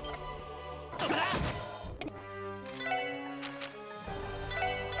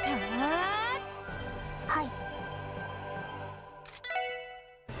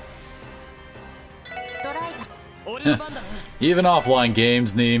 Even offline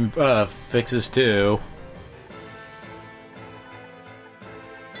games need fixes too.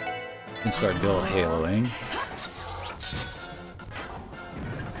 And start build haloing.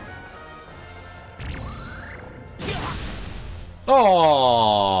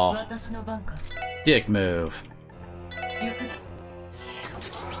 Oh, dick move.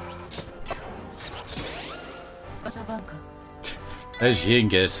 As you can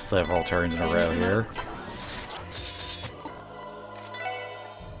get several turns in a row here.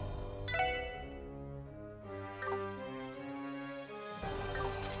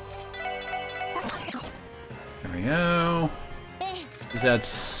 There we go. He's had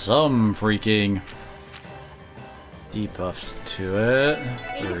some freaking debuffs to it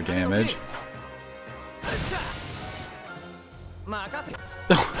for damage.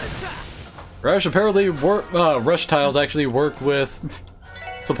 Rush apparently rush tiles actually work with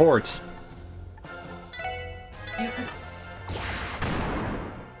supports.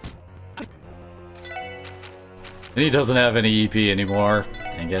 And he doesn't have any EP anymore.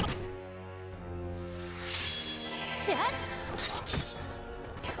 Dang it.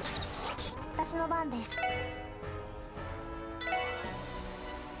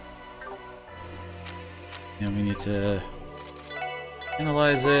 And we need to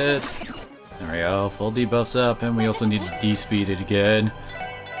analyze it. There we go. Full debuffs up, and we also need to de-speed it again.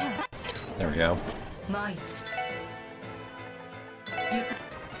 There we go. My.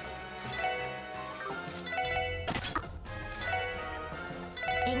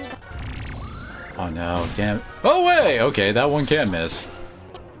 Oh no, damn it. Oh wait! Okay, that one can miss.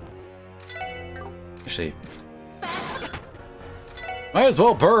 Actually, might as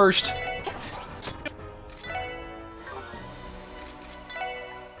well burst.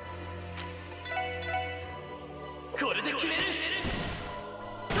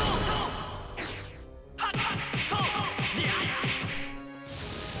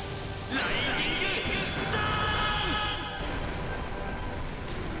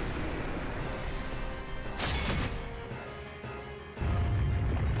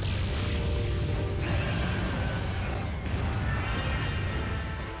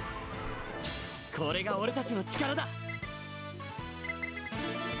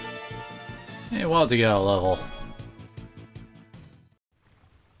 Hey, why does he get a level?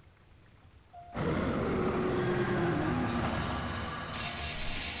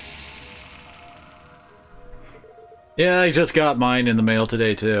 Yeah, I just got mine in the mail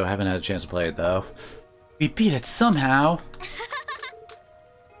today too. I haven't had a chance to play it though. We beat it somehow.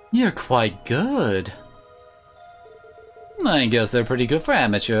 You're quite good. I guess they're pretty good for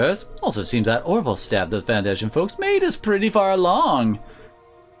amateurs. Also seems that Orbital staff the Foundation folks made is pretty far along.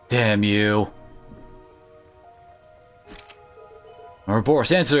 Damn you.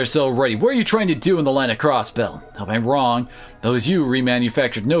 Ouroboros, answer is still ready. What are you trying to do in the land of Crossbell? Hope I'm wrong. That was you who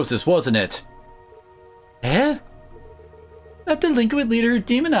remanufactured Gnosis, wasn't it? Eh? That delinquent leader who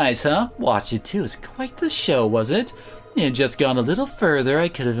demonized, huh? Watch it too. It's quite the show, was it? He had just gone a little further. I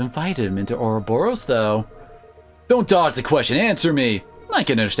could have invited him into Ouroboros, though. Don't dodge the question. Answer me. I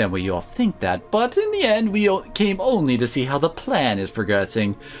can understand why you all think that, but in the end, we came only to see how the plan is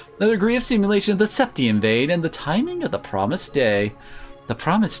progressing, the degree of simulation of the Septian vein, and the timing of the promised day. The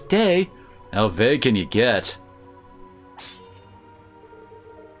promised day? How vague can you get?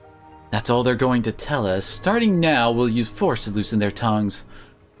 That's all they're going to tell us. Starting now, we'll use force to loosen their tongues.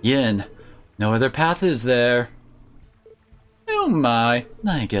 Yin, no other path is there. Oh my,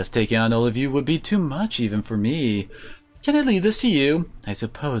 I guess taking on all of you would be too much even for me. Can I leave this to you? I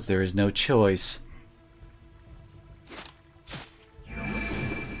suppose there is no choice.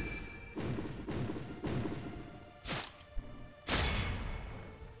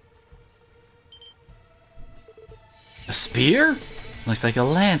 A spear? Looks like a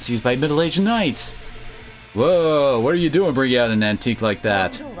lance used by middle-aged knights. Whoa, what are you doing bringing out an antique like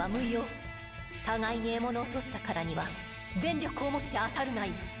that?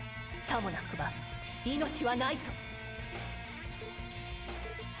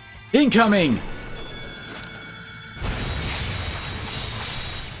 Incoming!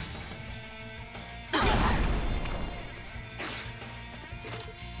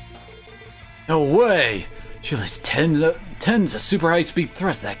 No way! She lets tens of super high-speed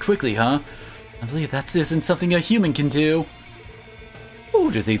thrusts that quickly, huh? I believe that isn't something a human can do.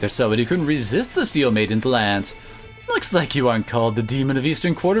 Who to think there's somebody who couldn't resist the Steel Maiden's lance? Looks like you aren't called the Demon of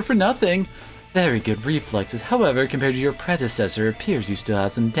Eastern Quarter for nothing. Very good reflexes, however, compared to your predecessor, it appears you still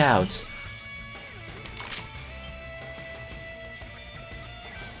have some doubts.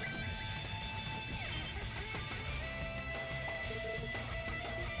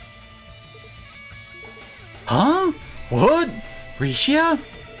 Huh? What? Risha?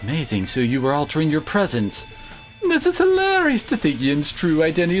 Amazing, so you were altering your presence. This is hilarious to think Yin's true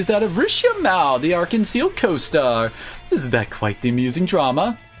identity is that of Risha Mao, the Arc-and-Seal co-star. Isn't that quite the amusing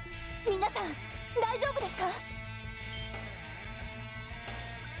drama?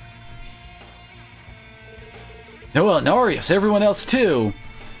 Noel, Narius, everyone else too.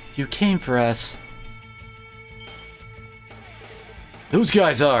 You came for us. Those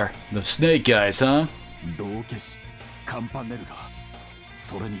guys are the snake guys, huh?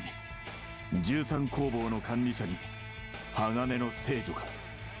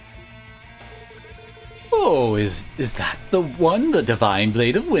 Oh, is that the one? The Divine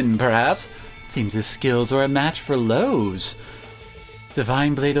Blade of Wind, perhaps? Seems his skills are a match for Lowe's.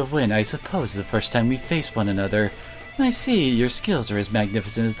 Divine Blade of Wind, I suppose the first time we faced one another. I see, your skills are as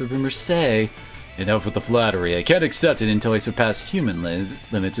magnificent as the rumors say. Enough with the flattery. I can't accept it until I surpass human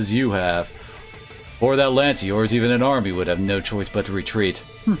limits as you have. Or that lance of yours, even an army would have no choice but to retreat.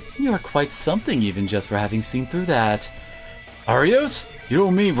 You are quite something even just for having seen through that. Arios? You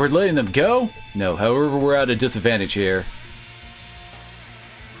don't mean we're letting them go? No, however, we're at a disadvantage here.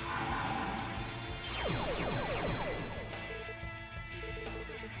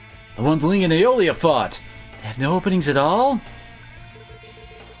 The ones Ling and Aeolia fought. They have no openings at all?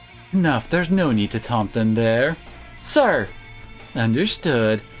 Enough, there's no need to taunt them there. Sir!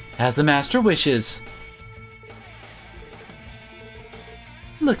 Understood. As the master wishes.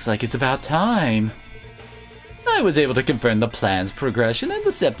 Looks like it's about time. I was able to confirm the plan's progression and the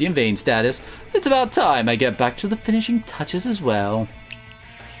Septium vein status. It's about time I get back to the finishing touches as well.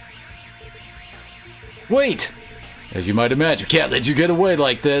 Wait! As you might imagine, can't let you get away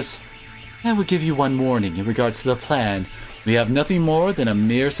like this. I will give you one warning in regards to the plan. We have nothing more than a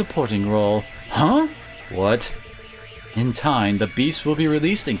mere supporting role. Huh? What? In time, the beast will be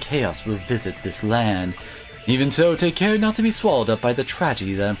released and chaos will visit this land. Even so, take care not to be swallowed up by the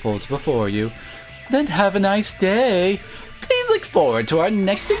tragedy that unfolds before you. Then have a nice day. Please look forward to our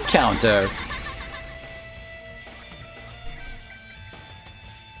next encounter.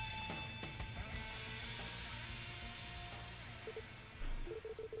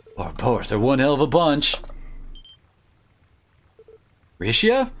 Our boars are one hell of a bunch. Risha?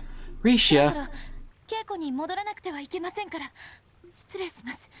 だか Risha? ら稽古に戻らなくてはいけませんから失礼し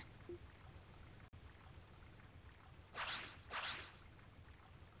ます。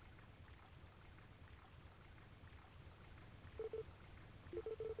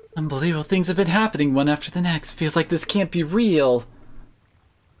 Unbelievable things have been happening one after the next. Feels like this can't be real.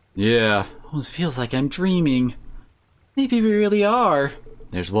 Yeah, almost feels like I'm dreaming. Maybe we really are.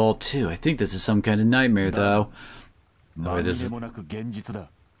 There's Walt too. I think this is some kind of nightmare though. Or this is 何でもなく現実だ。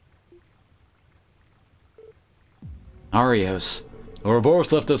 Arios.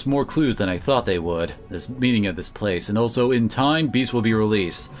 Ouroboros left us more clues than I thought they would. This meaning of this place, and also in time, Beast will be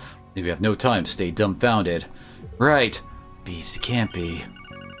released. We have no time to stay dumbfounded. Right. Beast, it can't be.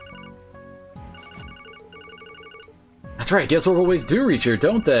 That's right, guess Ouroboros do reach here,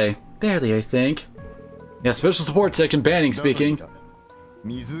 don't they? Barely, I think. Yeah, Special Support Section Banning speaking.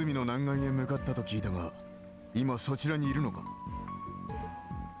 湖の南岸へ向かったと聞いたが、今そちらにいるのか?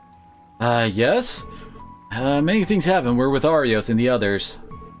 Yes? Many things happen. We're with Arios and the others.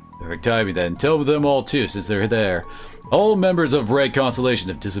 Perfect timing then. Tell them all too, since they're there. All members of Red Constellation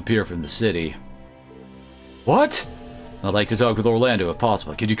have disappeared from the city. What? I'd like to talk with Orlando if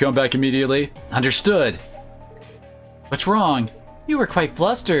possible. Could you come back immediately? Understood. What's wrong? You were quite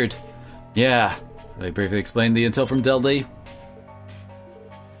flustered. Yeah. Will I briefly explain the intel from Dudley?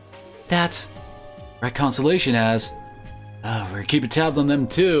 That's... Red Constellation has. We're keeping tabs on them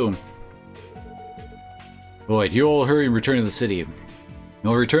too. Boyd, you all hurry and return to the city.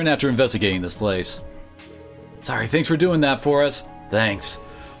 We'll return after investigating this place. Sorry, thanks for doing that for us. Thanks.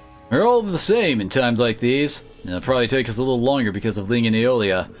 We're all the same in times like these. And it'll probably take us a little longer because of Ling and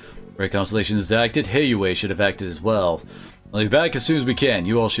Aeolia. Red Constellation has acted, Heiyue should have acted as well. I'll be back as soon as we can.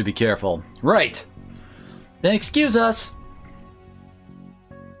 You all should be careful. Right! Then excuse us!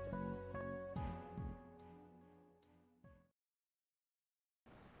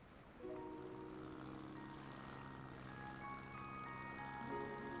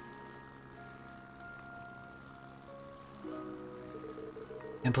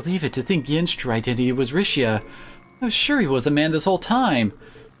 Can't believe it, to think Yin's true identity was Rishia. I was sure he was a man this whole time.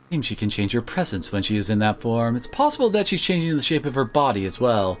 Seems she can change her presence when she is in that form. It's possible that she's changing the shape of her body as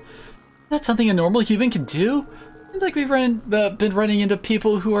well. That's something a normal human can do? Seems like we've been running into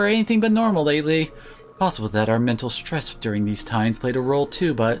people who are anything but normal lately. Possible that our mental stress during these times played a role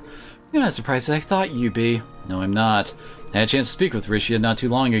too, but you're not surprised as I thought you'd be. No, I'm not. I had a chance to speak with Rishia not too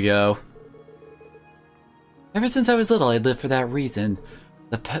long ago. Ever since I was little, I lived for that reason.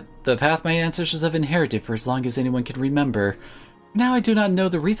 The path my ancestors have inherited for as long as anyone can remember. Now I do not know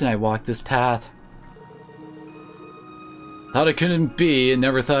the reason I walked this path. Thought it couldn't be and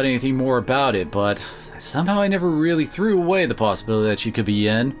never thought anything more about it, but somehow I never really threw away the possibility that she could be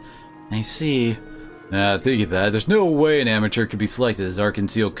Yin. I see. Think about it. There's no way an amateur could be selected as our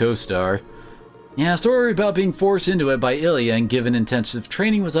concealed co-star. Yeah, story about being forced into it by Ilya and given intensive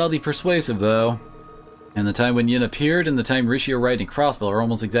training was oddly persuasive, though. And the time when Yin appeared and the time Rishi arrived in Crossbow are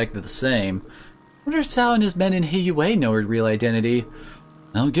almost exactly the same. I wonder if Sao and his men in Heiyue know her real identity.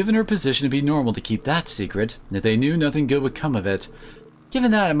 Well, given her position, it'd be normal to keep that secret. If they knew, nothing good would come of it.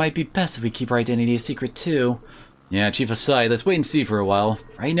 Given that, it might be best if we keep our identity a secret too. Yeah, Chief aside, let's wait and see for a while.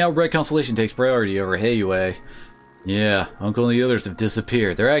 Right now, Red Constellation takes priority over Heiyue. Yeah, Uncle and the others have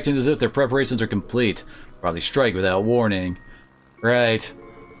disappeared. They're acting as if their preparations are complete. Probably strike without warning. Right.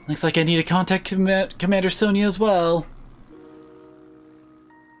 Looks like I need to contact Commander Sonia as well.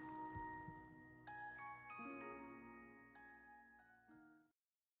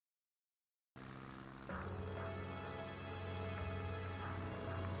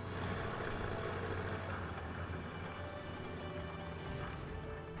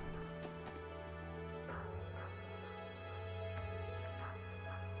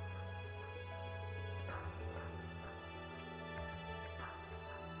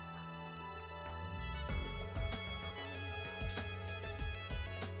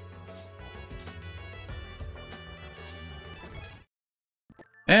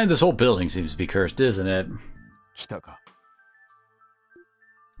 And this whole building seems to be cursed, isn't it? 来たか。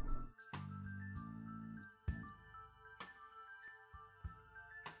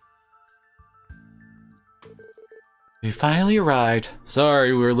We finally arrived.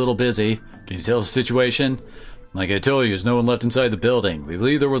 Sorry, we were a little busy. Can you tell us the situation? Like I told you, there's no one left inside the building. We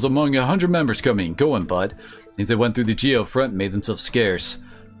believe there was among 100 members coming and going, bud. Means they went through the geo front and made themselves scarce.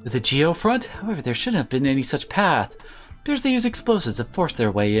 With the geo front? However, there shouldn't have been any such path. Appears they used explosives to force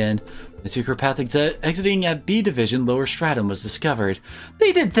their way in. The secret path exiting at B Division lower stratum was discovered.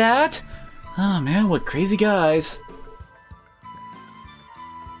 They did that? Oh man, what crazy guys.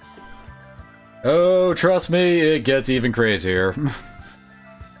 Oh, trust me, it gets even crazier.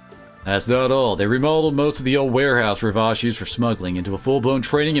 That's not all. They remodeled most of the old warehouse Ravash used for smuggling into a full-blown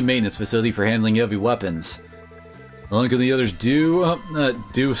training and maintenance facility for handling heavy weapons. How long can the others do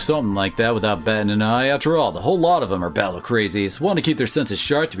something like that without batting an eye? After all, the whole lot of them are battle crazies, want to keep their senses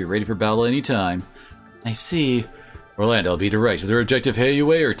sharp to be ready for battle any time. I see. Orlando, I'll be direct. Is their objective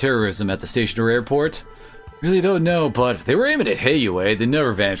Heiue or terrorism at the station or airport? Really don't know, but if they were aiming at Heiue, they'd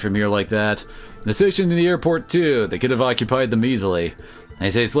never vanish from here like that. The station and the airport too, they could have occupied them easily. I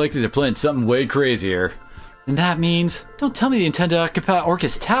say it's likely they're planning something way crazier. And that means, don't tell me they intend to occupy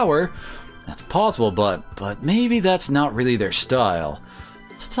Orcus Tower. That's possible, but maybe that's not really their style.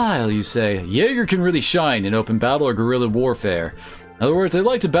 Style, you say? Jaeger can really shine in open battle or guerrilla warfare. In other words, they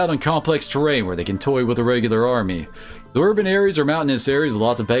like to battle in complex terrain where they can toy with a regular army. The urban areas or mountainous areas with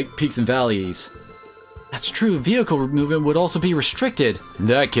lots of peaks and valleys. That's true, vehicle movement would also be restricted. In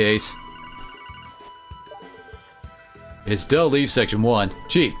that case... It's Del East Section 1.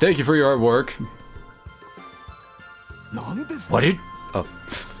 Chief, thank you for your hard work. What did... Oh.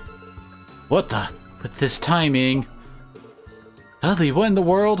 What the... With this timing... Dudley, what in the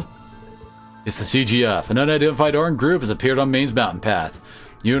world? It's the CGF. An unidentified armed group has appeared on Maine's mountain path.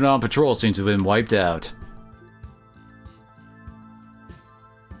 Unit on patrol seems to have been wiped out.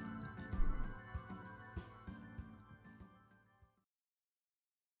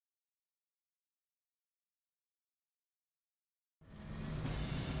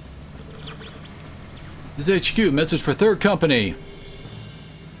 This is HQ, message for 3rd Company.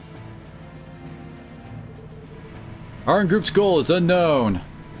 Armed group's goal is unknown.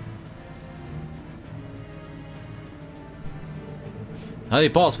 Highly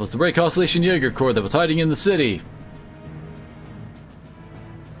possible it's the Ray Constellation Jaeger Corps that was hiding in the city.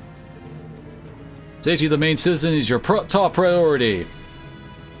 Safety of the main citizen is your top priority.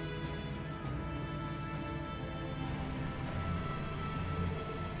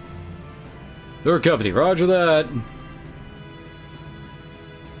 Third Company, roger that.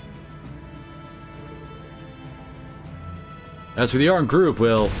 As for the armed group,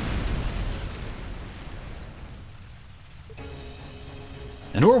 well...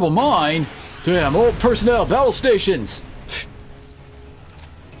 An orbital mine? Damn, old personnel, battle stations!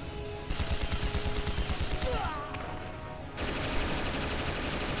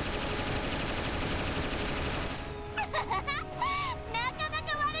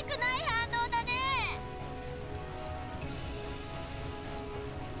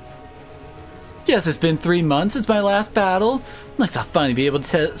 Guess it's been 3 months since my last battle. Looks I'll finally be able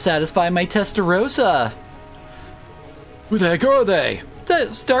to satisfy my Testarossa. Who the heck are they?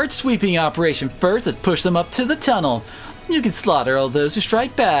 Start sweeping operation first. Let's push them up to the tunnel. You can slaughter all those who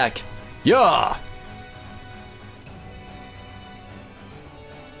strike back. Yeah!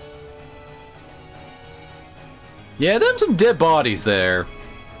 Yeah, them some dead bodies there.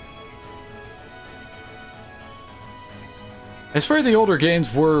 I swear the older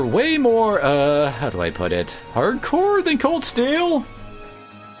games were way more, how do I put it? Hardcore than Cold Steel?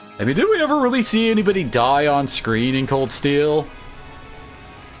 I mean, did we ever really see anybody die on screen in Cold Steel?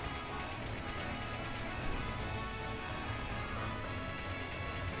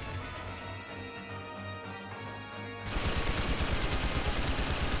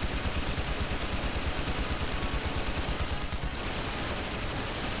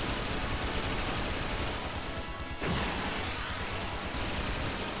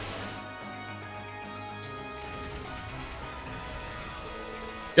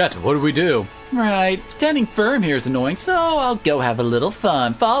 Gotcha, what do we do? Right, standing firm here is annoying, so I'll go have a little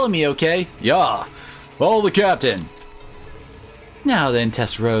fun. Follow me, okay? Yeah, follow the captain. Now then,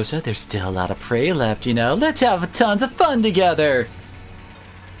 Testarossa, there's still a lot of prey left, you know. Let's have tons of fun together.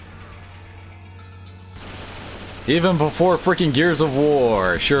 Even before freaking Gears of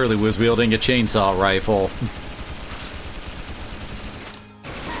War, Shirley was wielding a chainsaw rifle.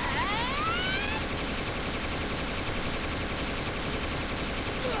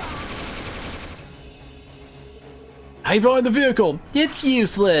 Hide behind the vehicle! It's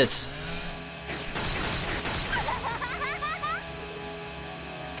useless!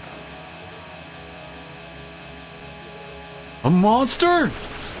 A monster?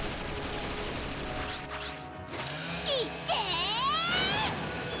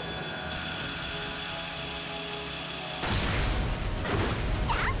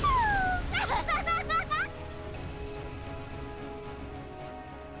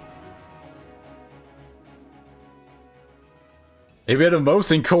 They made a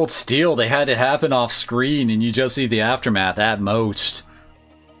most in Cold Steel. They had it happen off screen and you just see the aftermath at most.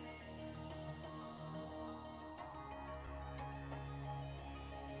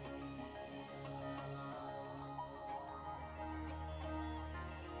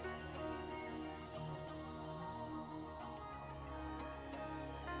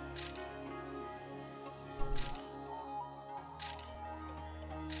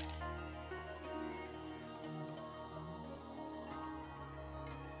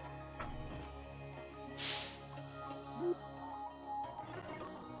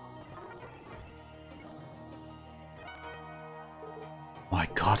 My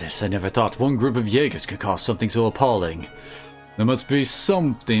goddess, I never thought one group of Jaegers could cause something so appalling. There must be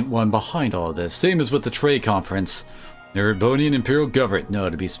one behind all of this, same as with the trade conference. The Erebonian Imperial Government, no,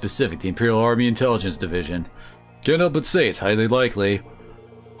 to be specific, the Imperial Army Intelligence Division. Can't help but say it's highly likely.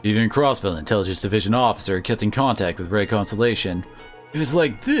 Even Crossbow, Intelligence Division officer, kept in contact with Red Constellation. If it's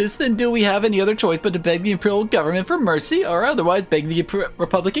like this, then do we have any other choice but to beg the Imperial Government for mercy, or otherwise beg the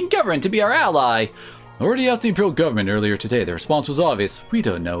Republican Government to be our ally? I already asked the Imperial Government earlier today. The response was obvious. We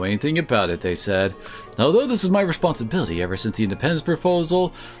don't know anything about it, they said. Although this is my responsibility ever since the independence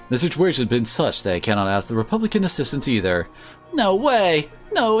proposal, the situation has been such that I cannot ask the Republican assistance either. No way!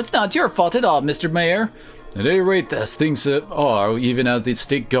 No, it's not your fault at all, Mr. Mayor. At any rate, as things are, even as the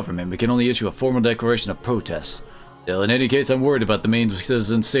state government, we can only issue a formal declaration of protest. Still, in any case, I'm worried about the main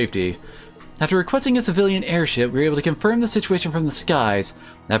citizens' safety. After requesting a civilian airship, we were able to confirm the situation from the skies.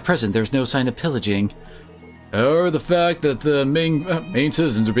 At present, there's no sign of pillaging. However, the fact that the main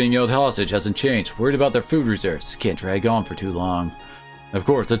citizens are being held hostage hasn't changed. Worried about their food reserves. Can't drag on for too long. Of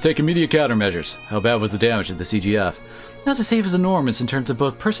course, let's take immediate countermeasures. How bad was the damage to the CGF? Not to say it was enormous in terms of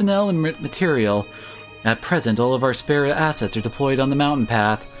both personnel and material. At present, all of our spare assets are deployed on the mountain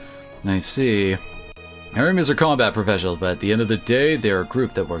path. I see. Armies are combat professionals, but at the end of the day, they're a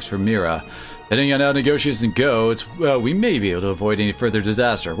group that works for Mira. Depending on how negotiations go, we may be able to avoid any further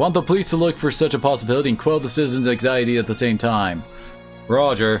disaster. Want the police to look for such a possibility and quell the citizens' anxiety at the same time.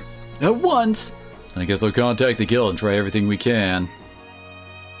 Roger. At once! I guess I'll contact the guild and try everything we can.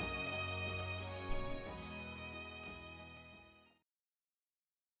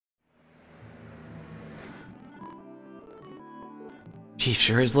 Chief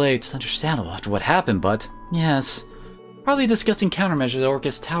sure is late. It's understandable after what happened, but... Yes. Probably discussing countermeasures at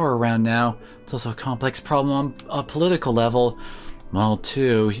Orcus Tower around now. It's also a complex problem on a political level. Well,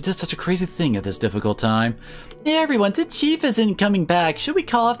 too, he did such a crazy thing at this difficult time. Hey everyone, the Chief isn't coming back. Should we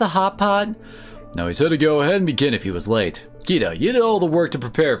call off the hot pot? No, he said to go ahead and begin if he was late. Keto, you did all the work to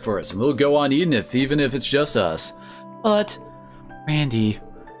prepare for us, and we'll go on eating even if it's just us. But... Randy...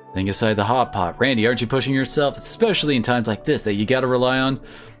 Think aside the hot pot. Randy, aren't you pushing yourself? Especially in times like this that you gotta rely on?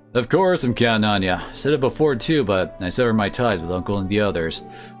 Of course I'm counting on ya. Said it before too, but I severed my ties with Uncle and the others.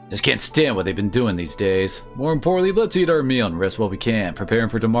 Just can't stand what they've been doing these days. More importantly, let's eat our meal and rest while we can. Preparing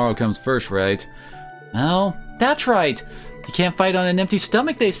for tomorrow comes first, right? Well, that's right. You can't fight on an empty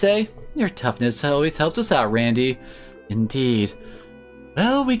stomach, they say. Your toughness always helps us out, Randy. Indeed.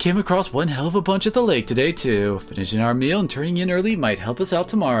 Well, we came across one hell of a bunch at the lake today, too. Finishing our meal and turning in early might help us out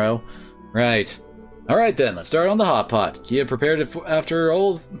tomorrow. Right. Alright then, let's start on the hot pot. Kia prepared it after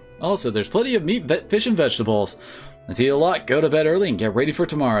all. Also, there's plenty of meat, fish, and vegetables. Let's eat a lot, go to bed early, and get ready for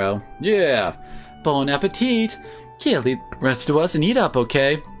tomorrow. Yeah. Bon appetit. Kia, leave the rest to us and eat up,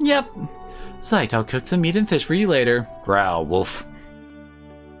 okay? Yep. Sight, I'll cook some meat and fish for you later. Growl, wolf.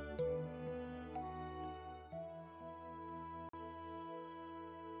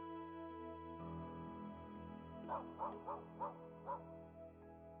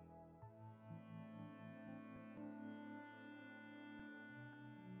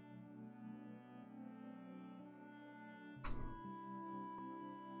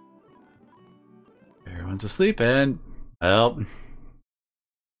 Everyone's asleep and... well...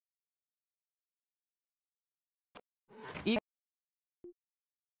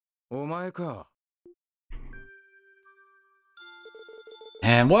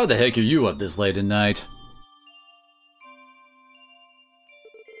 And why the heck are you up this late at night?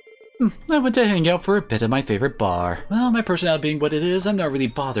 I went to hang out for a bit at my favorite bar. Well, my personality being what it is, I'm not really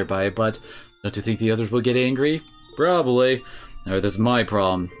bothered by it, but don't you think the others will get angry? Probably. However, that's my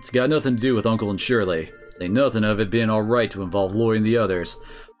problem. It's got nothing to do with Uncle and Shirley. Ain't nothing of it being alright to involve Lloyd and the others.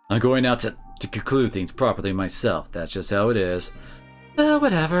 I'm going out to conclude things properly myself. That's just how it is. Well,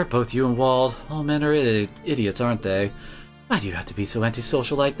 whatever. Both you and Wald. All men are idiots, aren't they? Why do you have to be so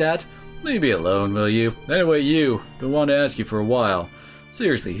antisocial like that? Leave me alone, will you? Anyway, you. Been wanting to ask you for a while.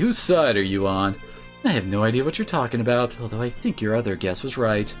 Seriously, whose side are you on? I have no idea what you're talking about, although I think your other guess was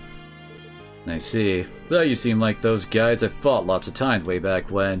right. I see. Though you seem like those guys I fought lots of times way back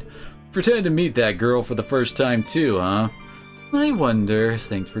when. Pretend to meet that girl for the first time too, huh? I wonder.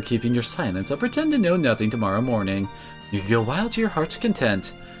 Thanks for keeping your silence. I'll pretend to know nothing tomorrow morning. You can go wild to your heart's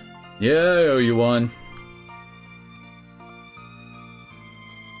content. Yeah, I owe you one.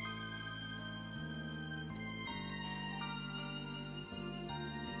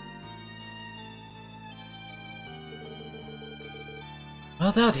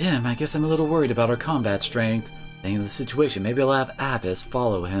 Without him, I guess I'm a little worried about our combat strength. Thinking of the situation, maybe I'll have Abbas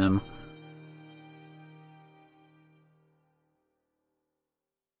follow him.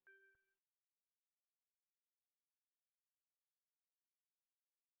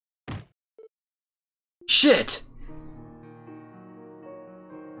 Shit!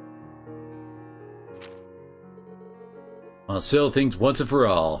 I'll settle things once and for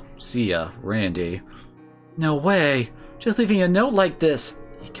all. See ya, Randy. No way! Just leaving a note like this!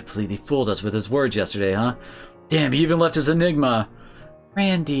 He completely fooled us with his words yesterday, huh? Damn, he even left his enigma!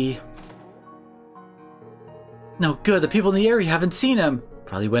 Randy... No good, the people in the area haven't seen him!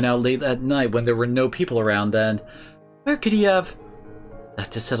 Probably went out late at night when there were no people around then. Where could he have...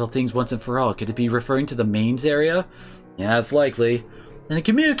 To settle things once and for all, could it be referring to the mains area? Yeah, it's likely. And a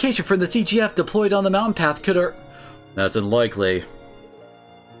communication from the CGF deployed on the mountain path could have... That's unlikely.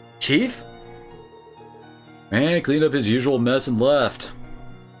 Chief? Cleaned up his usual mess and left.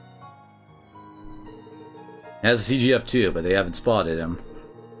 Has a CGF too, but they haven't spotted him.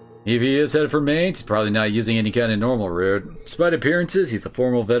 If he is headed for mains, he's probably not using any kind of normal route. Despite appearances, he's a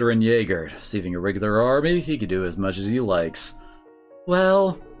formal veteran Jaeger. Receiving a regular army, he can do as much as he likes.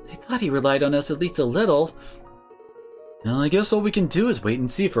 Well, I thought he relied on us at least a little. Well, I guess all we can do is wait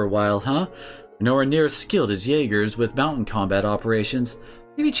and see for a while, huh? We're nowhere near as skilled as Jaegers with mountain combat operations.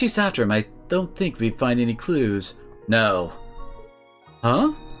 Maybe chase after him. I don't think we'd find any clues. No.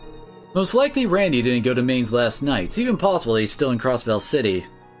 Huh? Most likely Randy didn't go to Mains last night. It's even possible he's still in Crossbell City.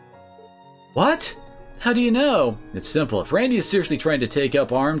 What? How do you know? It's simple. If Randy is seriously trying to take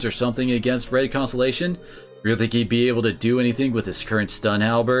up arms or something against Red Constellation, you really think he'd be able to do anything with his current stun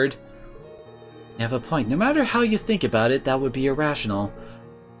halberd? You have a point. No matter how you think about it, that would be irrational.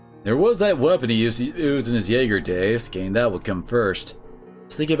 There was that weapon he used in his Jaeger days. Getting that would come first.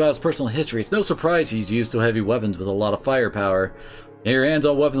 Thinking about his personal history, it's no surprise he's used to heavy weapons with a lot of firepower. Getting your hands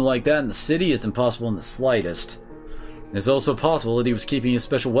on weapons like that in the city is impossible in the slightest. It's also possible that he was keeping his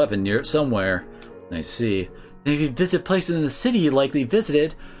special weapon near somewhere. I see. And if you visit places in the city he likely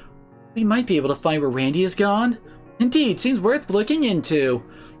visited, we might be able to find where Randy has gone. Indeed, seems worth looking into.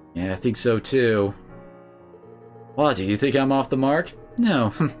 Yeah, I think so too. Wazzy, you think I'm off the mark?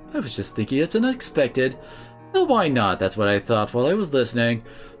 No, I was just thinking it's unexpected. Well, why not? That's what I thought while I was listening.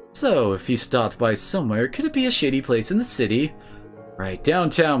 So, if he stopped by somewhere, could it be a shady place in the city? Right,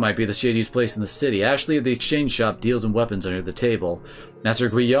 downtown might be the shadiest place in the city. Ashley of the exchange shop deals in weapons under the table. Master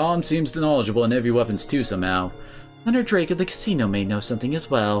Guillaume seems knowledgeable in heavy weapons too somehow. Hunter Drake of the casino may know something as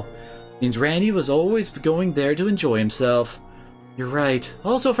well. Means Randy was always going there to enjoy himself. You're right.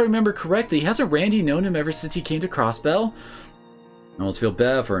 Also, if I remember correctly, hasn't Randy known him ever since he came to Crossbell? I almost feel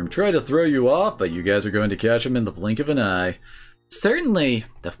bad for him. Try to throw you off, but you guys are going to catch him in the blink of an eye. Certainly.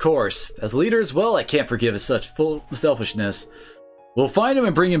 Of course. As leader as well, I can't forgive his such full selfishness. We'll find him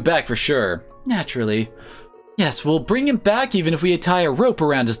and bring him back for sure. Naturally. Yes, we'll bring him back even if we tie a rope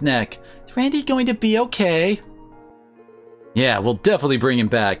around his neck. Is Randy going to be okay? Yeah, we'll definitely bring him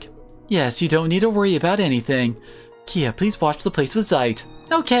back. Yes, you don't need to worry about anything. Kia, please watch the place with Zeit.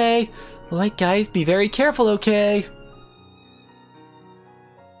 Okay. Alright guys, be very careful, okay?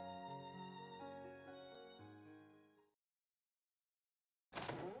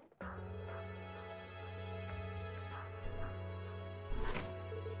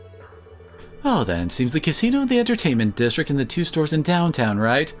 Oh then, seems the casino and the entertainment district and the 2 stores in downtown,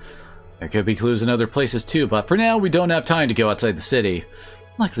 right? There could be clues in other places too, but for now we don't have time to go outside the city.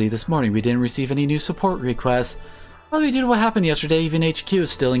 Luckily, this morning we didn't receive any new support requests. Probably due to what happened yesterday, even HQ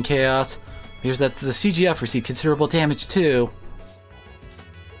is still in chaos. Appears that the CGF received considerable damage too.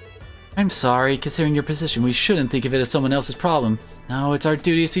 I'm sorry, considering your position, we shouldn't think of it as someone else's problem. No, it's our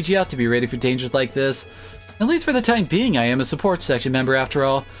duty as CGF to be ready for dangers like this. At least for the time being, I am a support section member after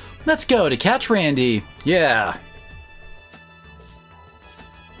all. Let's go to catch Randy. Yeah.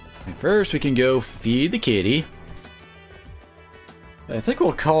 And first, we can go feed the kitty. I think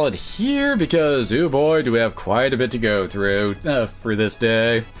we'll call it here because, oh boy, do we have quite a bit to go through for this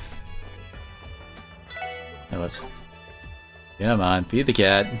day. Oh, whoops. Come on, feed the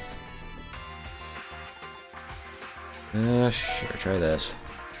cat. Sure, try this.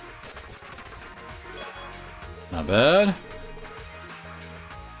 Not bad.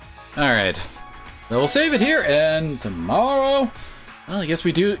 Alright. So we'll save it here, and tomorrow, well, I guess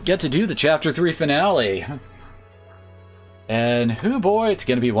we do get to do the Chapter 3 finale. And, oh boy, it's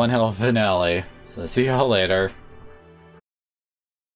gonna be one hell of a finale. So see y'all later.